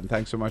luck, Pat. And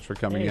thanks so much for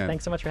coming in.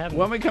 Thanks so much for having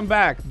me. When we come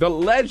back, the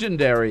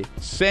legendary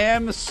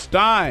Sam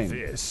Stein.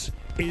 This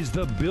is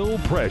the Bill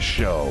Press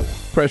Show.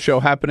 Press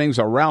Show happenings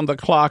around the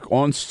clock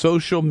on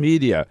social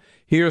media.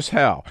 Here's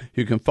how.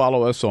 You can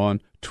follow us on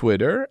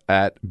Twitter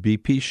at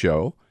BP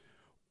Show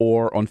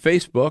or on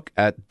Facebook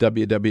at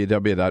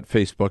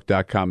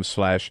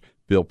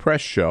www.facebook.com/Bill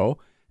Press Show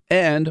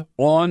and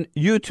on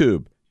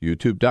YouTube,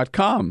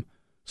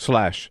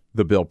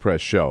 youtube.com/The Bill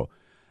Press Show.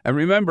 And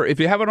remember, if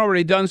you haven't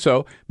already done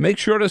so, make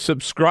sure to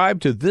subscribe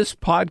to this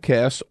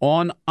podcast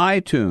on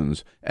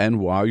iTunes. And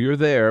while you're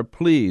there,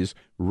 please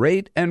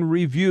rate and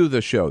review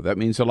the show. That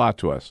means a lot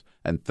to us.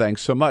 And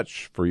thanks so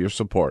much for your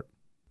support.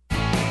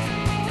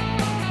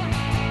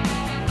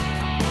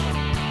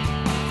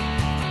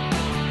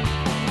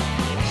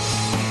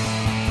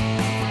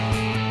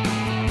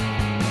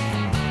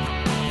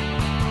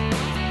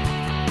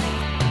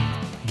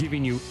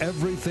 Giving you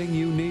everything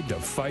you need to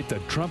fight the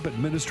Trump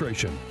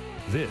administration.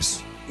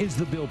 This is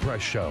The Bill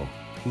Press Show.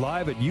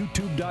 Live at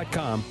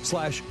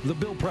youtube.com/The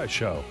Bill Press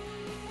Show.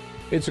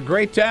 It's a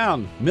great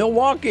town,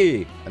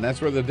 Milwaukee. And that's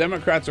where the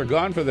Democrats are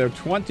gone for their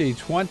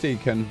 2020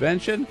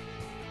 convention.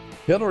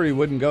 Hillary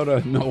wouldn't go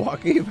to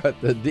Milwaukee, but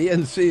the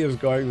DNC is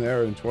going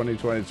there in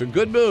 2020. It's a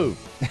good move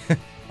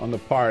on the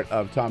part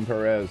of Tom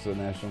Perez, the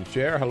national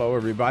chair. Hello,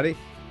 everybody.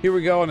 Here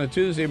we go on a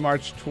Tuesday,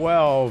 March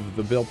 12,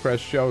 the Bill Press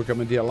Show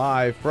coming to you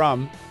live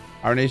from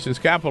our nation's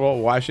capital,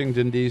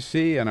 Washington,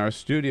 D.C., and our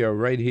studio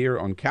right here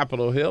on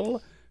Capitol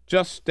Hill,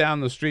 just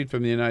down the street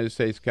from the United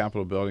States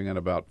Capitol building and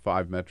about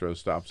 5 metro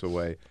stops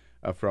away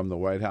from the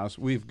White House.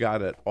 We've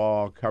got it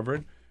all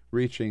covered,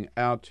 reaching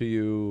out to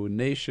you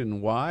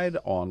nationwide,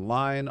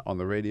 online, on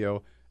the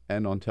radio,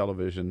 and on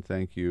television.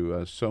 Thank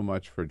you so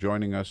much for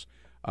joining us.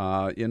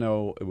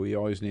 We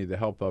always need the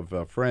help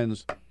of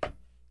friends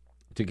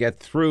to get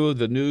through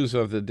the news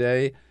of the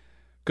day.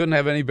 Couldn't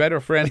have any better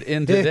friend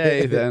in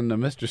today than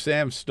Mr.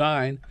 Sam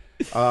Stein.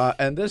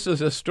 And this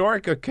is a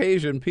historic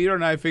occasion. Peter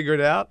and I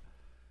figured out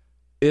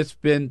it's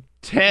been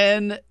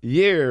 10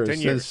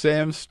 years since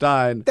Sam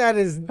Stein. That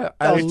is a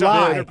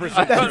lie.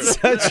 That's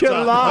such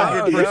a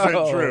lie.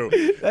 100% true.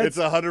 It's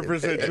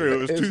 100% true. It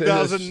was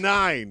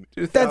 2009.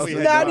 That's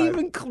not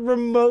even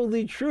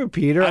remotely true,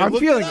 Peter. I'm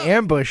feeling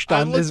ambushed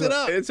on this.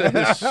 It's a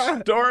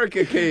historic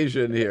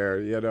occasion here,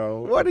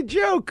 What a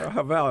joke. How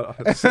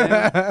about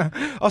Sam?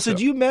 Also,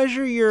 do you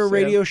measure your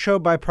radio show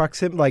by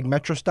proximity, like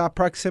Metro stop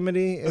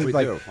proximity? We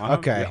do.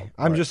 Okay. Yeah,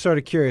 I'm just sort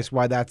of curious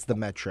why that's the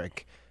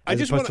metric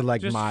as opposed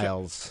to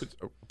miles.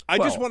 I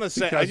just want to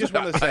say. I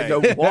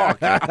don't walk.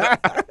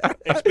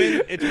 It's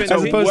been as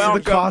opposed to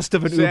the cost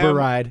of an Sam, Uber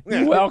ride.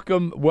 Yeah.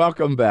 Welcome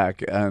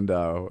back, and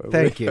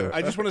thank you.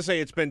 I just want to say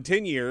it's been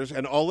 10 years,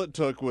 and all it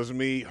took was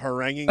me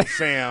haranguing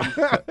Sam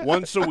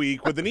once a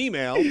week with an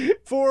email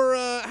for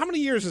how many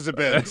years has it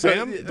been,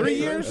 Sam? 3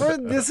 years?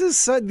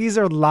 These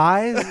are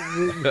lies.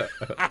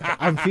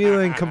 I'm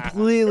feeling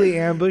completely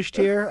ambushed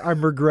here.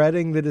 I'm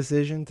regretting the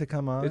decision to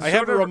come on. I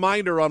have a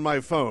reminder on my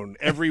phone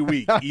every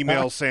week.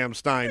 Email Sam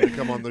Stein to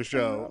come on the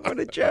show. What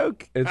a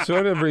joke. It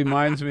sort of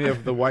reminds me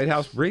of the White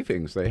House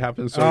briefings. They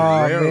happen so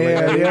rarely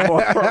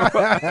anymore.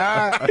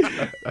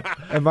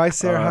 Am I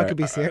Sarah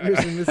Huckabee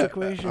Sanders in this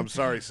equation? I'm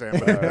sorry, Sam,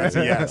 but that's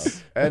a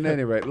yes. At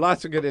any rate,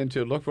 lots to get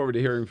into. Look forward to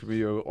hearing from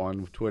you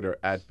on Twitter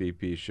at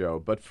BP Show.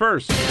 But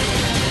first,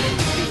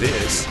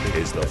 this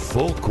is the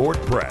Full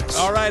Court Press.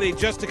 All righty,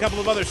 just a couple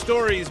of other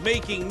stories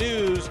making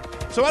news.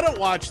 So I don't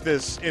watch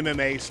this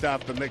MMA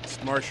stuff, the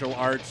mixed martial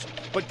arts,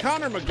 but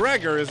Conor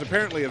McGregor is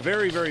apparently a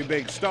very, very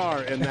big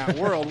star in that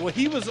world. Well,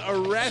 he was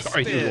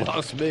arrested. Sorry, you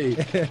lost me.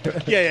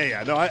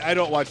 Yeah. No, I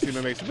don't watch the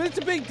MMA stuff, but it's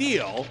a big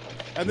deal.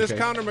 And this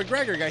Conor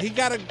McGregor guy, he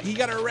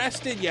got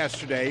arrested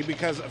yesterday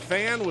because a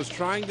fan was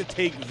trying to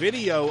take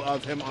video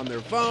of him on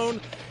their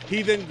phone.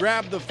 He then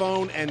grabbed the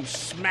phone and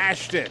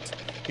smashed it.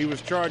 He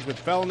was charged with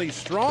felony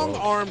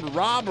strong-armed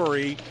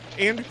robbery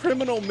and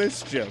criminal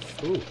mischief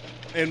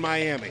in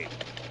Miami.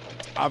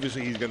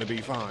 Obviously, he's going to be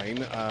fine,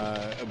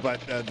 but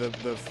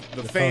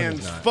the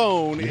fan's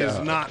phone is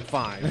not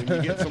fine. When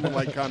you get someone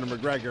like Conor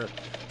McGregor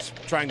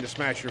trying to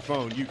smash your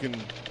phone, you can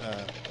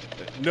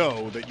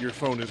know that your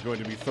phone is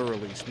going to be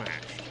thoroughly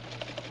smashed.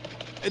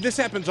 This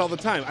happens all the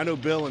time. I know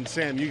Bill and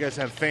Sam, you guys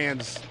have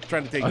fans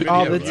trying to take video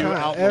all the of you time,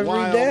 out in the every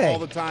wild day, all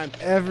the time.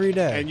 Every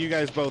day. And you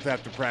guys both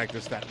have to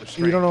practice that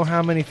restraint. You don't know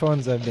how many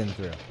phones I've been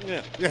through.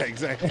 Yeah,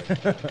 exactly.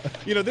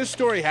 This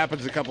story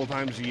happens a couple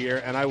times a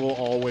year, and I will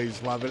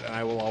always love it, and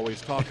I will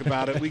always talk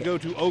about it. We go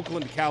to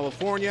Oakland,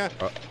 California,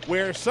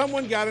 where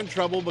someone got in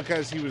trouble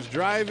because he was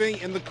driving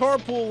in the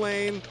carpool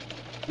lane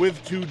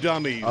with two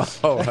dummies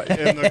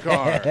in the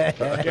car.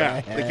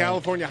 The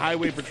California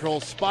Highway Patrol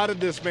spotted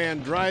this man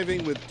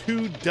driving with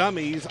two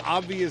dummies,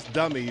 obvious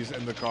dummies,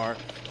 in the car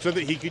so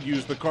that he could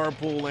use the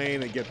carpool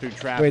lane and get through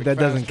traffic. Wait, that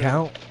faster. doesn't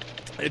count?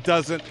 It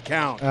doesn't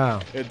count. Oh.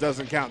 It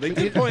doesn't count. They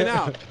did point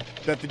out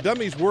that the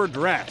dummies were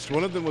dressed.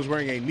 One of them was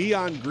wearing a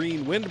neon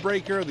green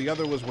windbreaker. The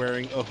other was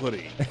wearing a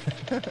hoodie.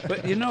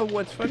 But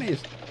what's funny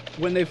is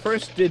when they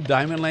first did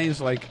diamond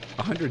lanes like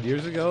 100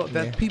 years ago,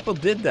 that people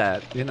did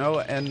that,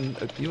 and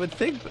you would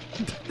think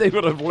they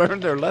would have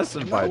learned their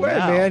lesson by No way,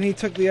 now. man. He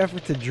took the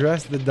effort to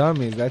dress the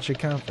dummies. That should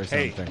count for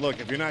something. Hey, look,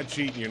 if you're not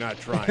cheating, you're not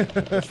trying,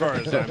 as far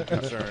as I'm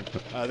concerned.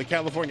 The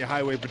California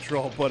Highway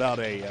Patrol put out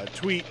a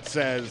tweet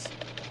says,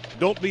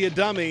 "Don't be a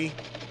dummy,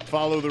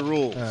 follow the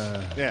rules."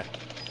 Yeah,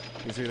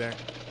 you see there?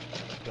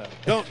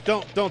 So,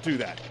 don't do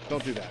that.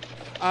 Don't do that.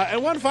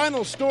 And one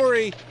final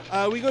story,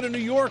 we go to New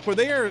York where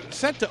they are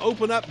set to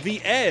open up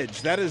The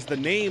Edge. That is the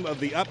name of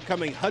the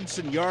upcoming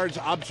Hudson Yards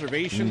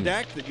observation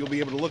deck that you'll be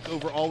able to look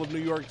over all of New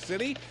York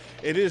City.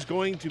 It is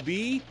going to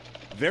be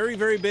very,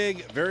 very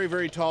big, very,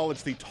 very tall.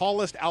 It's the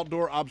tallest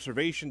outdoor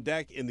observation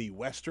deck in the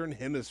Western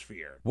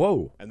Hemisphere.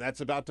 Whoa. And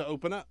that's about to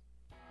open up.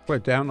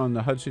 What, down on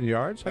the Hudson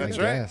Yards? That's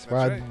I right. guess. That's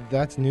Well, right.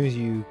 that's news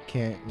you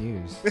can't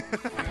use.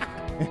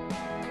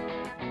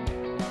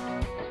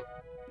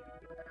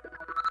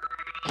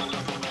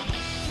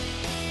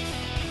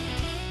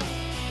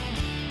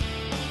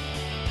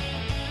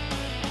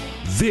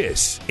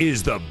 This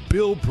is the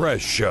Bill Press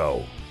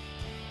Show.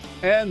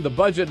 And the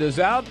budget is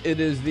out. It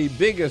is the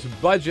biggest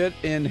budget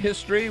in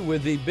history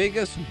with the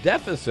biggest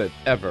deficit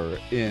ever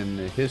in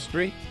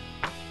history.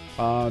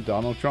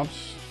 Donald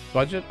Trump's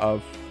budget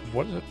of,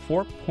 what is it,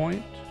 4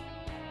 point?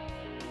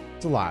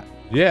 It's a lot.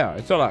 Yeah,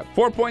 it's a lot.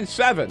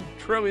 $4.7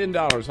 trillion.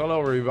 Hello,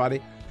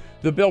 everybody.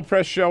 The Bill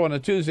Press Show on a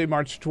Tuesday,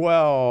 March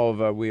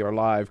 12. We are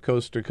live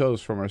coast to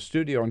coast from our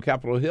studio on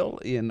Capitol Hill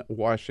in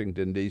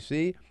Washington,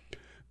 D.C.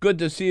 Good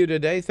to see you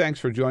today. Thanks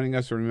for joining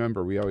us. And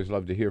remember, we always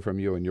love to hear from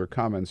you and your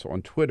comments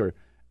on Twitter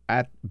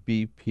at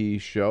BP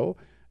Show.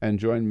 And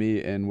join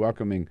me in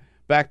welcoming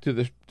back to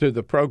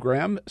the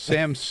program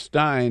Sam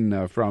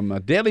Stein from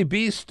Daily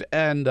Beast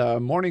and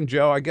Morning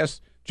Joe. I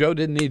guess Joe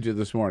didn't need you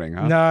this morning,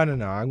 huh? No.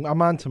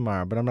 I'm on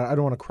tomorrow, but I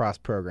don't want to cross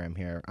program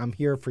here. I'm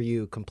here for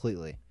you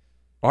completely.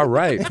 All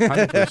right,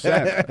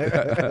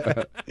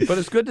 100%. But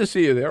it's good to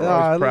see you there. We're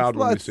always proud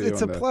when we see you.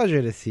 It's a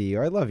pleasure to see you.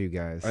 I I love you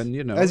guys.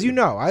 And as you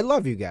know, I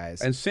love you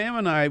guys. And Sam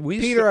and I,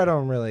 Peter, I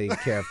don't really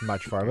care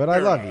much for, but I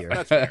love you.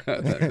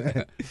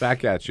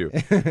 Back at you.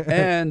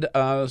 And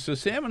so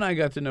Sam and I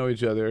got to know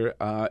each other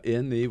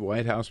in the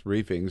White House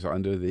briefings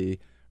under the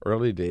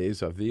early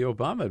days of the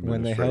Obama administration.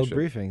 When they held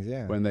briefings,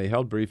 yeah. When they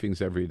held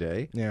briefings every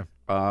day. Yeah.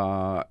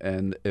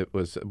 And it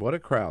was, what a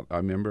crowd. I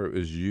remember it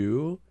was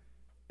you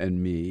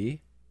and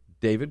me,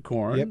 David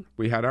Corn. Yep.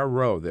 We had our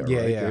row there, yeah,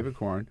 right? Yeah. David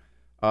Corn.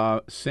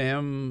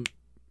 Sam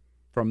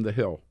from the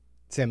Hill.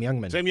 Sam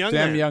Youngman. Sam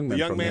Youngman. The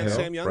young man,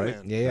 Sam Youngman.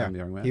 Right? Yeah. Sam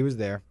Youngman. He was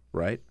there.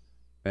 Right.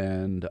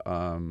 And,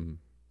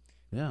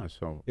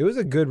 so. It was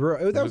a good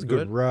row. That was a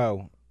good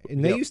row.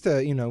 And they Yep. used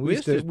to,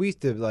 we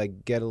used to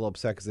like get a little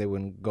upset because they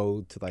wouldn't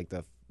go to like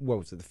the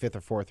fifth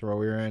or fourth row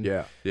we were in.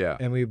 Yeah, yeah.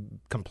 And we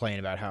complain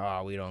about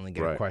how we'd only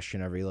get a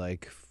question every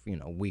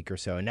week or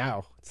so. And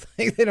now it's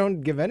like they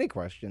don't give any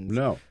questions.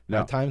 No.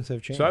 Times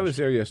have changed. So I was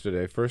there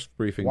yesterday. First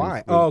briefing.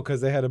 Why?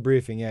 Because they had a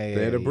briefing. Yeah.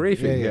 They had a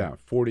briefing. Yeah.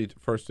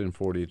 First in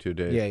 42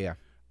 days. Yeah.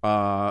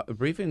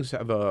 Briefings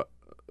have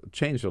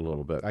changed a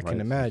little bit. I can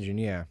imagine.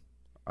 Yeah.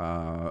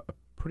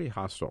 pretty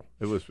hostile.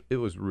 It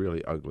was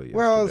really ugly.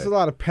 Well, yesterday. there's a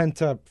lot of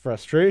pent up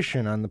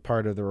frustration on the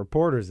part of the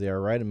reporters there,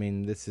 right? I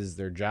mean, this is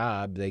their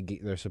job.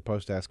 They're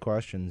supposed to ask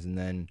questions, and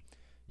then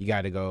you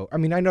got to go. I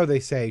mean, I know they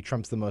say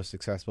Trump's the most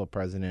successful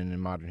president in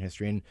modern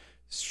history, and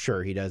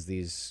sure, he does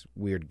these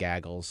weird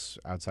gaggles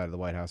outside of the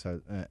White House,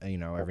 every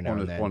now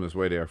and then. On his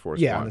way to Air Force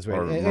One. on his way.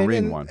 or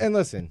Marine One. And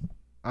listen,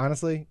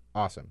 honestly,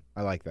 awesome.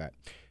 I like that.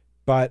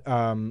 But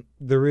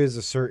there is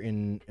a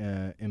certain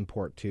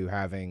import to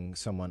having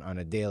someone on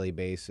a daily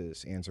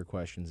basis answer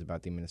questions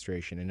about the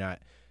administration and not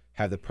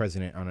have the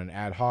president on an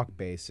ad hoc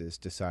basis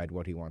decide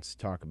what he wants to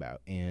talk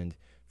about. And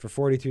for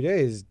 42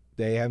 days,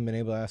 they haven't been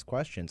able to ask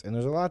questions. And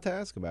there's a lot to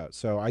ask about.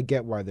 So I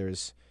get why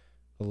there's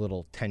a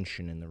little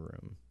tension in the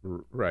room.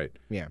 Right.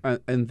 Yeah.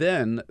 And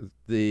then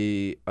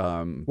the...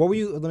 let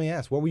me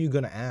ask, what were you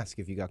going to ask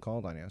if you got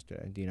called on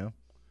yesterday? Do you know?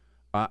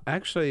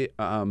 Actually,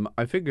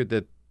 I figured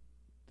that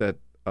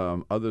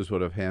others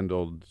would have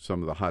handled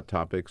some of the hot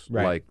topics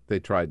like they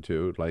tried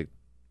to. Like,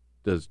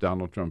 does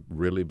Donald Trump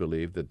really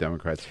believe that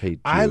Democrats hate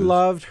Jews? I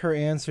loved her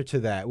answer to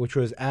that, which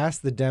was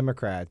ask the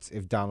Democrats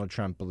if Donald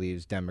Trump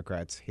believes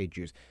Democrats hate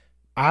Jews.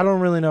 I don't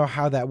really know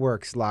how that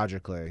works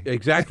logically.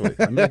 Exactly.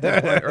 I made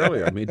that point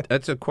earlier. I mean,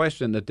 that's a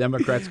question that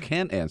Democrats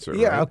can't answer.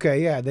 Yeah, right?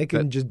 okay, yeah. They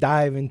can just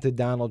dive into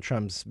Donald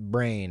Trump's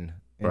brain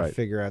and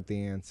figure out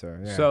the answer.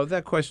 Yeah. So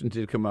that question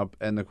did come up,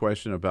 and the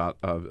question about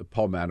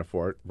Paul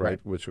Manafort, right,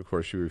 which of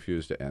course she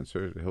refused to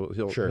answer.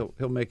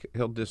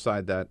 He'll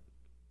decide that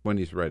when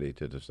he's ready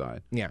to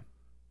decide. Yeah.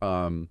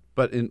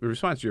 But in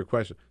response to your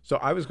question, so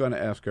I was going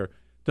to ask her,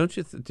 don't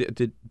you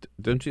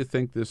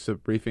think this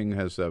briefing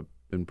has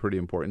been pretty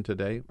important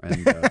today?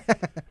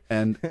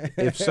 And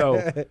if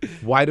so,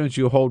 why don't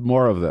you hold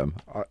more of them?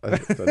 I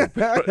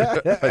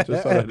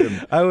just thought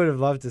I would have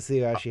loved to see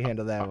how she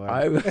handled that one.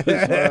 I would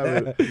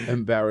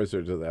embarrass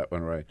her to that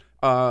one, right?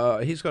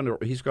 He's going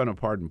to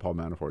pardon Paul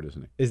Manafort,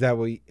 isn't he? Is that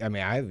what? I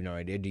mean, I have no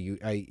idea. Do you?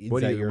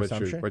 Your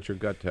assumption? What's your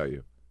gut tell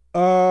you?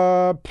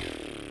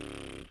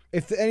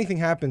 If anything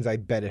happens, I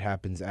bet it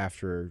happens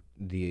after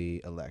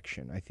the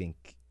election. I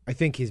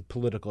think his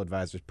political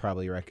advisors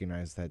probably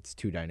recognize that's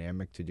too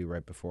dynamic to do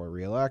right before a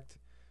reelect.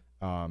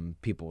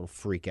 People will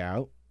freak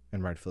out,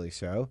 and rightfully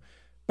so.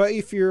 But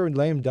if you're a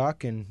lame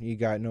duck and you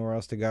got nowhere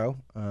else to go,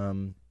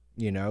 I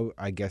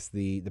guess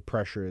the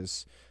pressure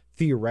is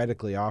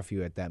theoretically off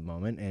you at that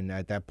moment. And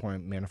at that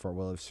point, Manafort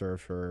will have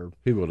served for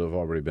he would have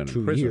already been 2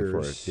 in prison years,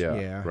 for it.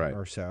 Yeah, right.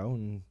 or so.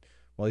 And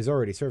well, he's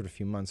already served a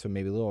few months, so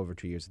maybe a little over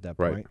 2 years at that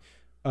right. point.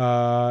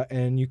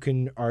 And you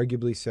can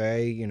arguably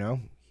say,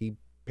 he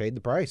paid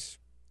the price.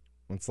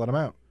 Let's let him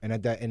out, and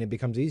it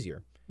becomes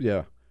easier.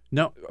 Yeah.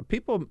 Now,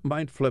 people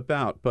might flip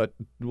out, but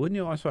wouldn't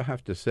you also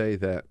have to say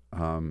that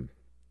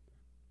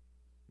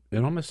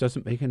it almost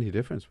doesn't make any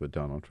difference with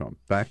Donald Trump?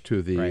 Back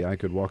to the I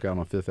could walk out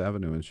on Fifth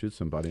Avenue and shoot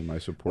somebody, and my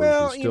supporters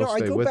would still stay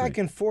with me. I go back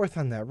and forth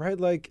on that, right?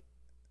 Like,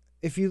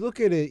 if you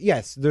look at it,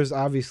 yes, there's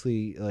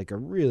obviously like a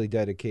really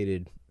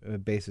dedicated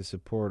base of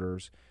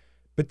supporters,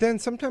 but then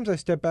sometimes I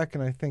step back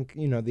and I think,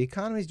 the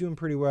economy's doing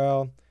pretty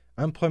well,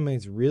 unemployment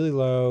is really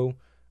low.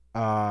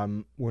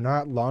 We're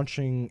not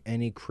launching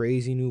any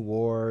crazy new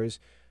wars,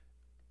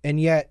 and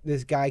yet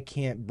this guy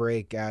can't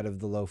break out of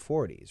the low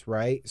 40s,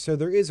 right? So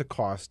there is a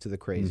cost to the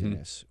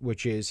craziness,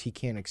 which is he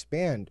can't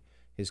expand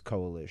his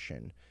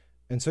coalition.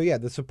 And so, yeah,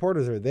 the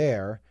supporters are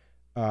there,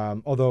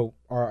 although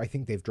I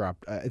think they've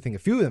dropped. I think a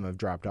few of them have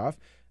dropped off.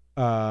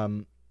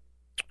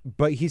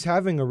 But he's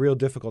having a real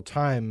difficult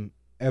time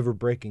ever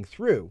breaking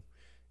through.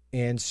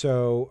 And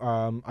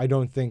so I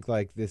don't think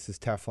like this is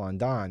Teflon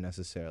Don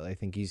necessarily. I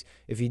think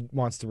if he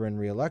wants to win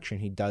re-election,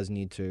 he does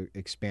need to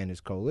expand his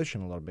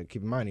coalition a little bit.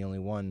 Keep in mind, he only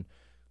won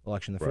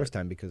election the first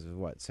time because of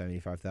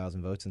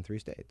 75,000 votes in 3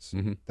 states.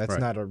 Mm-hmm. That's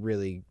not a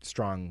really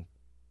strong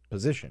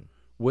position.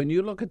 When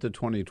you look at the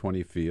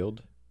 2020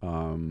 field,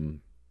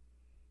 do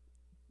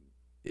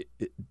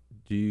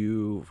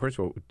you, first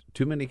of all,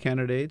 too many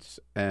candidates,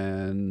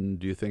 and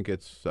do you think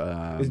it's?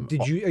 Are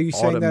you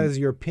saying that as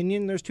your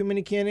opinion? There's too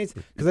many candidates,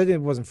 because I think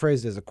it wasn't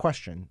phrased as a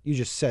question. You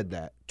just said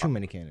that too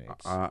many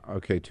candidates.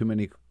 Okay, too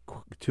many.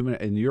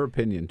 In your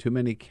opinion, too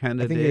many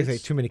candidates. I think you say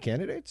too many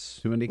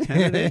candidates. Too many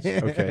candidates.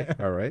 Okay,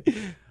 all right.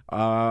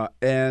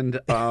 And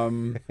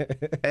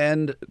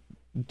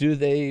do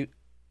they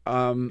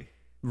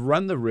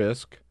run the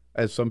risk,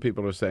 as some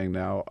people are saying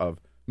now, of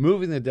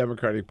moving the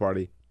Democratic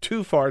Party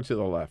too far to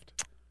the left?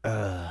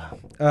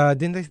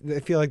 Didn't they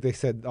feel like they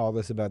said all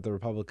this about the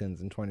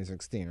Republicans in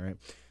 2016, right?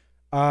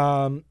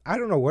 I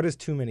don't know. What is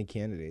too many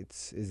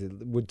candidates?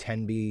 Would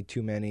 10 be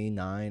too many?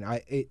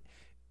 9?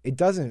 It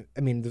doesn't.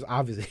 I mean,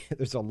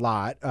 there's a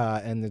lot,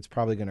 and it's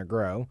probably going to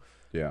grow.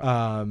 Yeah.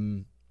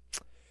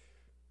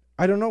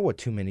 I don't know what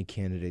too many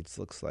candidates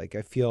looks like.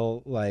 I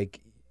feel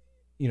like,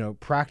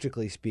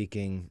 practically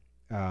speaking,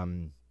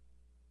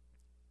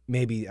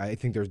 maybe I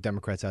think there's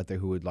Democrats out there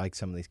who would like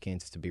some of these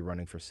candidates to be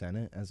running for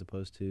Senate as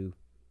opposed to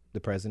the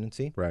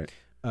presidency. Right.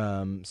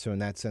 So in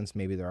that sense,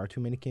 maybe there are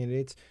too many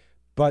candidates,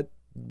 but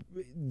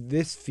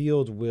this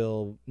field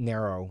will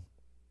narrow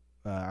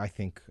I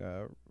think,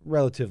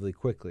 relatively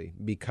quickly,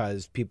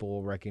 because people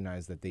will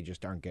recognize that they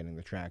just aren't getting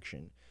the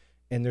traction.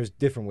 And there's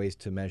different ways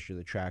to measure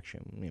the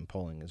traction. I mean,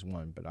 polling is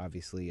one, but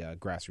obviously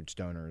grassroots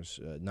donors,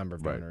 number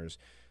of donors,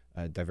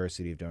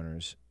 diversity of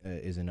donors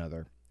is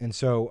another. And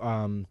so...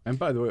 and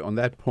by the way, on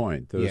that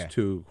point, those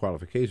two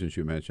qualifications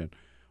you mentioned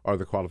are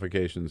the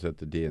qualifications that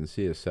the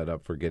DNC has set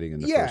up for getting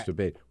in the first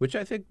debate, which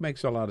I think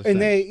makes a lot of sense.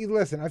 And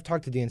listen, I've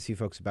talked to DNC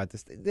folks about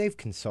this. They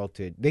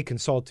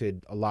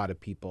consulted a lot of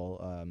people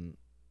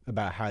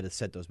about how to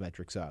set those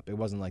metrics up. It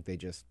wasn't like they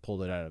just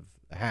pulled it out of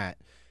a hat.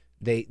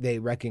 They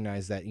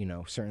recognize that,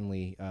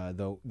 certainly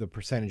the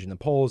percentage in the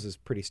polls is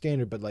pretty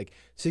standard, but like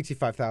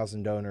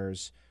 65,000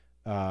 donors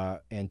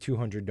and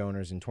 200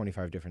 donors in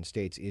 25 different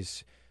states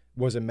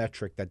was a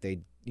metric that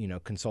they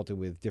consulted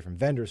with different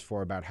vendors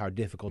for about how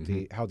difficult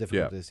it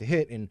is to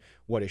hit and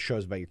what it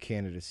shows about your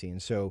candidacy.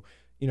 And so,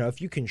 if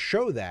you can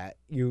show that,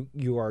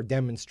 you are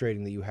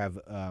demonstrating that you have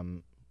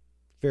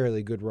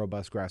fairly good,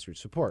 robust grassroots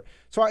support.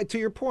 So to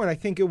your point, I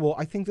think it will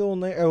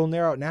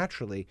narrow out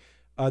naturally.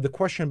 The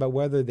question about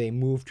whether they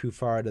move too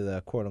far to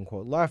the quote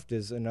unquote left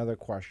is another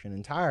question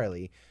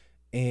entirely.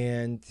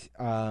 And,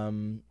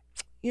 I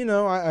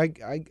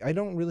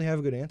don't really have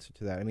a good answer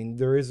to that. I mean,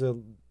 there is a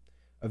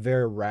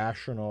very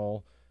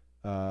rational,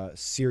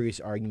 serious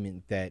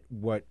argument that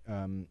what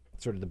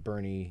sort of the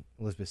Bernie,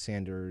 Elizabeth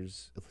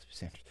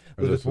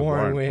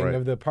Warren wing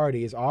of the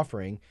party is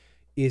offering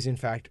is in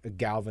fact a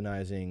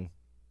galvanizing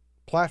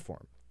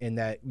platform, and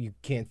that you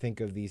can't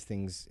think of these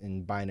things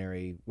in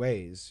binary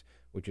ways,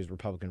 which is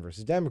Republican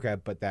versus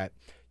Democrat, but that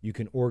you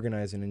can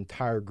organize an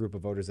entire group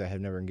of voters that have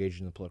never engaged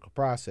in the political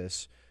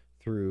process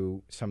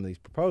through some of these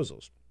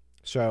proposals.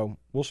 So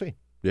we'll see.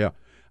 Yeah.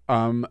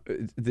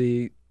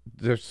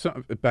 There's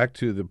some, back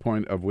to the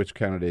point of which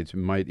candidates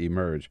might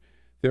emerge.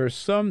 There are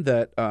some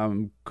that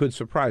could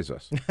surprise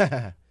us.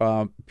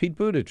 Pete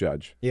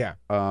Buttigieg. Yeah.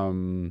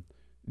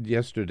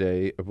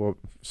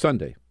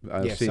 Sunday,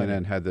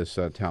 CNN had this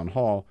town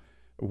hall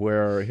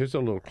where here's a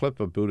little clip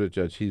of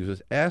Buttigieg. He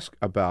was asked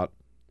about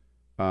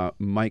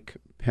Mike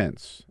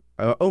Pence.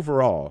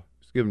 Overall,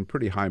 he's given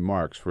pretty high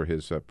marks for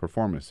his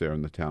performance there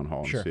in the town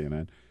hall on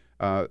CNN.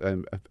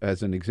 And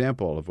as an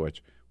example of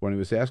which, when he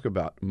was asked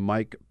about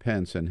Mike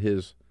Pence and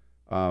his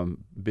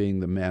being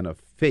the man of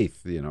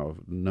faith,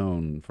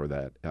 known for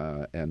that,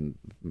 and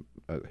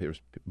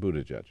here's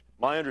Buttigieg.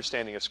 My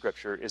understanding of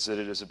Scripture is that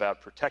it is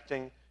about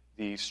protecting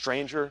the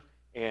stranger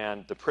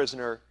and the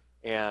prisoner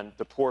and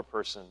the poor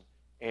person,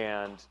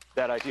 and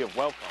that idea of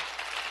welcome.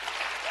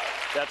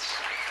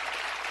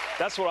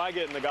 That's what I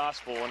get in the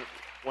gospel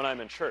when I'm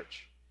in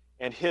church.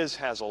 And his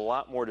has a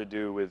lot more to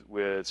do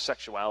with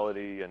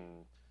sexuality and,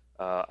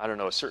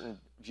 a certain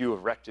view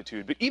of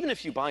rectitude. But even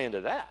if you buy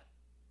into that,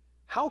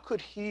 how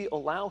could he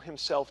allow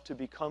himself to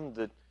become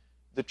the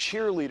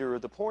cheerleader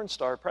of the porn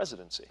star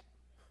presidency?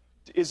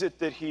 Is it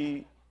that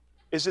he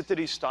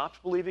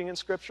stopped believing in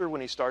Scripture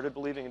when he started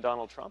believing in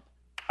Donald Trump?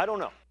 I don't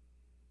know.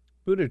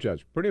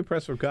 Buttigieg, pretty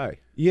impressive guy.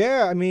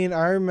 Yeah, I mean,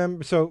 I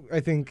remember. So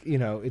I think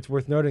it's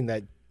worth noting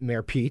that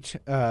Mayor Pete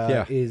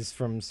is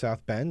from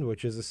South Bend,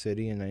 which is a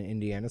city in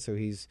Indiana, so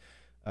he's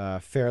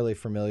fairly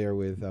familiar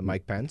with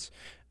Mike Pence.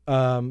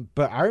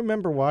 But I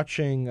remember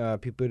watching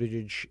Pete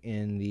Buttigieg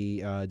in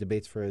the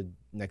debates for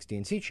next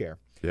DNC chair.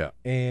 Yeah.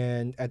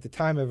 And at the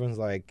time, everyone's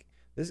like,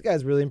 this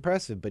guy's really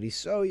impressive, but he's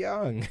so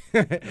young.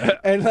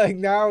 And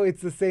now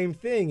it's the same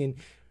thing.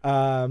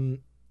 And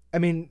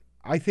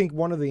I think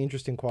one of the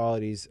interesting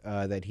qualities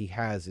that he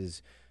has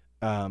is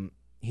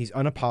he's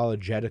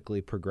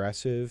unapologetically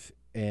progressive,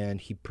 and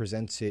he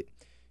presents it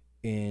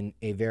in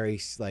a very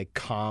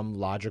calm,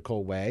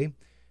 logical way.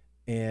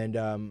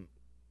 And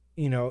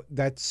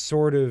that's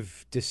sort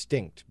of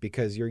distinct,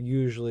 because you're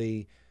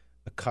usually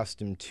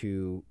accustomed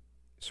to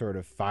sort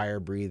of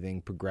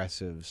fire-breathing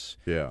progressives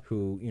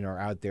who, are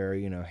out there,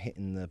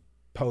 hitting the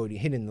podium,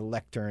 hitting the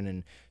lectern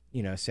and,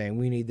 saying,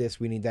 we need this,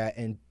 we need that.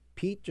 And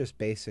Pete just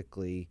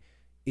basically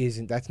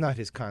that's not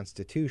his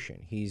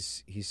constitution.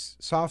 He's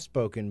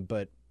soft-spoken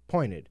but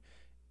pointed.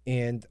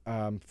 And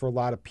for a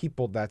lot of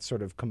people, that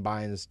sort of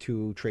combines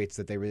two traits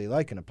that they really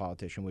like in a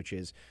politician, which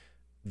is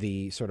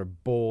the sort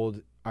of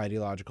bold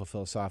ideological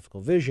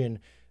philosophical vision,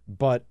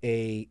 but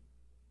an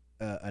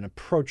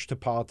approach to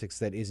politics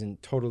that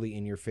isn't totally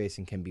in your face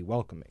and can be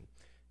welcoming.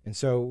 And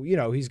so,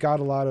 he's got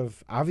a lot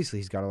of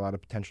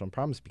potential and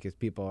promise, because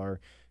people are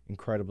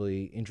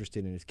incredibly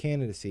interested in his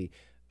candidacy.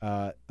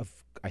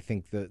 I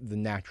think the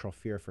natural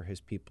fear for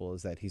his people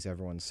is that he's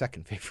everyone's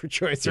second favorite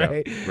choice,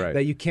 right? Right.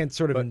 That you can't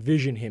sort of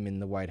envision him in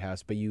the White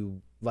House, but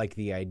you like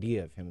the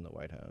idea of him in the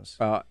White House.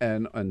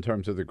 And in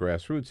terms of the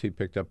grassroots, he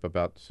picked up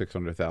about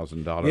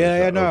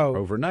 $600,000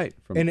 overnight.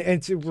 And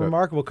it's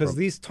remarkable, because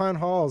these town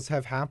halls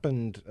have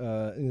happened,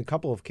 and a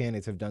couple of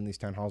candidates have done these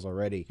town halls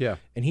already. Yeah.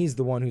 And he's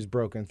the one who's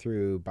broken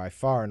through by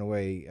far and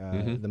away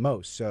the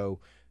most. So,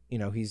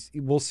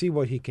 we'll see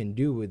what he can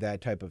do with that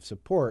type of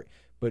support.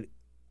 But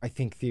I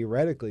think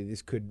theoretically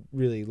this could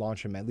really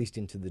launch him at least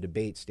into the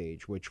debate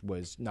stage, which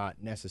was not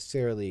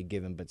necessarily a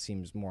given, but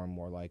seems more and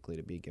more likely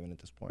to be given at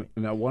this point.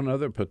 Now, one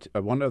other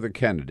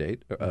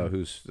candidate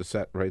who's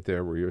sat right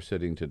there where you're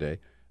sitting today,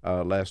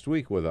 last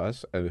week with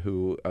us,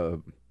 who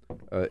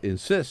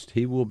insists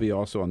he will be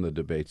also on the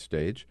debate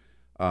stage.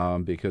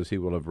 Because he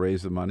will have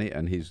raised the money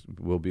and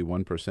will be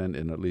 1%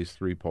 in at least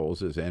 3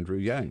 polls, is Andrew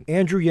Yang.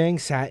 Andrew Yang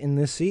sat in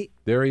this seat.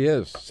 There he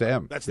is,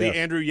 Sam. That's the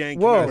Andrew Yang.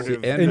 Whoa,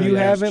 and you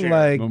haven't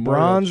like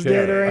bronzed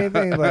it or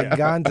anything, like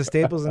gone to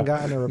Staples and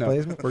gotten a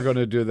replacement? No, we're going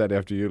to do that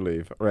after you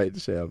leave, right,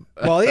 Sam?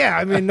 Well, yeah,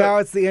 I mean, now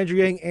it's the Andrew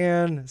Yang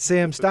and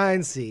Sam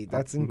Stein seat.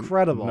 That's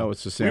incredible. No,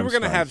 it's the Sam We were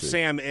going to have seat.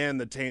 Sam in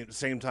the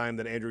same time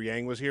that Andrew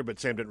Yang was here,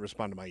 but Sam didn't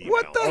respond to my email.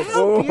 What the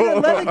hell? You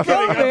didn't let it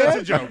go, man. That's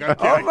a joke. I'm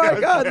Oh, my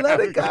God, let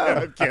it go.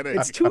 I'm kidding.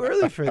 It's too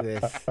early for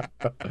this.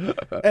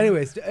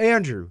 Anyways,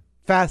 Andrew,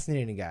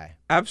 fascinating guy.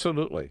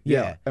 Absolutely.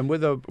 Yeah. And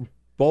with the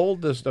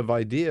boldest of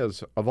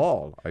ideas of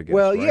all, I guess.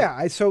 Well, right? yeah.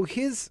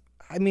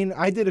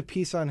 I did a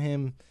piece on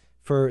him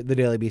for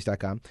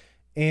thedailybeast.com,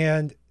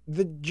 and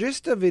the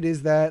gist of it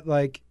is that,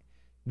 like,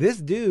 this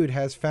dude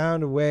has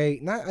found a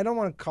way, I don't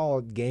want to call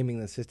it gaming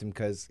the system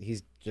because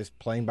he's just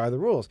playing by the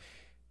rules,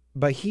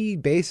 but he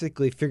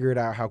basically figured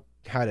out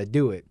how to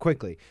do it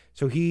quickly.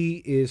 So he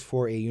is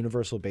for a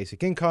universal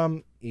basic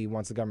income. He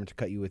wants the government to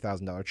cut you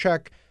 $1,000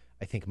 check,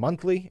 I think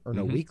monthly or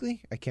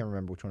weekly. I can't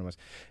remember which one it was.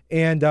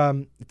 And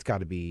it's got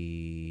to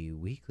be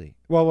weekly.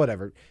 Well,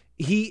 whatever.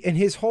 His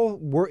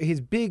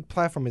big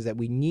platform is that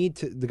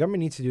the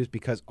government needs to do this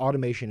because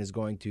automation is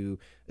going to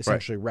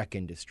essentially wreck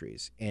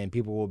industries and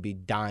people will be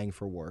dying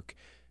for work.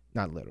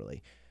 Not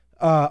literally.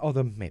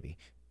 Although maybe.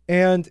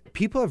 And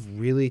people have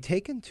really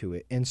taken to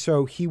it. And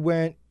so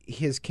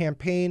his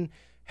campaign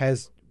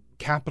has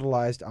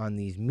capitalized on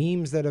these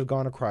memes that have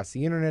gone across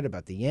the internet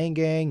about the Yang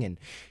Gang, and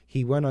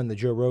he went on the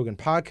Joe Rogan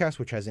podcast,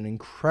 which has an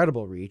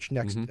incredible reach,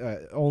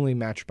 only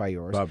matched by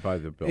yours. By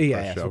the Bill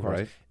Press show,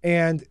 right?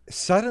 And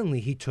suddenly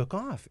he took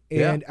off.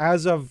 And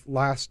as of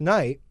last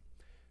night,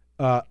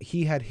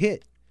 he had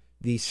hit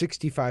the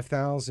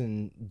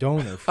 65,000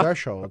 donor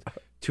threshold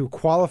to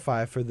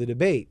qualify for the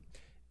debate.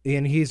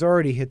 And he's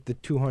already hit the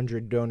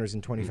 200 donors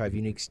in 25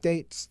 unique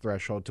states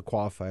threshold to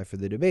qualify for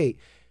the debate.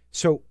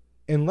 So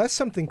unless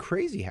something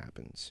crazy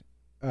happens,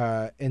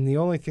 and the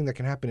only thing that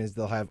can happen is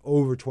they'll have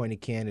over 20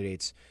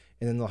 candidates,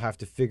 and then they'll have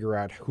to figure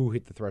out who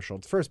hit the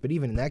thresholds first. But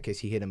even in that case,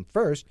 he hit him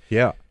first.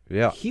 Yeah.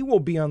 He will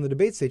be on the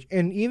debate stage.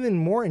 And even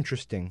more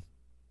interesting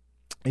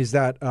is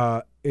that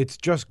it's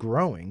just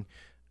growing.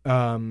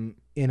 In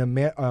a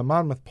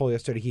Monmouth poll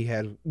yesterday, he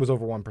was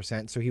over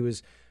 1%, so he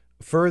was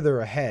further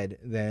ahead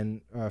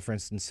than, for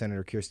instance,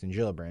 Senator Kirsten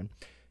Gillibrand.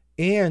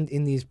 And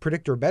in these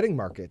predictor betting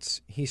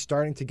markets, he's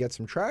starting to get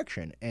some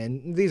traction.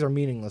 And these are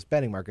meaningless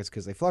betting markets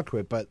because they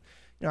fluctuate. But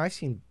I've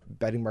seen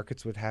betting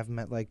markets would have him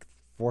at like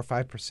 4 or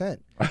 5%.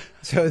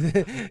 So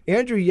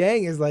Andrew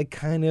Yang is like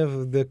kind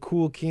of the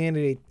cool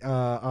candidate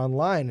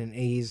online, and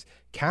he's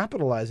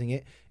capitalizing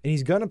it. And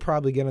he's going to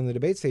probably get on the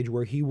debate stage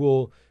where he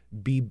will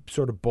be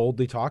sort of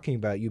boldly talking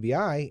about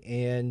UBI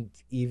and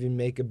even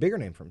make a bigger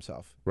name for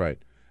himself. Right.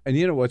 And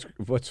you know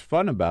what's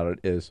fun about it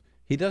is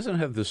he doesn't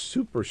have the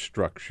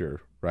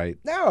superstructure, right?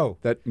 No.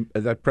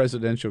 That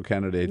presidential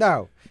candidate.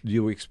 No.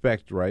 You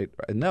expect, right?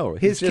 No.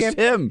 It's just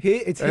him.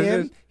 It's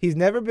him. He's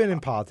never been in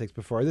politics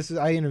before.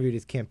 I interviewed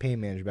his campaign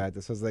manager about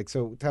this. I was like,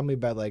 so tell me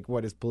about like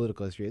what his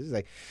political history is. He's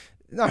like,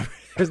 no,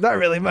 there's not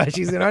really much.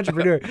 He's an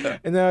entrepreneur.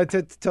 And then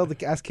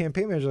I ask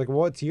campaign manager, like, well,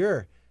 what's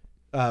your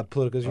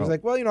political history? He's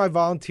like, well, I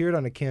volunteered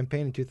on a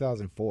campaign in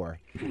 2004.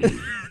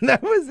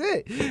 That was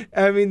it.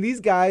 I mean, these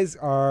guys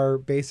are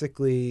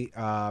basically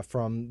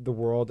from the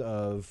world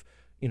of,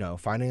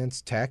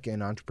 finance, tech,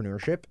 and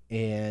entrepreneurship,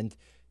 and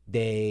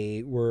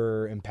they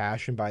were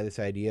impassioned by this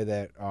idea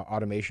that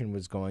automation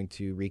was going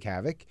to wreak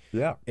havoc.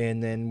 Yeah.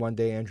 And then one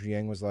day Andrew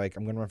Yang was like,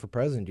 I'm going to run for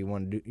president. Do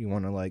you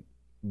want to like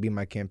be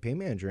my campaign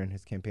manager? And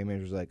his campaign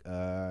manager was like,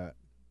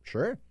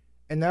 sure.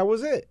 And that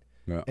was it.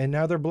 Yeah. And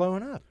now they're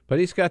blowing up. But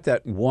he's got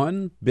that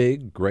one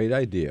big, great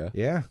idea.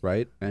 Yeah.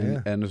 Right?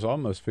 And has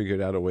almost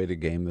figured out a way to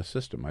game the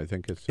system. I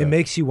think it's... It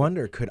makes you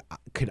wonder, could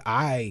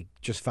I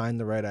just find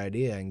the right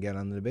idea and get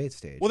on the debate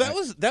stage? Well,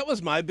 that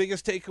was my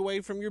biggest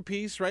takeaway from your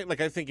piece, right?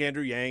 Like, I think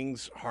Andrew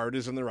Yang's heart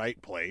is in the right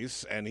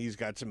place, and he's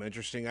got some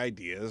interesting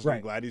ideas. Right.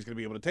 I'm glad he's going to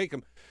be able to take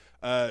them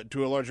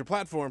to a larger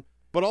platform.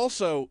 But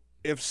also,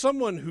 if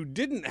someone who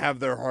didn't have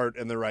their heart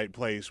in the right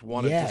place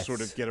wanted to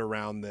sort of get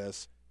around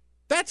this,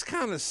 that's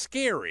kind of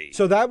scary.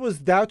 So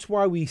that's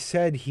why we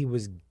said he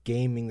was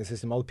gaming the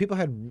system. Although people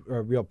had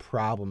real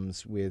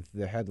problems with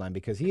the headline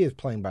because he is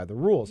playing by the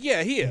rules.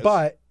 Yeah, he is.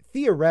 But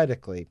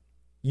theoretically,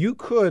 you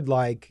could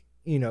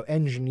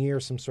engineer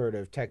some sort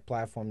of tech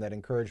platform that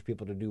encouraged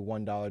people to do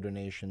 $1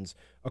 donations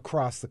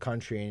across the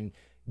country and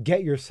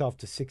get yourself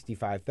to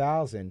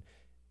 65,000.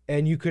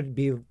 And you could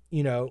be,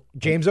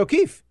 James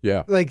O'Keefe.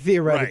 Yeah. Like,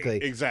 theoretically.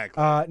 Right,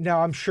 exactly.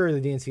 Now, I'm sure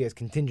the DNC has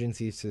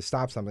contingencies to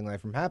stop something like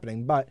that from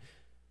happening, but...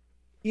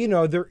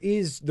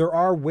 there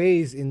are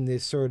ways in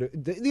this sort of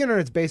the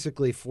internet's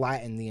basically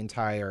flattened the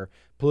entire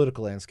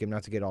political landscape,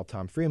 not to get all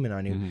Tom Freeman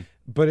on you,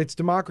 but it's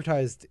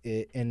democratized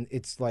it, and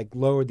it's like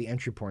lowered the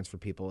entry points for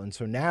people. And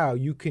so now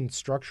you can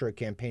structure a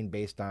campaign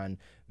based on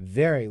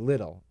very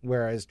little,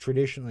 whereas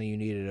traditionally you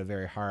needed a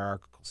very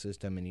hierarchical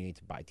system and you need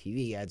to buy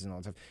TV ads and all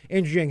that stuff.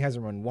 Andrew Yang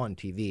hasn't run one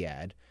TV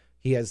ad.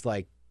 He has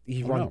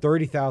run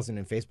 30,000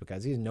 in Facebook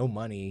ads. He has no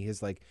money. He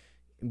has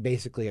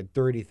basically had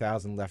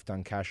 30,000 left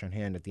on cash on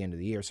hand at the end of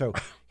the year. So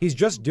he's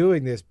just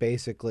doing this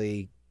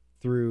basically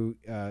through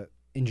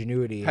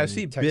ingenuity. Has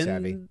he tech been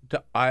savvy.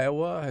 to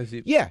Iowa? Has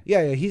he? Yeah.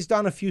 He's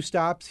done a few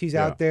stops. He's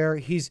out there.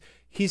 He's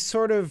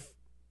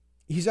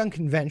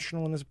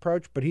unconventional in his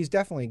approach, but he's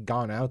definitely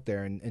gone out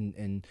there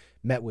and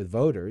met with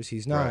voters.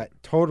 He's not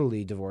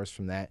totally divorced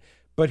from that.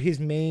 But his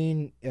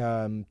main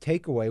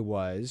takeaway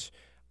was,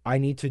 I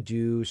need to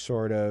do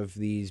sort of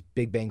these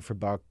big bang for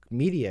buck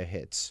media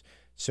hits.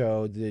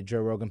 So the Joe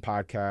Rogan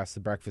podcast,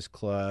 The Breakfast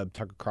Club,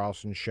 Tucker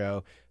Carlson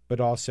show,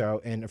 but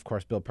also, and of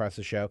course, Bill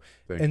Press's show.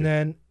 And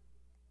then,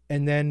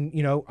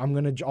 I'm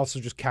going to also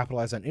just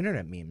capitalize on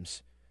internet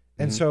memes.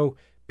 And so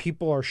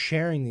people are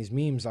sharing these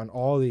memes on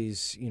all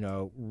these,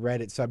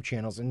 Reddit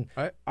subchannels. And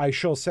I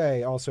shall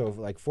say also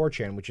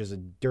 4chan, which is a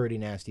dirty,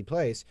 nasty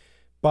place,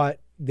 but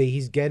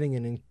he's getting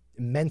an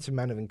immense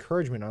amount of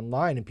encouragement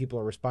online, and people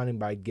are responding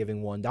by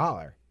giving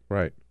 $1.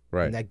 Right.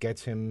 And that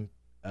gets him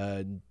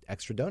an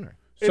extra donor.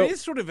 So, it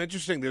is sort of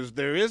interesting.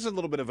 There is a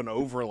little bit of an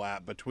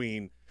overlap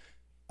between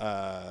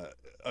a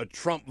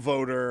Trump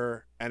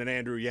voter and an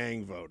Andrew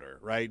Yang voter,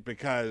 right?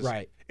 Because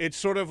it's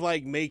sort of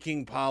like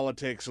making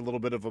politics a little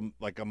bit of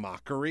a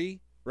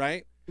mockery,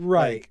 right?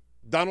 Right.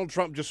 Donald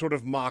Trump just sort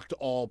of mocked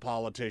all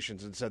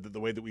politicians and said that the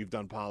way that we've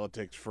done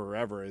politics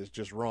forever is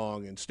just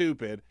wrong and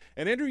stupid.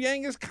 And Andrew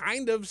Yang is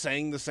kind of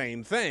saying the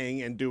same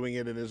thing and doing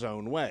it in his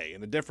own way,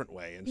 in a different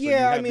way. And so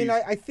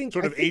I think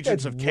sort of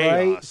agents of that's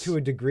chaos right to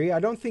a degree. I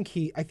think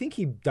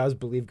he does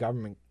believe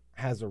government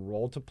has a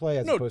role to play,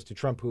 as opposed to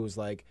Trump, who's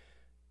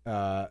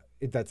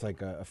that's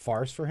like a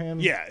farce for him.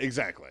 Yeah,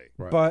 exactly.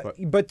 Right.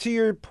 But to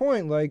your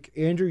point,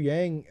 Andrew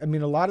Yang, a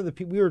lot of the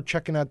people, we were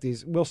checking out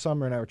these, Will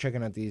Summer and I were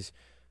checking out these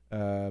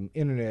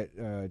internet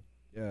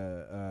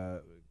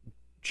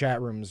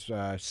chat rooms,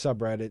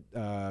 subreddit,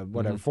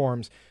 whatever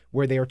forums,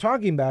 where they were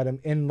talking about him,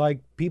 and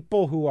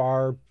people who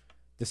are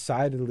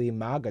decidedly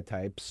MAGA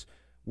types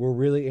were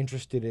really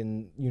interested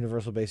in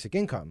universal basic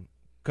income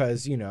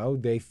because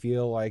they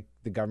feel like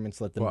the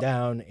government's let them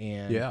down,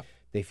 and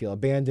they feel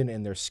abandoned,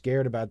 and they're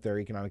scared about their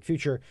economic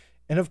future.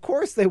 And of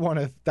course they want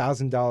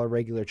 $1,000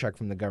 regular check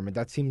from the government.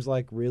 That seems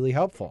really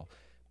helpful.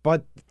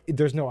 But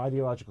there's no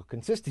ideological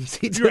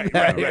consistency to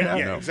that.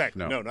 Yeah,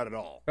 exactly. No, not at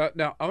all.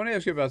 Now, I want to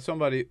ask you about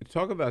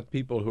talk about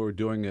people who are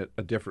doing it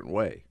a different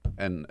way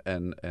and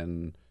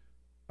kind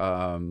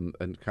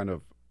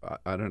of,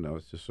 I don't know,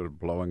 it's just sort of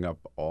blowing up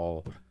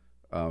all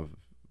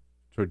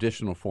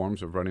traditional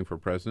forms of running for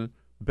president.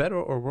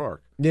 Beto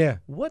O'Rourke. Yeah.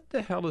 What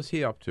the hell is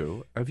he up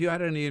to? Have you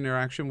had any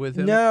interaction with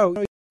him?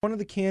 No. One of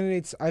the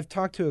candidates, I've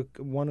talked to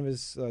one of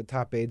his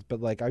top aides,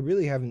 but I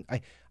really haven't.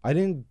 I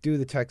didn't do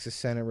the Texas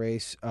Senate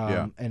race,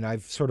 and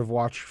I've sort of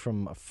watched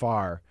from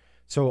afar,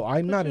 so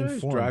I'm not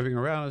informed. He's driving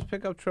around in his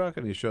pickup truck,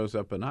 and he shows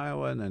up in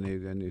Iowa, and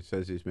then he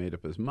says he's made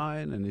up his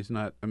mind, and he's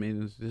not. I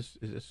mean, is this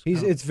It's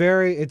he's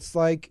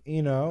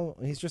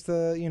just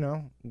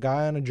a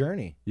guy on a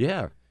journey.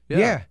 Yeah.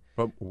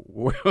 But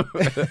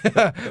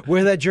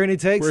where that journey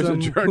takes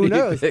him, who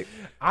knows?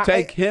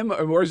 Take him,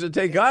 or where does it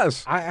take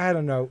us? I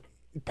don't know.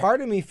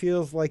 Part of me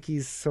feels like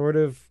he's sort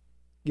of,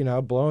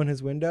 blowing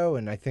his window,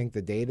 and I think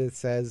the data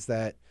says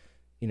that,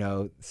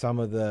 some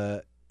of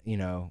the,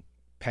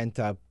 pent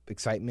up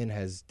excitement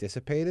has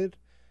dissipated.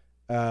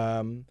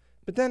 But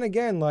then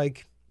again,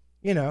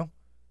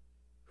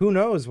 who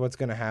knows what's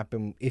going to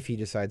happen if he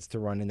decides to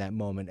run in that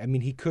moment? I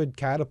mean, he could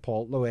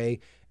catapult the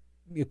way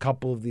a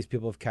couple of these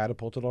people have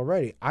catapulted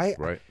already.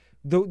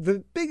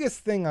 The biggest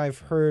thing I've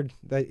heard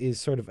that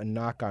is sort of a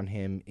knock on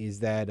him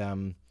is that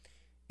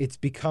it's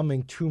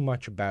becoming too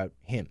much about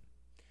him.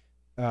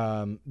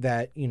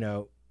 That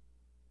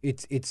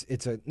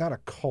it's not a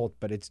cult,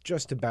 but it's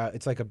just about,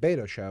 it's like a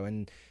Beto show,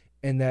 and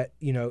that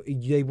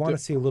they want to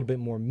see a little bit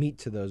more meat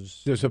to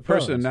those. There's a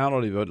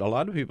personality, but a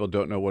lot of people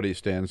don't know what he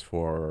stands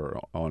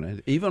for on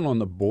it. Even on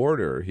the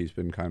border, he's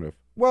been kind of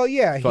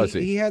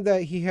fuzzy. He had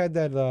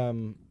that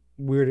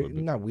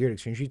not weird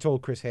exchange. He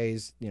told Chris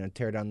Hayes,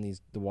 tear down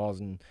the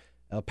walls in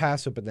El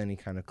Paso, but then he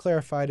kind of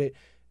clarified it.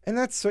 And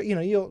that's,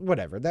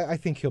 whatever. That, I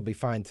think he'll be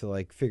fine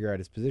to figure out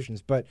his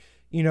positions. But,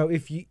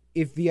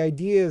 if the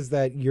idea is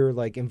that you're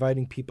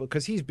inviting people,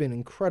 because he's been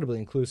incredibly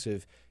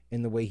inclusive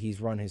in the way he's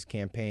run his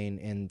campaign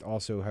and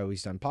also how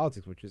he's done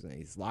politics, which is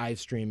he's live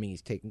streaming,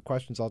 he's taking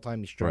questions all the time,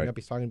 he's showing up,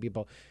 he's talking to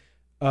people.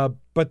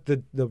 But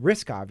the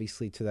risk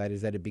obviously to that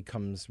is that it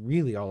becomes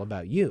really all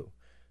about you,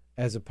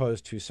 as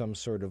opposed to some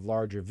sort of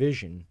larger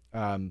vision.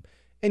 And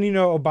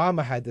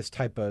Obama had this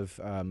type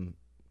of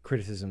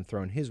criticism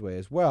thrown his way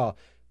as well.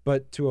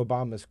 But to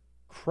Obama's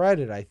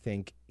credit, I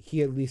think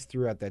he, at least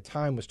throughout that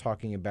time, was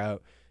talking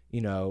about,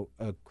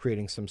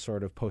 creating some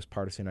sort of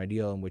post-partisan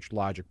ideal in which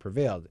logic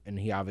prevailed. And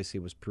he obviously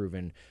was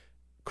proven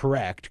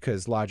correct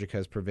because logic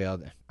has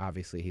prevailed.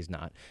 Obviously, he's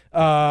not.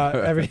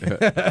 But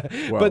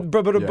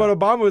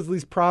Obama was at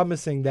least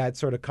promising that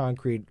sort of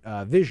concrete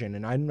vision,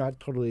 and I'm not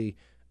totally.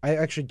 I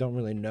actually don't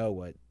really know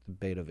what the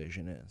beta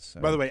vision is.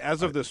 So. By the way,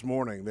 as of this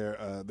morning, there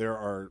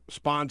are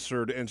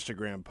sponsored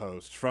Instagram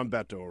posts from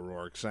Beto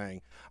O'Rourke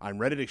saying, "I'm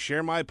ready to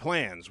share my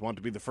plans. Want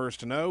to be the first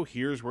to know?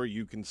 Here's where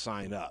you can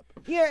sign up."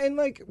 Yeah, and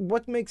like,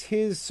 what makes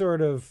his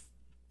sort of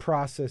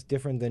process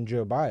different than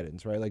Joe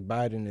Biden's, right? Like,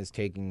 Biden is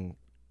taking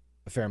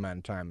a fair amount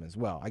of time as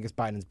well. I guess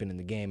Biden's been in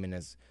the game and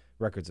has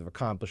records of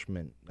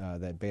accomplishment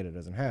that Beta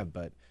doesn't have,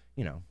 but,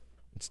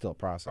 it's still a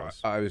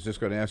process. I was just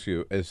going to ask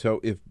you, so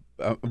if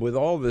with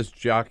all this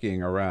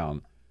jockeying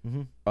around,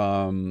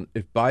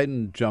 if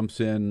Biden jumps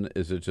in,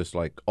 is it just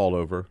like all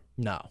over?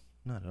 No,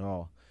 not at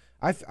all.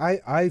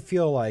 I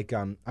feel like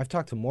I've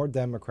talked to more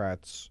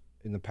Democrats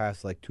in the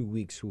past, 2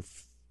 weeks who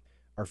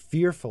are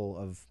fearful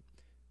of,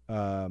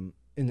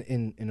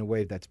 in a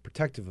way that's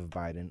protective of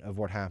Biden, of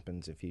what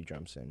happens if he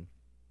jumps in.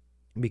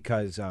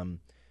 Because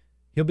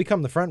he'll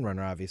become the front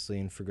runner, obviously,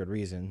 and for good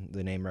reason,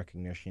 the name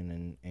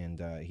recognition,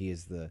 and he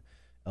is the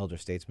elder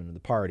statesman of the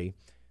party,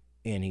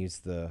 and he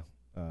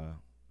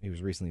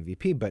was recently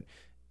VP. But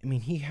I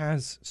mean, he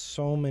has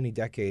so many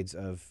decades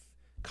of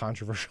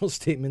controversial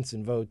statements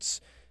and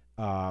votes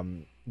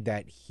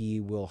that he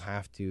will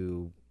have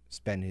to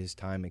spend his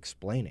time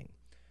explaining,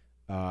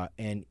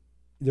 and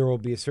there will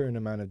be a certain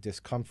amount of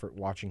discomfort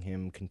watching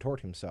him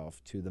contort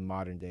himself to the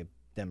modern day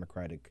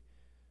Democratic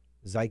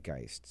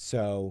zeitgeist.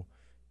 So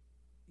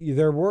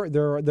there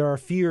are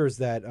fears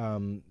that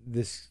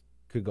this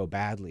could go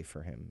badly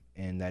for him,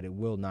 and that it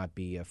will not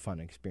be a fun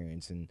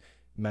experience, and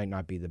might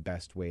not be the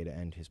best way to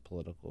end his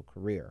political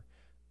career.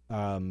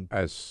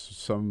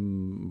 As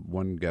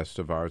one guest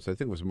of ours, I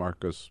think it was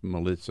Marcus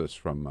Melitsas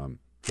from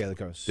Daily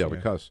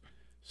Kos,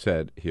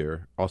 said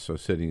here, also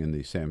sitting in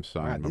the Sam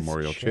Stein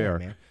Memorial Chair,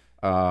 man.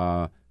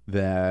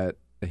 that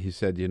he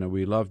said,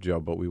 we love Joe,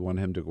 but we want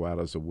him to go out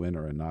as a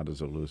winner and not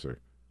as a loser.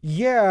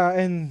 Yeah,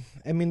 and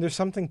I mean, there's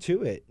something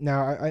to it.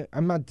 Now,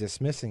 I'm not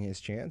dismissing his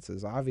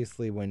chances.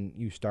 Obviously, when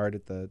you start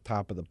at the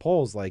top of the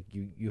polls,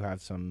 you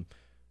have some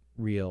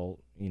real,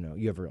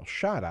 you have a real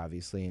shot,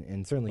 obviously,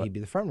 and certainly he'd be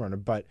the front runner.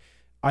 But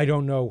I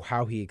don't know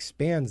how he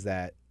expands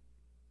that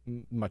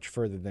much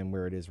further than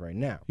where it is right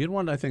now. You know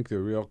what I think the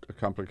real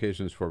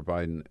complications for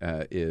Biden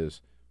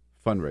is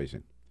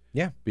fundraising.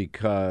 Yeah.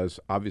 Because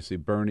obviously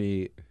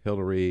Bernie,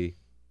 Hillary,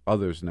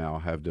 others now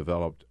have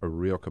developed a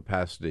real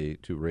capacity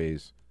to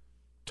raise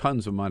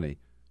tons of money,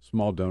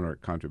 small donor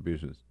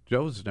contributions.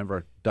 Joe's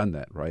never done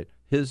that, right?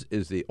 His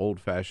is the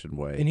old-fashioned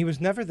way. And he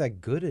was never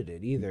that good at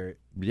it either.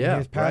 Yeah, in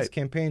his past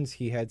campaigns,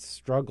 he had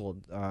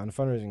struggled on a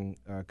fundraising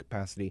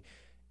capacity.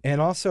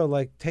 And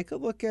also, take a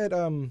look at,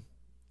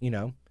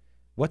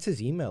 what's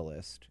his email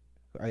list?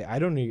 I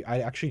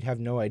actually have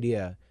no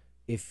idea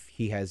if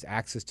he has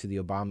access to the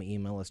Obama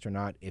email list or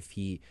not, if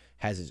he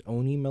has his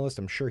own email list.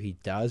 I'm sure he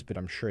does, but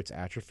I'm sure it's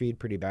atrophied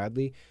pretty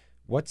badly.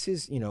 What's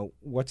his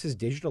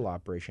digital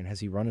operation? Has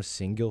he run a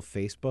single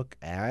Facebook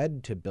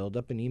ad to build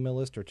up an email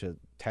list or to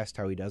test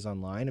how he does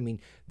online? I mean,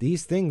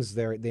 these things,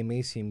 they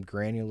may seem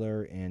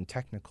granular and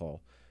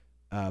technical,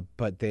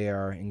 but they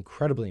are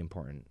incredibly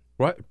important.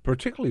 Right,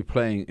 particularly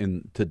playing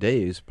in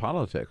today's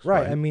politics.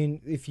 Right. I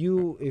mean, if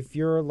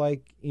you're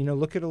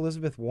look at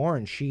Elizabeth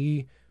Warren.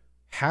 She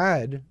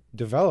had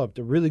developed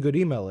a really good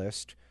email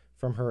list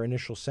from her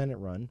initial Senate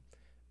run.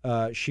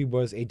 She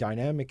was a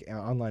dynamic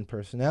online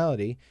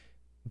personality.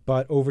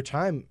 But over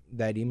time,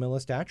 that email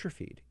list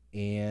atrophied,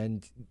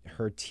 and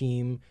her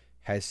team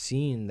has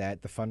seen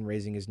that the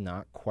fundraising is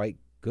not quite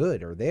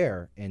good or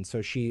there, and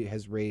so she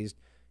has raised,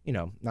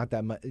 not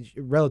that much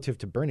relative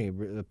to Bernie,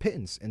 a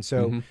pittance. And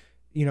so,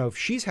 if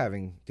she's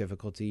having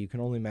difficulty, you can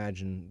only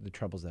imagine the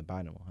troubles that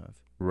Biden will have.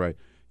 Right.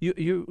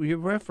 You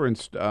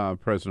referenced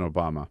President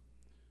Obama.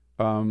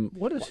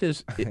 What is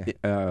his?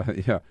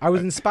 Yeah, I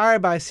was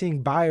inspired by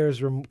seeing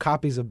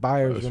copies of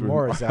Buyer's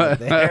Remorse out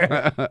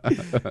there.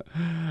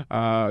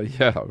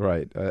 Yeah,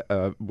 right.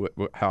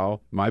 How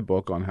my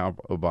book on how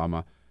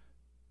Obama,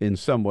 in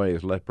some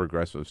ways, let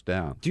progressives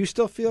down. Do you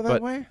still feel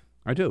that way?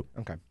 I do.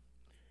 Okay.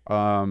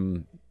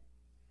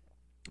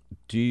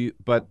 Do you?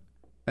 But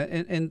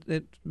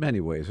in many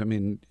ways, I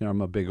mean,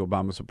 I'm a big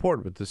Obama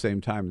supporter, but at the same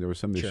time, there were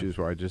some issues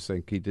where I just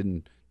think he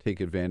didn't take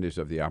advantage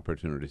of the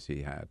opportunities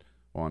he had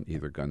on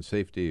either gun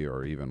safety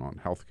or even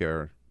on health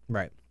care.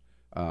 Right.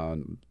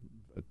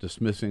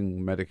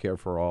 Dismissing Medicare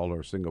for all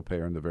or single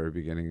payer in the very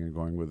beginning and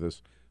going with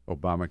this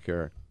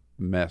Obamacare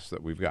mess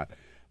that we've got.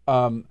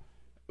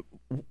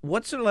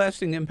 What's the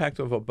lasting impact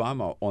of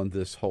Obama on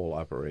this whole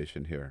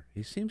operation here?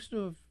 He seems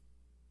to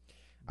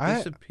have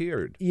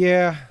disappeared.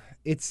 Yeah.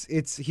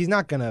 He's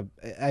not going to,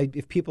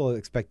 if people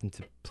expect him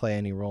to play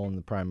any role in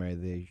the primary,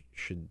 they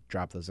should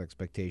drop those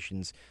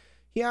expectations.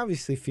 He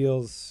obviously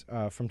feels,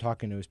 from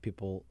talking to his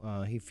people,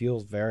 he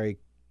feels very,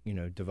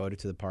 devoted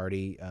to the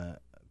party,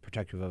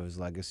 protective of his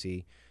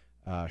legacy,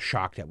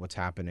 shocked at what's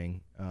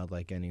happening,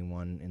 like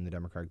anyone in the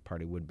Democratic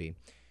Party would be.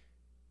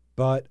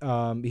 But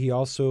he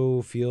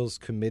also feels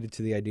committed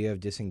to the idea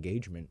of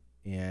disengagement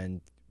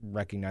and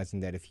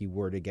recognizing that if he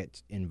were to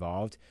get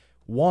involved,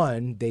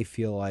 one, they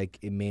feel like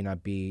it may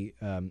not be,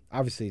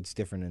 obviously it's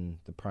different in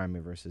the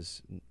primary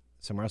versus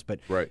somewhere else, but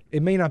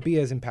it may not be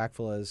as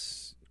impactful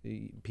as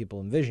people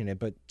envision it.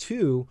 But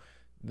two,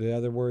 the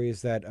other worry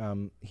is that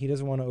he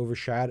doesn't want to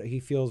overshadow. He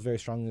feels very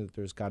strongly that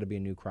there's got to be a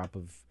new crop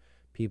of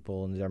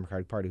people in the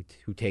Democratic Party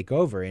who take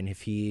over, and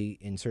if he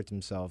inserts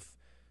himself,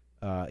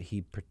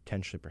 he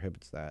potentially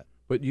prohibits that.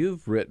 But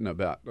you've written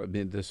about, I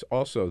mean, this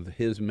also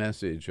his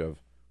message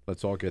of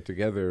let's all get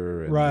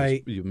together. And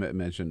right. You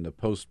mentioned the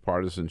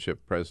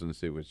post-partisanship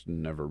presidency, which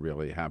never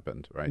really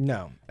happened, right?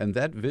 No. And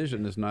that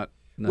vision is not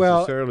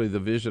necessarily the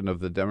vision of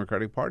the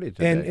Democratic Party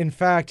today. And in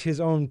fact, his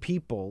own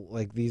people,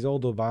 like these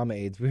old Obama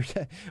aides,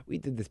 we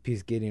did this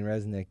piece, Gideon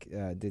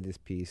Resnick did this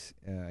piece,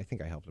 I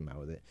think I helped him out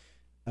with it,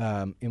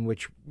 in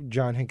which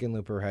John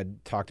Hickenlooper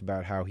had talked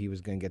about how he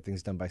was going to get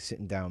things done by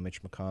sitting down with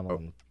Mitch McConnell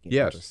and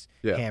just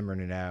hammering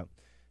it out.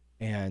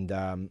 And,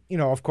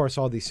 of course,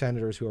 all these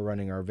senators who are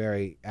running are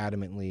very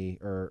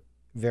adamantly or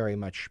very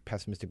much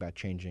pessimistic about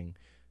changing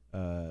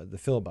the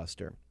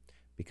filibuster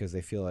because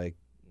they feel like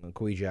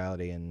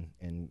collegiality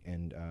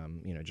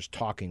and just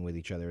talking with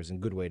each other is a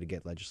good way to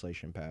get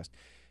legislation passed.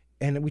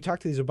 And we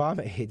talked to these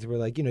Obama aides. We're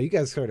like, you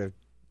guys sort of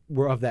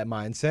were of that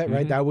mindset,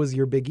 right? Mm-hmm. That was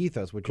your big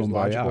ethos, which is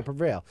logic will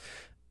prevail.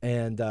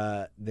 And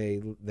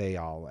they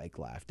all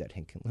laughed at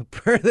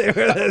Hickenlooper. They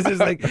were just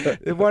like,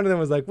 one of them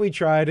was like, we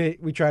tried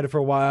it for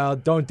a while.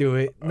 Don't do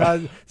it.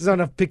 There's not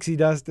enough pixie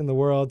dust in the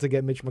world to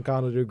get Mitch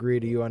McConnell to agree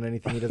to you on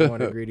anything he doesn't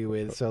want to agree to you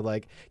with. So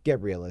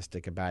get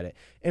realistic about it.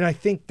 And I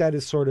think that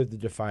is sort of the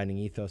defining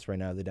ethos right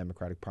now of the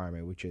Democratic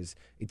primary, which is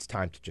it's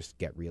time to just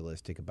get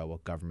realistic about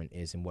what government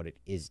is and what it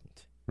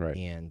isn't. Right.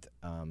 And,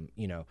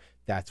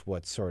 that's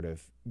what's sort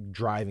of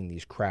driving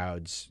these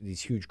crowds,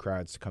 these huge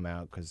crowds to come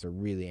out because they're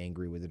really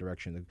angry with the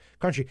direction of the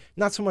country.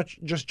 Not so much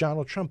just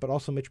Donald Trump, but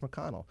also Mitch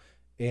McConnell.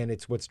 And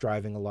it's what's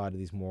driving a lot of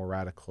these more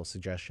radical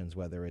suggestions,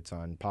 whether it's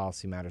on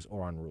policy matters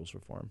or on rules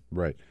reform.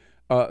 Right.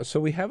 So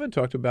we haven't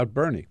talked about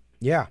Bernie.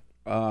 Yeah.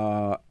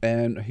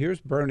 And here's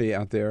Bernie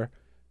out there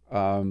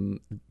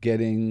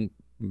getting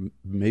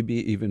maybe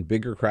even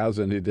bigger crowds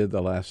than he did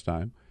the last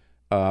time.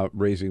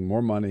 Raising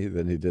more money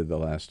than he did the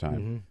last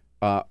time. Mm-hmm.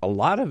 A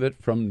lot of it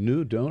from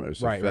new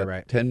donors. Right.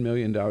 $10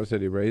 million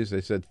that he raised,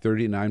 they said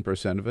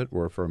 39% of it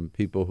were from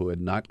people who had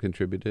not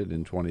contributed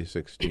in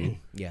 2016.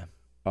 Yeah.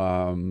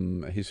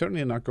 He's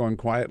certainly not going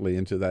quietly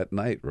into that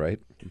night, right?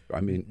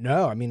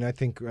 No. I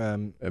think.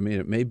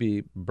 It may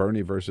be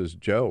Bernie versus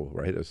Joe,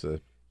 right?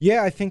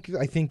 Yeah, I think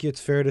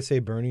it's fair to say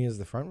Bernie is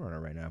the front runner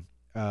right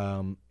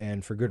now,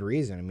 and for good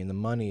reason. The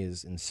money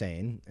is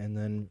insane, and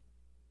then,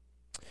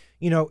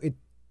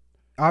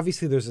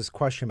 obviously there's this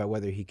question about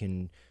whether he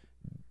can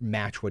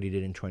match what he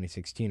did in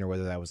 2016 or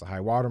whether that was a high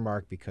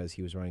watermark because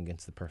he was running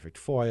against the perfect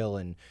foil.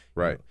 And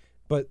right.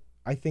 But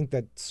I think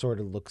that sort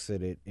of looks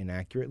at it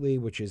inaccurately,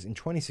 which is in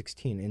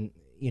 2016,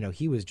 and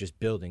he was just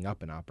building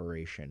up an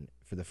operation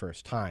for the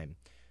first time,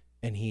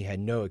 and he had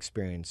no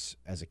experience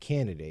as a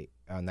candidate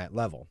on that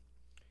level.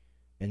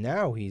 And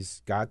now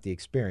he's got the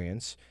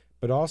experience,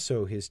 but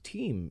also his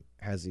team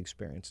has the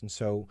experience. And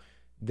so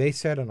they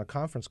said on a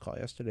conference call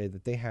yesterday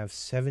that they have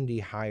 70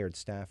 hired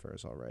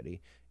staffers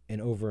already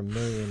and over 1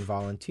 million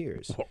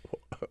volunteers.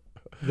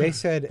 They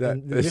said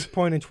at this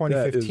point in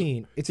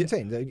 2015, it's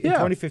insane. In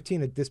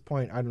 2015, at this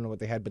point, I don't know what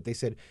they had, but they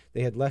said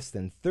they had less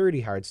than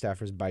 30 hired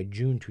staffers by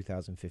June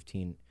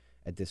 2015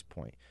 at this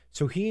point.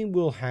 So he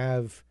will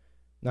have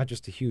not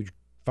just a huge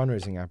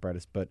fundraising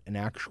apparatus, but an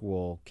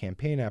actual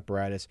campaign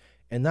apparatus,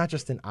 and not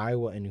just in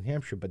Iowa and New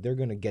Hampshire, but they're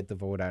going to get the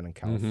vote out in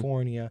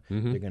California.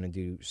 Mm-hmm. They're going to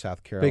do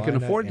South Carolina. They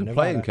can afford to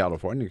play in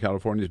California.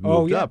 California's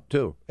moved up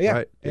too. Yeah,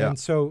 right? And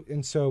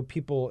so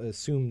people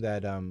assume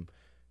that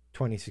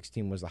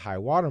 2016 was the high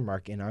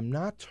watermark, and I'm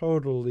not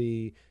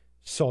totally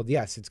sold.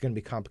 Yes, it's going to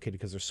be complicated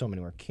because there's so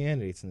many more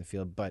candidates in the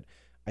field, but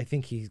I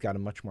think he's got a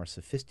much more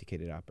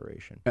sophisticated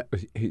operation.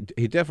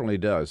 He definitely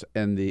does,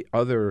 and the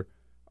other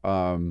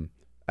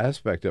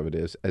aspect of it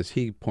is, as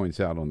he points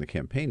out on the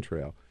campaign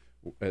trail,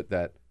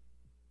 that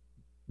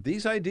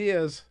these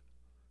ideas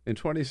in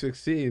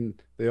 2016,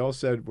 they all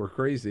said were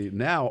crazy.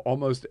 Now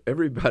almost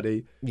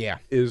everybody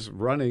is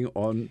running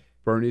on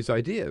Bernie's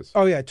ideas.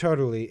 Oh, yeah,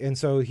 totally. And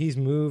so he's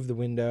moved the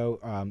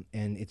window,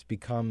 and it's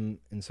become,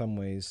 in some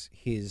ways,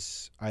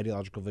 his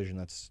ideological vision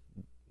that's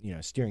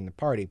steering the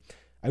party.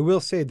 I will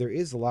say there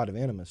is a lot of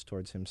animus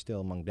towards him still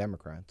among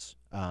Democrats.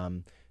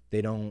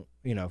 They don't,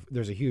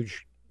 there's a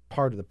huge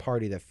part of the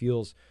party that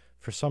feels,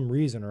 for some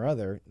reason or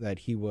other, that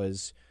he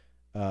was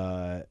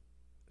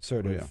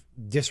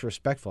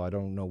disrespectful, I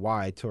don't know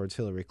why, towards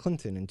Hillary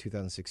Clinton in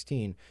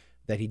 2016,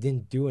 that he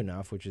didn't do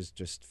enough, which is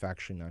just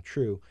factually not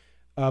true,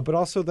 but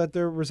also that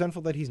they're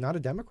resentful that he's not a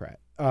Democrat,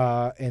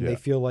 and they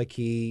feel like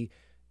he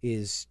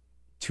is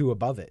too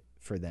above it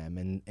for them,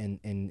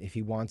 and if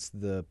he wants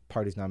the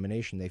party's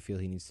nomination, they feel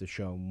he needs to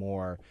show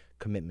more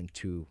commitment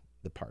to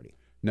the party.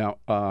 Now,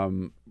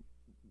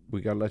 we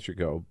got to let you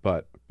go,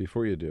 but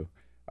before you do,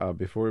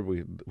 before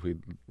we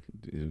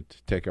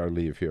take our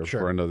leave here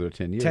for another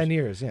 10 years. 10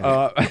 years,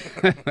 yeah.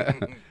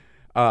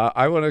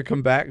 I want to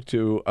come back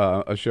to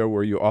a show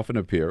where you often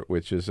appear,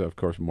 which is, of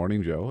course,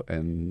 Morning Joe,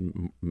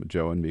 and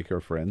Joe and Meek are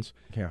friends.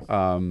 Yeah.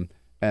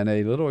 And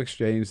a little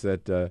exchange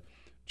that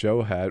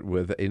Joe had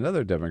with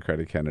another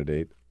Democratic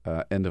candidate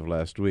end of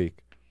last week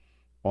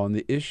on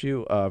the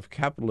issue of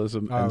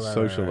capitalism and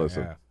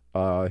socialism.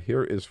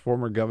 Here is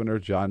former Governor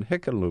John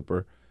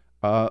Hickenlooper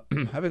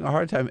having a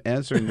hard time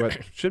answering what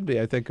should be,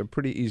 I think, a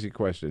pretty easy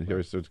question.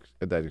 Here's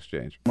that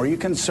exchange. Are you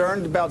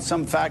concerned about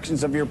some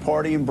factions of your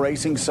party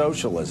embracing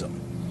socialism?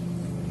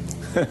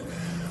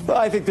 Well,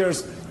 I think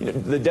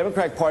the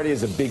Democratic Party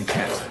is a big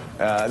tent.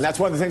 And that's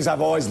one of the things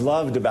I've always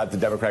loved about the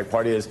Democratic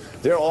Party is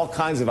there are all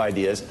kinds of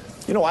ideas.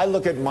 I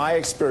look at my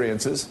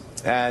experiences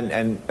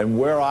and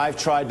where I've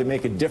tried to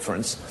make a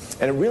difference,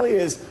 and it really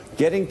is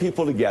getting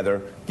people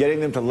together, getting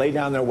them to lay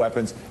down their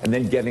weapons, and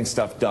then getting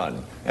stuff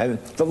done. And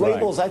the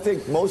labels, I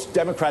think most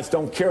Democrats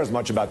don't care as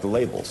much about the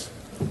labels.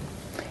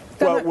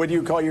 Well, would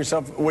you call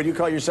yourself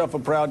a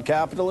proud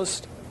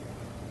capitalist?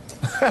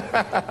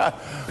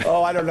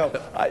 Oh, I don't know.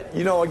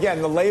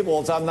 Again, the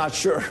labels, I'm not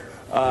sure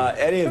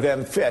any of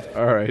them fit.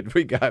 All right,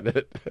 we got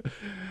it.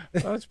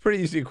 That's a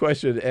pretty easy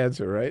question to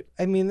answer, right?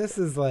 I mean, this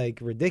is like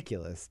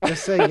ridiculous.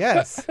 Just say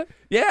yes.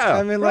 Yeah.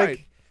 I mean, right.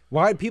 like,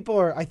 why people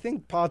are, I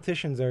think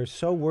politicians are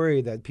so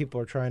worried that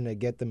people are trying to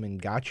get them in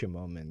gotcha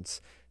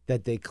moments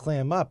that they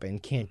clam up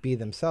and can't be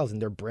themselves,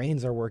 and their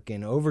brains are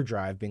working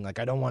overdrive, being like,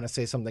 I don't want to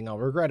say something I'll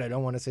regret. I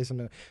don't want to say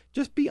something.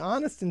 Just be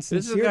honest and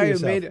sincere to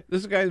yourself.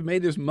 This guy who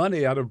made his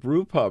money out of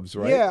brew pubs,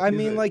 right? Yeah, I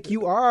mean, like,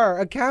 you are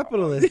a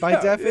capitalist by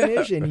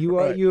definition. You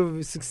are. Right. You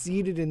have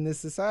succeeded in this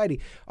society.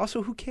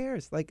 Also, who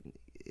cares? Like,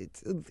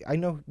 I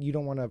know you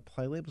don't want to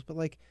apply labels, but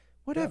like,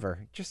 whatever.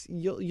 Yeah. Just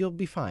you'll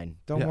be fine.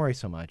 Don't worry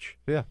so much.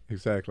 Yeah,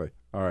 exactly.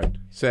 All right,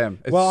 Sam.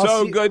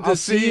 It's good to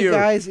see you. You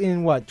guys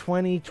in what,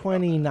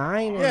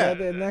 2029? Yeah,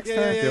 next time.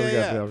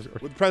 Yeah.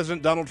 With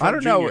President Donald Trump. I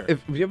don't know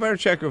if you better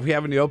check if we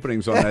have any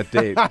openings on that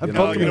date.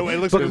 It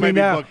looks like it might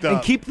be booked up.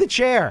 And keep the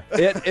chair.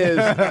 It is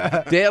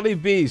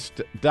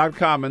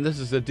dailybeast.com, and this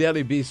is the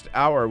Daily Beast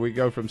Hour. We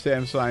go from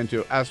Sam Stein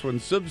to Asawin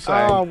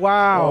Suebsang. Oh,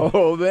 wow.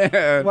 Oh,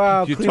 man.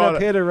 Wow,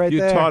 clean-up hitter right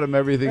there. You taught him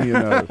everything you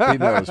know. He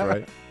knows,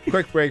 right?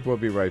 Quick break. We'll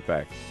be right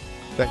back.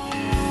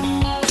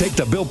 Take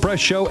The Bill Press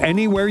Show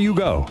anywhere you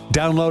go.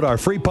 Download our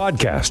free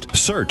podcast,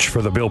 search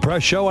for The Bill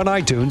Press Show on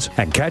iTunes,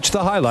 and catch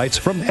the highlights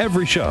from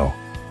every show.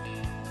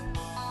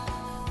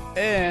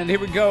 And here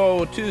we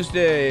go,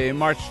 Tuesday,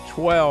 March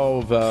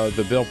 12,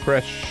 The Bill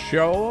Press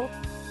Show.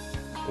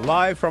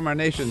 Live from our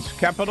nation's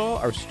capital,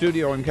 our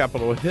studio in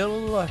Capitol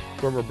Hill,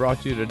 where we're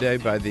brought to you today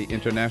by the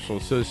International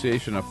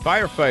Association of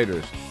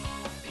Firefighters.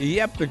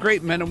 Yep, the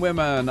great men and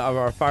women of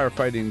our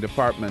firefighting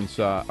departments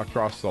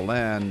across the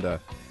land.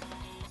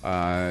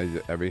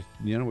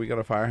 We got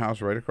a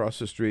firehouse right across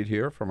the street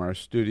here from our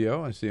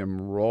studio. I see them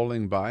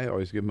rolling by. I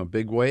always give them a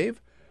big wave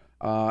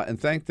and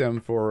thank them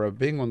for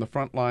being on the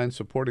front line,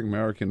 supporting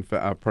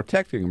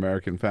protecting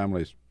American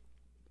families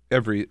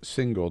every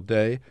single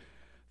day.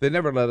 They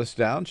never let us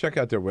down. Check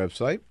out their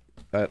website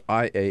at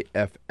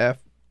iaff.org.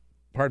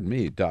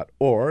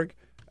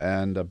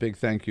 And a big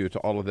thank you to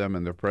all of them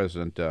and their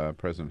president,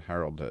 President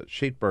Harold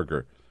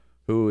Schaitberger,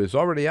 who is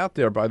already out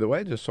there, by the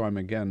way. Just saw him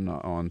again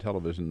on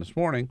television this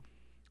morning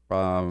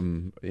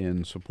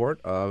in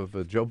support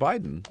of Joe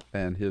Biden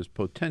and his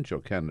potential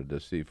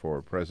candidacy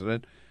for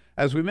president.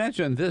 As we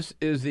mentioned, this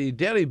is the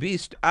Daily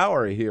Beast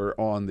Hour here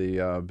on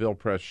the Bill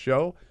Press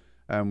Show.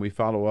 And we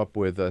follow up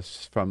with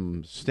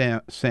from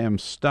Sam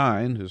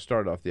Stein, who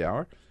started off the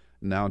hour,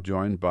 now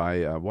joined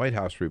by White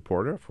House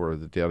reporter for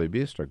the Daily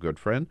Beast, our good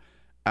friend,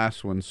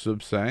 Asawin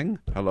Suebsang.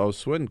 Hello,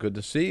 Swin. Good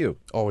to see you.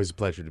 Always a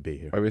pleasure to be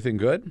here. Everything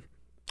good?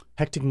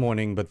 Hectic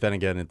morning, but then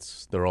again,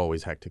 they're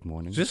always hectic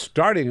mornings. Just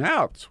starting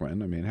out,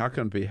 Swin. I mean, how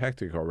can it be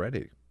hectic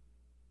already?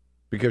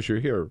 Because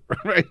you're here,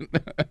 right?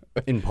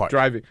 In part.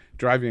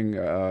 Driving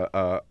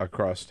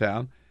across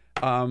town.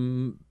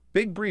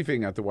 Big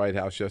briefing at the White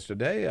House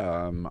yesterday.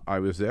 I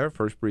was there,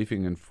 first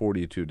briefing in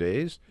 42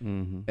 days.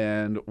 Mm-hmm.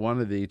 And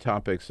one of the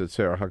topics that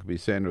Sarah Huckabee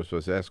Sanders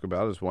was asked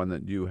about is one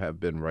that you have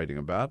been writing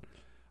about.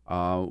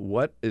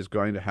 What is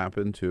going to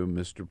happen to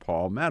Mr.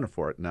 Paul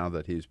Manafort now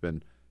that he's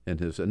been in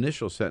his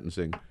initial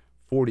sentencing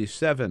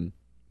 47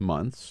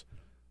 months?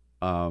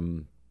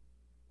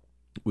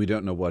 We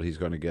don't know what he's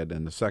going to get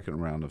in the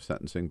second round of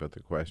sentencing, but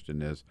the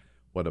question is,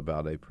 what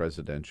about a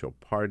presidential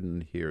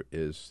pardon? Here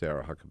is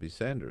Sarah Huckabee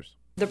Sanders.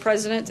 The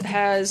president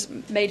has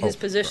made his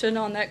position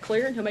on that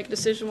clear, and he'll make a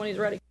decision when he's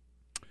ready.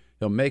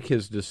 He'll make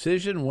his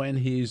decision when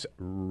he's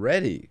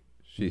ready,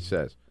 she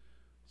says.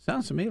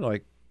 Sounds to me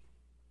like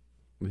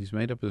he's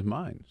made up his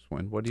mind.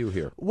 Swin, what do you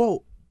hear?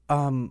 Well,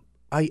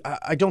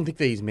 I don't think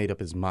that he's made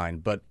up his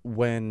mind, but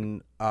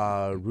when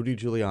Rudy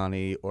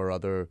Giuliani or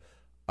other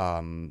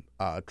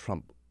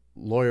Trump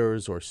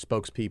lawyers or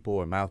spokespeople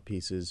or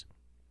mouthpieces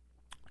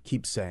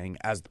keep saying,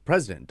 as the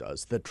president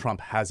does, that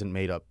Trump hasn't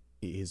made up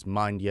his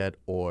mind yet,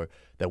 or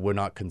that we're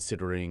not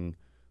considering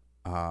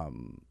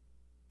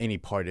any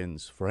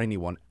pardons for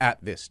anyone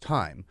at this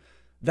time,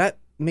 that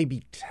may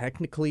be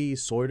technically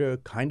sort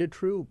of kind of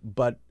true,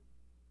 but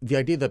the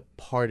idea that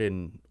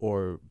pardon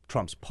or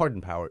Trump's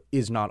pardon power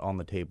is not on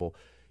the table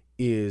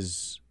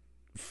is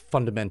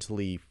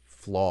fundamentally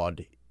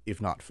flawed, if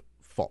not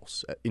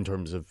false, in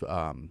terms of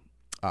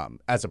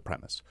as a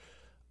premise.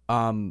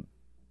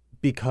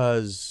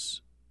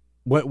 Because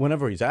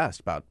whenever he's asked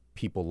about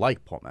people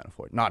like Paul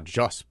Manafort, not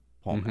just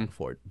Paul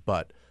Manafort,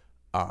 but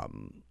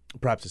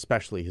perhaps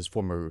especially his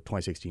former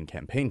 2016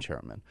 campaign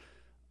chairman,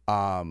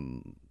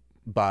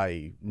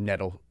 by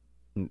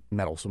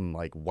meddlesome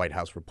like White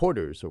House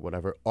reporters or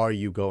whatever, are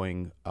you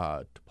going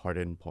to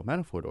pardon Paul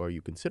Manafort, or are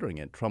you considering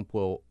it? Trump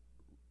will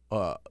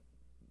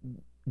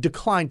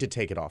decline to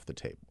take it off the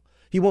table.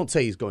 He won't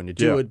say he's going to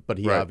do it, but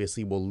he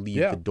obviously will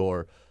leave the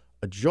door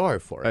ajar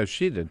for it. As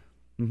she did.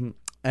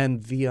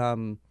 And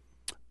the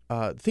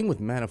thing with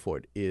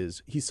Manafort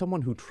is he's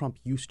someone who Trump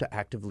used to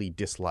actively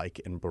dislike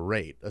and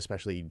berate,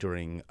 especially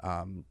during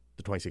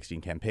the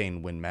 2016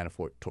 campaign when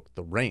Manafort took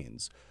the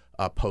reins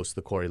post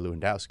the Corey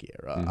Lewandowski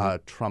era.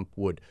 Trump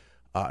would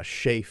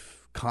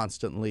chafe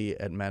constantly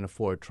at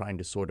Manafort, trying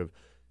to sort of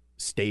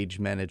stage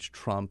manage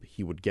Trump.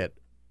 He would get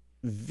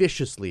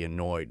viciously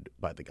annoyed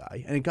by the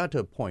guy. And it got to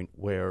a point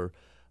where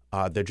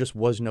there just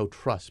was no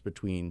trust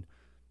between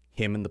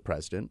him and the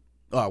president,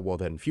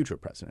 then future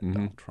president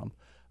Donald Trump.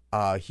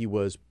 He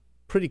was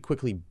pretty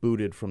quickly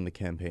booted from the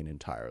campaign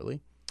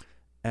entirely.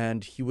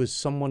 And he was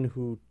someone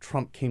who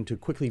Trump came to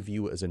quickly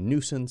view as a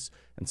nuisance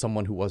and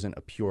someone who wasn't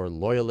a pure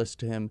loyalist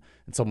to him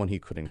and someone he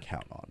couldn't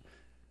count on.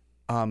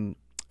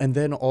 And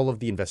then all of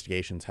the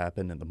investigations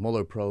happened and the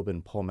Mueller probe,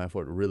 and Paul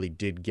Manafort really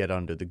did get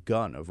under the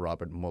gun of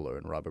Robert Mueller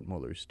and Robert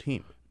Mueller's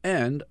team.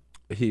 And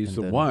he's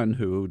the one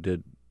who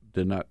did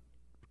not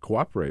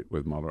cooperate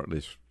with Mueller, at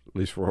least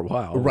for a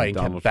while. Right,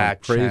 Donald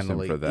back Trump praised him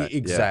channeling. for that.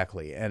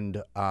 Exactly.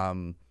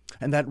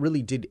 And that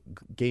really did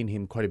gain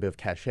him quite a bit of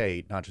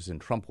cachet, not just in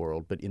Trump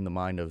world, but in the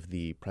mind of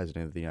the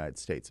President of the United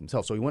States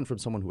himself. So he went from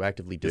someone who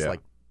actively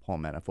disliked Paul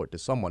Manafort to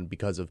someone,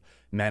 because of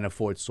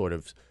Manafort's sort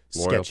of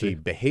sketchy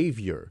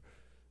behavior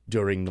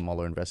during the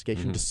Mueller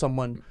investigation, to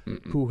someone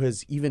who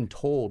has even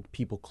told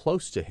people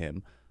close to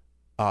him,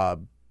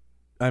 I'm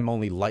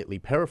only lightly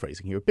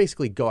paraphrasing here,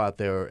 basically go out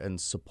there and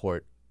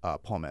support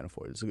Paul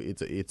Manafort.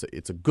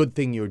 It's a good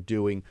thing you're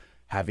doing,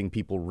 having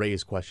people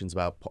raise questions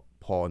about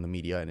Paul in the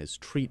media and his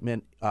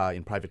treatment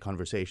in private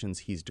conversations.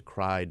 He's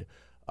decried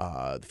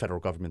the federal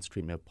government's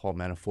treatment of Paul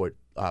Manafort,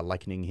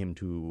 likening him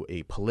to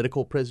a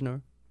political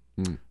prisoner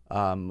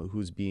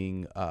who's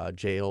being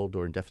jailed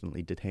or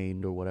indefinitely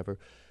detained or whatever.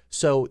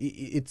 So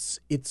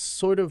it's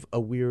sort of a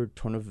weird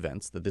turn of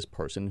events that this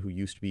person who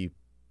used to be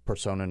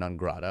persona non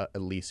grata,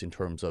 at least in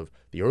terms of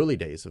the early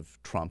days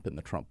of Trump and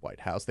the Trump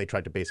White House, they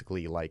tried to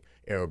basically like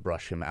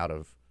airbrush him out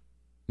of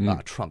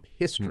Trump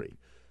history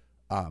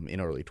in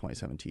early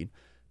 2017,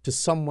 to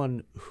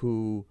someone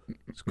whose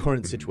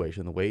current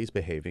situation, the way he's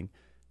behaving,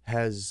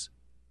 has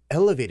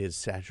elevated his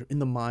stature in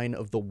the mind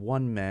of the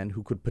one man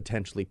who could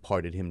potentially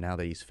pardon him now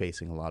that he's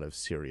facing a lot of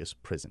serious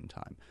prison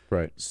time.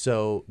 Right.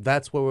 So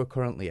that's where we're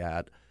currently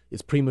at.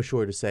 It's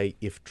premature to say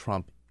if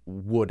Trump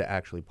would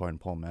actually pardon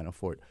Paul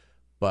Manafort,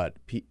 but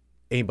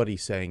anybody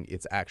saying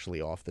it's actually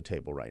off the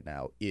table right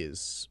now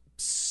is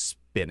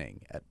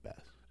spinning at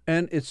best.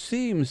 And it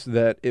seems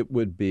that it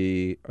would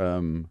be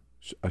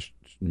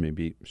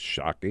maybe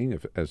shocking,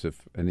 as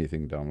if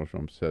anything Donald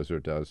Trump says or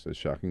does is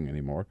shocking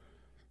anymore,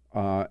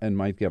 and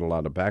might get a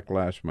lot of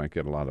backlash, might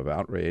get a lot of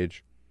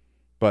outrage.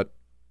 But,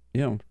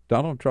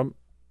 Donald Trump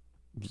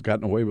has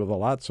gotten away with a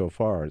lot so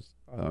far.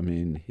 I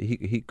mean,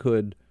 he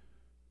could,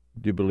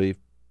 do you believe,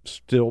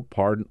 still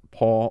pardon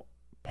Paul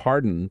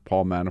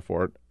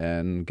Manafort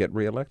and get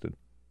reelected?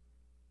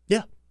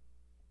 Yeah.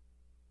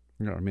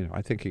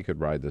 I think he could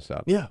ride this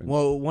out. Yeah,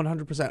 well,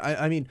 100%.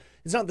 I mean,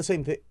 it's not the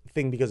same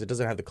thing because it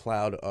doesn't have the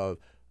cloud of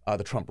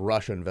the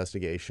Trump-Russia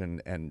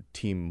investigation and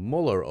Team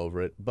Mueller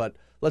over it. But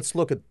let's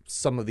look at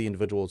some of the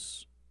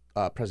individuals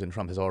President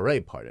Trump has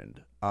already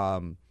pardoned.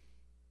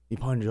 He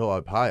pardoned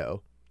Joe Arpaio.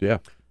 Yeah.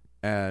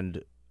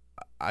 And,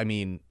 I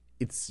mean,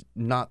 it's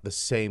not the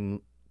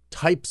same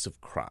types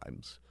of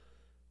crimes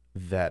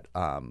that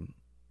Paul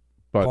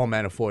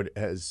Manafort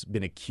has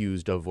been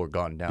accused of or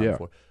gone down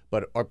for.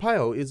 But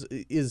Arpaio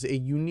is a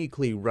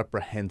uniquely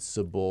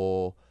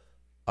reprehensible,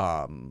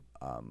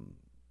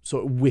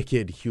 sort of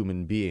wicked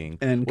human being.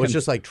 And it's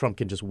just like Trump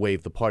can just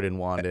wave the pardon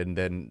wand and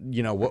then,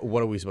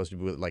 what are we supposed to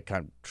do? Like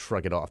kind of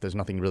shrug it off. There's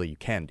nothing really you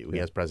can do. He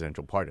has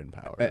presidential pardon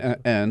power.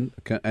 And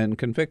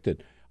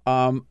convicted.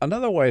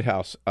 Another White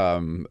House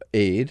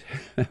aide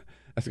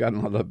has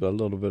gotten a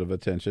little bit of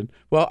attention.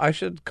 Well, I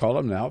should call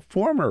him now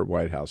former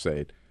White House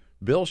aide,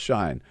 Bill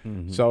Stein.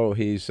 Mm-hmm. So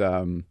he's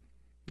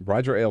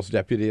Roger Ailes'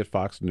 deputy at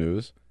Fox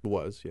News.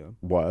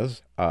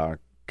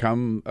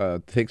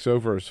 Takes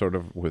over sort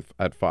of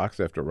at Fox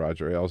after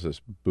Roger Ailes is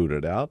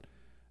booted out.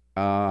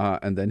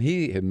 And then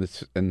he,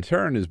 in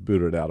turn, is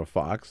booted out of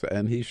Fox,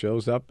 and he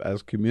shows up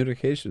as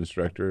communications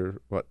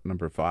director,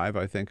 number 5,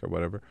 I think, or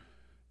whatever,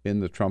 in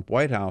the Trump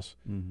White House.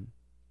 Mm-hmm.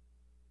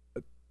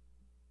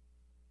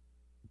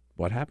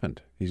 What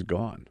happened? He's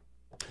gone.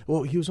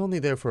 Well, he was only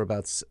there for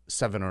about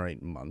 7 or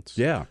 8 months.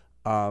 Yeah.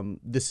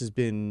 this has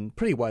been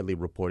pretty widely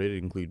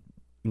reported,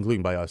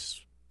 including by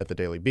us at the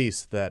Daily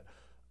Beast, that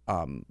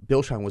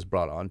Bill Stein was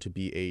brought on to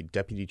be a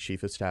deputy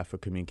chief of staff for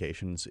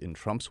communications in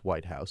Trump's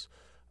White House.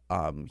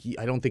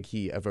 I don't think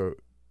he ever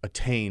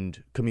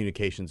attained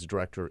communications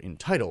director in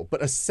title,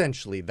 but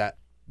essentially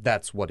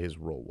that's what his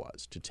role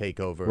was, to take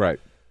over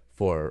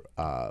for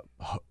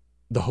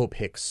the Hope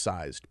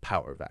Hicks-sized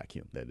power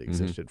vacuum that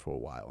existed for a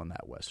while in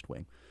that West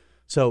Wing.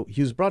 So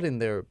he was brought in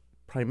there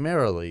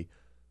primarily,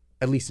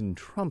 at least in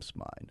Trump's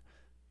mind,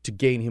 to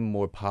gain him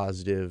more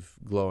positive,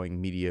 glowing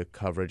media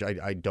coverage.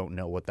 I don't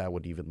know what that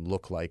would even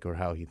look like or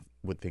how he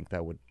would think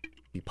that would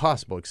be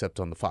possible, except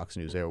on the Fox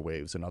News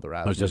airwaves and other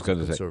outlets of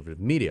conservative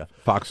media.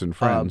 Fox and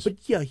Friends.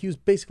 But yeah, he was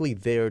basically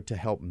there to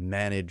help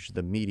manage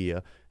the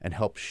media and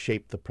help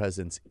shape the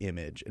president's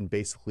image and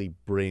basically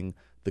bring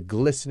the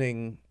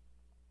glistening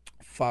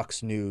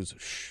Fox News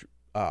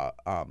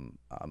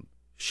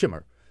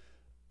shimmer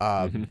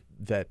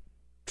that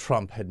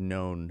Trump had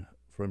known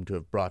for him to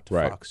have brought to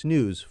Fox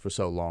News for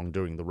so long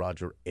during the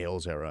Roger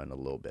Ailes era and a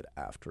little bit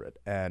after it.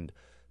 And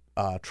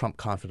Trump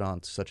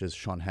confidants such as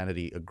Sean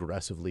Hannity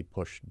aggressively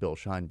pushed Bill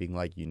Stein, being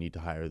like, you need to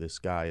hire this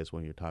guy as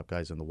one of your top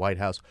guys in the White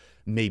House,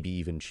 maybe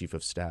even chief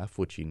of staff,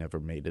 which he never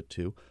made it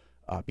to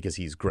because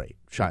he's great.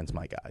 Stein's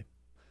my guy.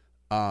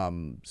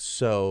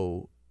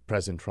 So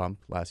President Trump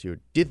last year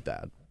did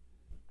that.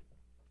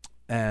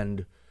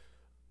 And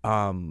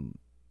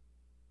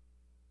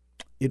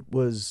it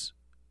was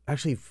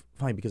actually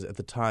funny because at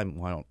the time,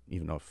 well, I don't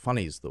even know if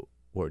funny is the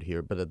word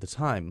here, but at the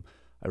time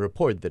I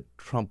reported that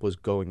Trump was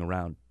going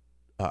around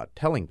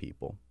telling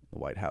people in the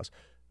White House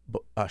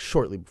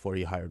shortly before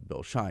he hired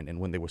Bill Stein, and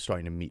when they were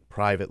starting to meet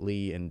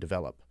privately and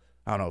develop,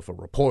 I don't know if a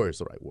rapport is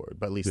the right word,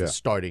 but at least the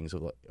startings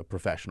of a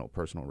professional,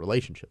 personal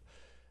relationship,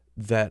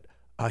 that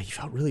he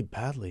felt really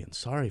badly and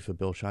sorry for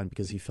Bill Stein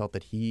because he felt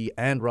that he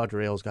and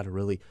Roger Ailes got a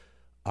really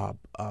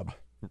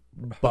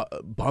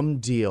bum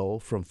deal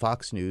from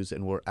Fox News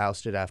and were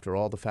ousted after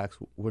all the facts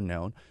were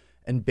known.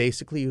 And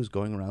basically he was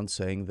going around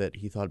saying that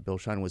he thought Bill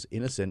Stein was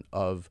innocent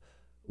of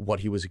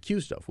what he was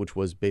accused of, which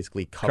was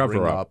basically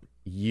covering up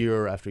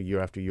year after year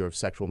after year of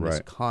sexual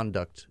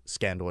misconduct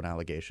scandal and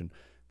allegation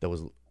that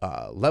was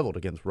leveled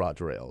against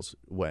Roger Ailes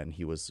when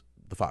he was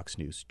the Fox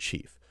News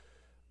chief.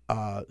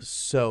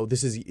 So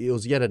it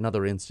was yet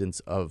another instance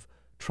of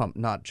Trump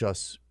not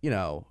just,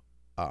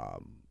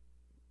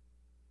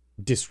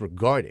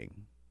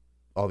 disregarding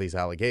all these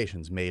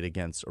allegations made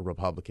against a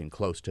Republican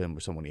close to him or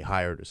someone he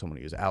hired or someone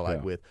he was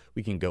allied with.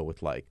 We can go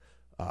with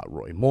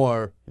Roy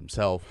Moore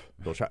himself,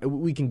 Bill Stein.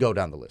 We can go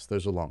down the list.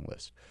 There's a long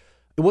list.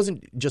 It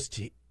wasn't just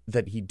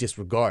that he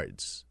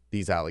disregards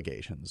these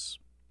allegations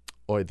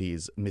or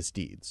these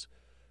misdeeds.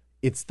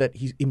 It's that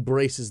he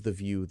embraces the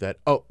view that,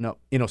 oh, no,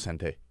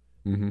 innocente.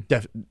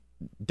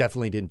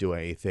 Definitely didn't do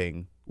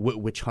anything.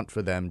 Witch hunt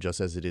for them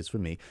just as it is for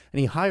me. And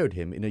he hired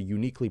him in a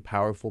uniquely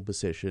powerful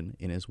position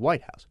in his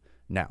White House.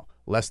 Now,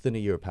 less than a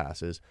year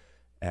passes,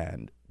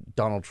 and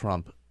Donald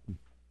Trump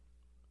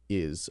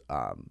is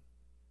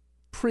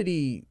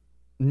pretty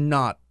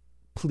not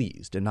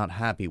pleased and not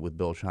happy with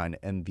Bill Stein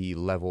and the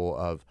level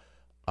of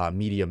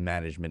media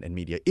management and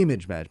media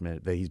image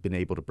management that he's been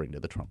able to bring to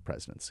the Trump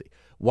presidency.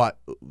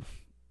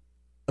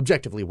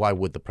 Objectively, why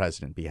would the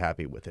president be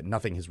happy with it?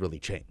 Nothing has really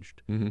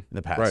changed in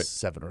the past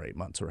 7 or 8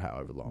 months or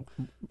however long.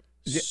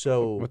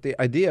 So, but the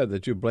idea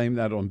that you blame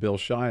that on Bill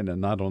Stein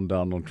and not on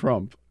Donald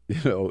Trump,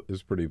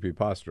 is pretty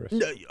preposterous.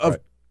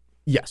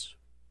 Yes,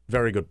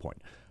 very good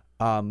point.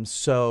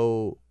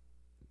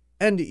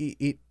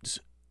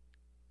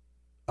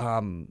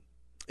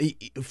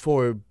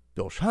 For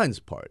Bill Stein's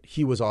part,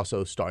 he was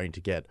also starting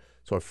to get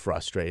sort of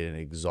frustrated and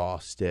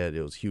exhausted.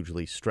 It was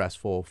hugely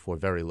stressful for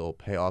very little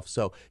payoff.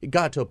 So it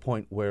got to a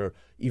point where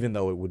even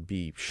though it would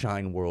be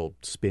Stein world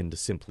spin to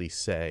simply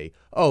say,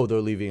 oh,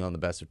 they're leaving on the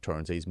best of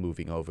terms, he's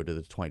moving over to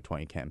the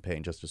 2020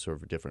 campaign just to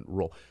serve a different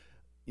role,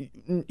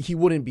 he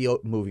wouldn't be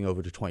moving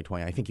over to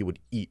 2020. I think he would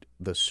eat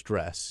the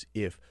stress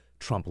if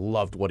Trump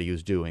loved what he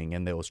was doing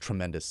and there was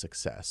tremendous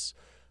success.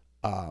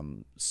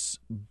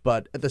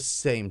 But at the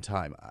same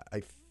time, I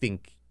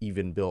think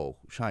even Bill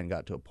Stein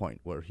got to a point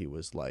where he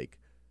was like,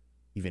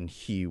 even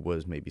he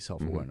was maybe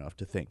self-aware enough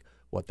to think,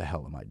 what the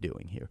hell am I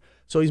doing here?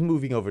 So he's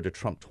moving over to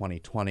Trump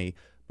 2020,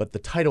 but the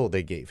title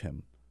they gave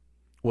him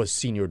was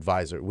senior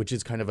advisor, which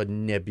is kind of a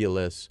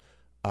nebulous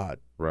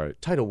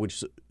title,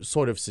 which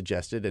sort of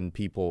suggested, and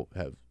people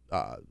have,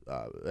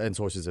 and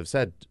sources have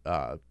said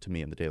to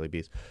me in the Daily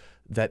Beast,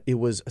 that it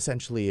was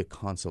essentially a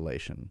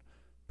consolation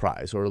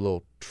prize or a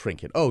little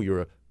trinket. Oh, you're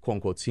a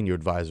quote-unquote senior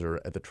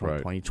advisor at the Trump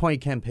 2020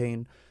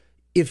 campaign.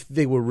 If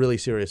they were really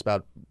serious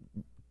about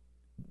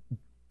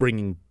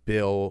bringing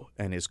Bill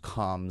and his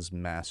comms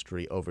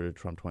mastery over to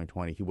Trump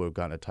 2020, he would have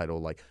gotten a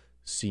title like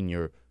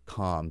senior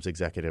comms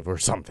executive or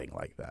something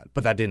like that.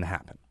 But that didn't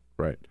happen.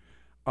 Right.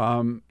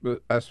 Asawin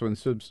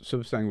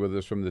Suebsang with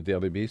us from the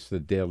Daily Beast,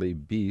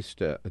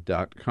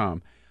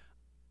 thedailybeast.com.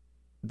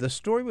 The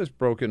story was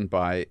broken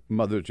by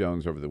Mother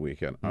Jones over the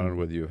weekend. I don't know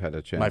whether you had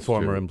a chance. My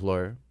former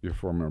employer. Your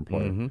former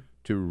employer.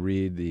 To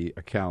read the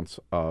accounts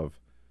of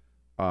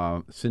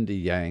Cindy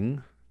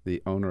Yang,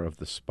 the owner of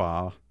the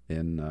spa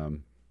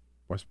in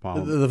West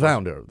Palm. The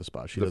founder of the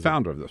spa. The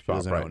founder of the spa,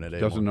 doesn't right. own it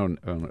doesn't own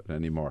it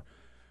anymore.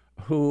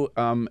 Who,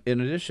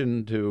 in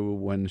addition to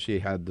when she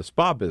had the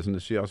spa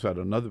business, she also had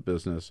another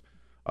business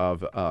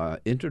of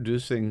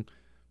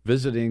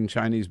visiting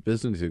Chinese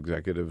business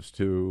executives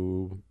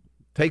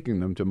taking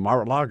them to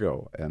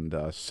Mar-a-Lago and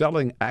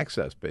selling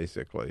access,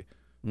 basically,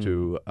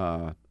 to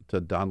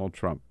Donald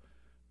Trump.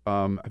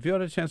 Have you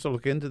had a chance to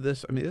look into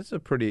this? I mean, it's a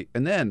pretty...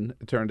 And then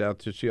it turned out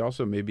that she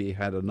also maybe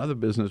had another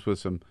business with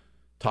some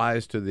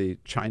ties to the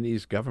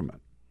Chinese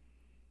government.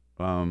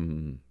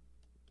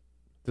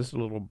 This a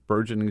little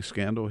burgeoning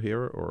scandal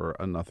here, or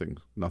a nothing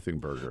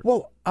burger?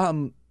 Well,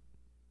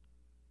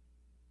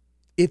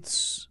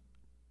 it's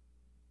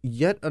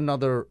yet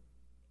another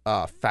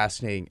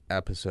fascinating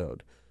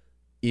episode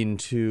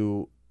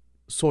into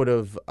sort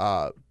of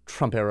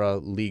Trump-era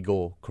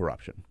legal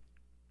corruption.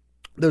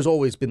 There's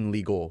always been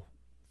legal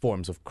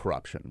forms of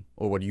corruption,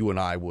 or what you and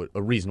I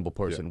a reasonable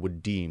person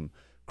would deem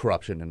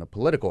corruption in a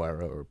political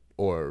era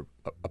or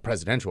a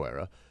presidential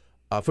era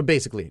for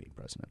basically any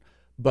president.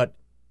 But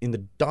in the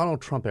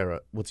Donald Trump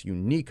era, what's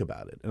unique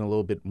about it, and a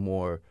little bit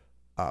more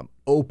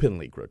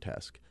openly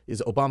grotesque,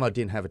 is Obama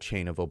didn't have a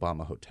chain of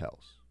Obama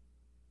hotels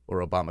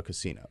or Obama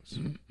casinos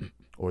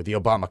or the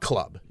Obama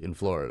Club in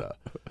Florida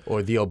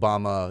or the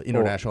Obama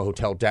International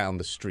Hotel down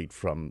the street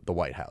from the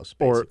White House,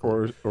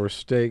 basically. Or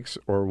steaks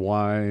or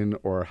wine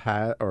or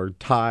hat or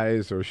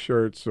ties or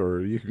shirts,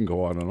 or you can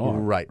go on and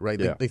on. Right.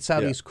 Yeah. The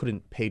Saudis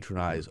couldn't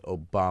patronize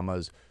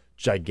Obama's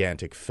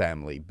gigantic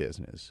family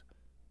business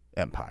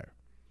empire.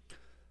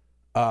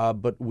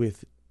 But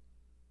with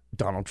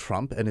Donald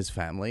Trump and his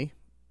family,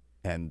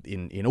 and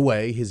in a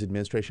way, his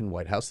administration,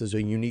 White House, there's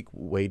a unique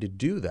way to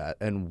do that.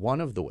 And one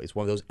of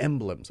those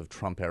emblems of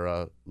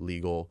Trump-era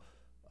legal,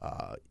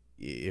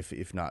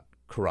 if not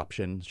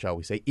corruption, shall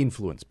we say,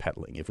 influence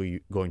peddling, if we're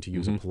going to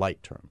use a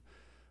polite term.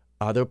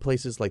 There are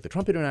places like the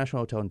Trump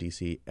International Hotel in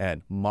D.C.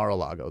 and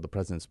Mar-a-Lago, the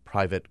president's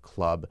private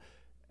club,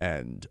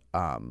 and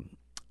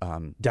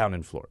down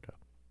in Florida.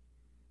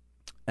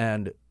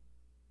 And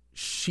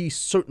she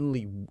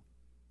certainly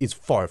is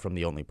far from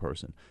the only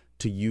person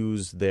to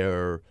use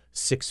their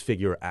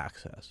six-figure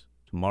access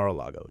to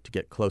Mar-a-Lago to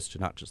get close to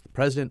not just the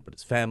president, but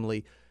his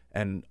family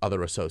and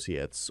other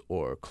associates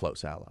or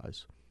close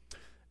allies.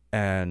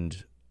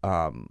 And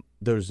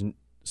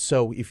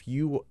so if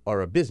you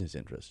are a business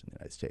interest in the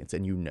United States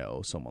and you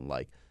know someone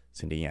like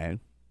Cindy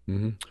Yang,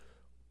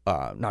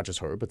 not just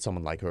her, but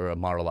someone like her, a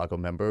Mar-a-Lago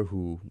member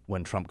who,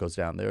 when Trump goes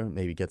down there,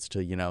 maybe gets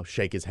to,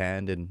 shake his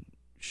hand and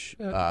shoot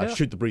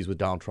the breeze with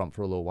Donald Trump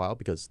for a little while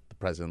because the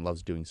president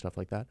loves doing stuff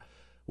like that.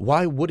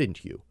 Why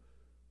wouldn't you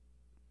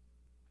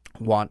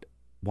want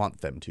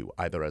them to,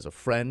 either as a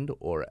friend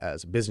or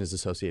as a business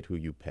associate who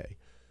you pay,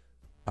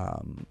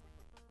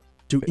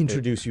 to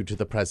introduce you to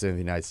the president of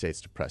the United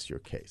States to press your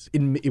case?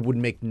 It would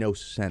make no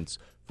sense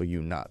for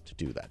you not to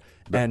do that.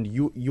 And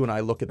you and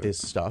I look at this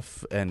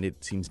stuff, and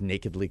it seems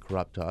nakedly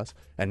corrupt to us.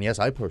 And yes,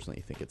 I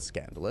personally think it's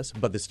scandalous,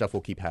 but this stuff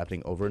will keep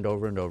happening over and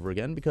over and over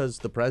again because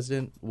the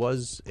president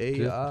has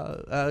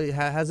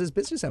his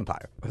business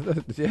empire.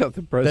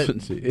 The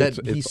presidency.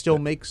 That he still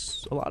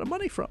makes a lot of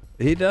money from.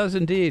 He does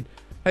indeed.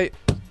 Hey,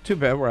 too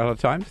bad we're out of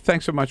time.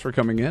 Thanks so much for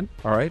coming in.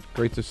 All right,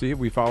 great to see you.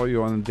 We follow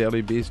you on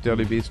Daily Beast,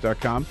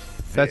 dailybeast.com.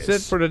 That's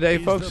it for today,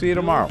 folks. See you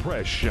tomorrow. Bill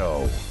Press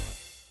Show.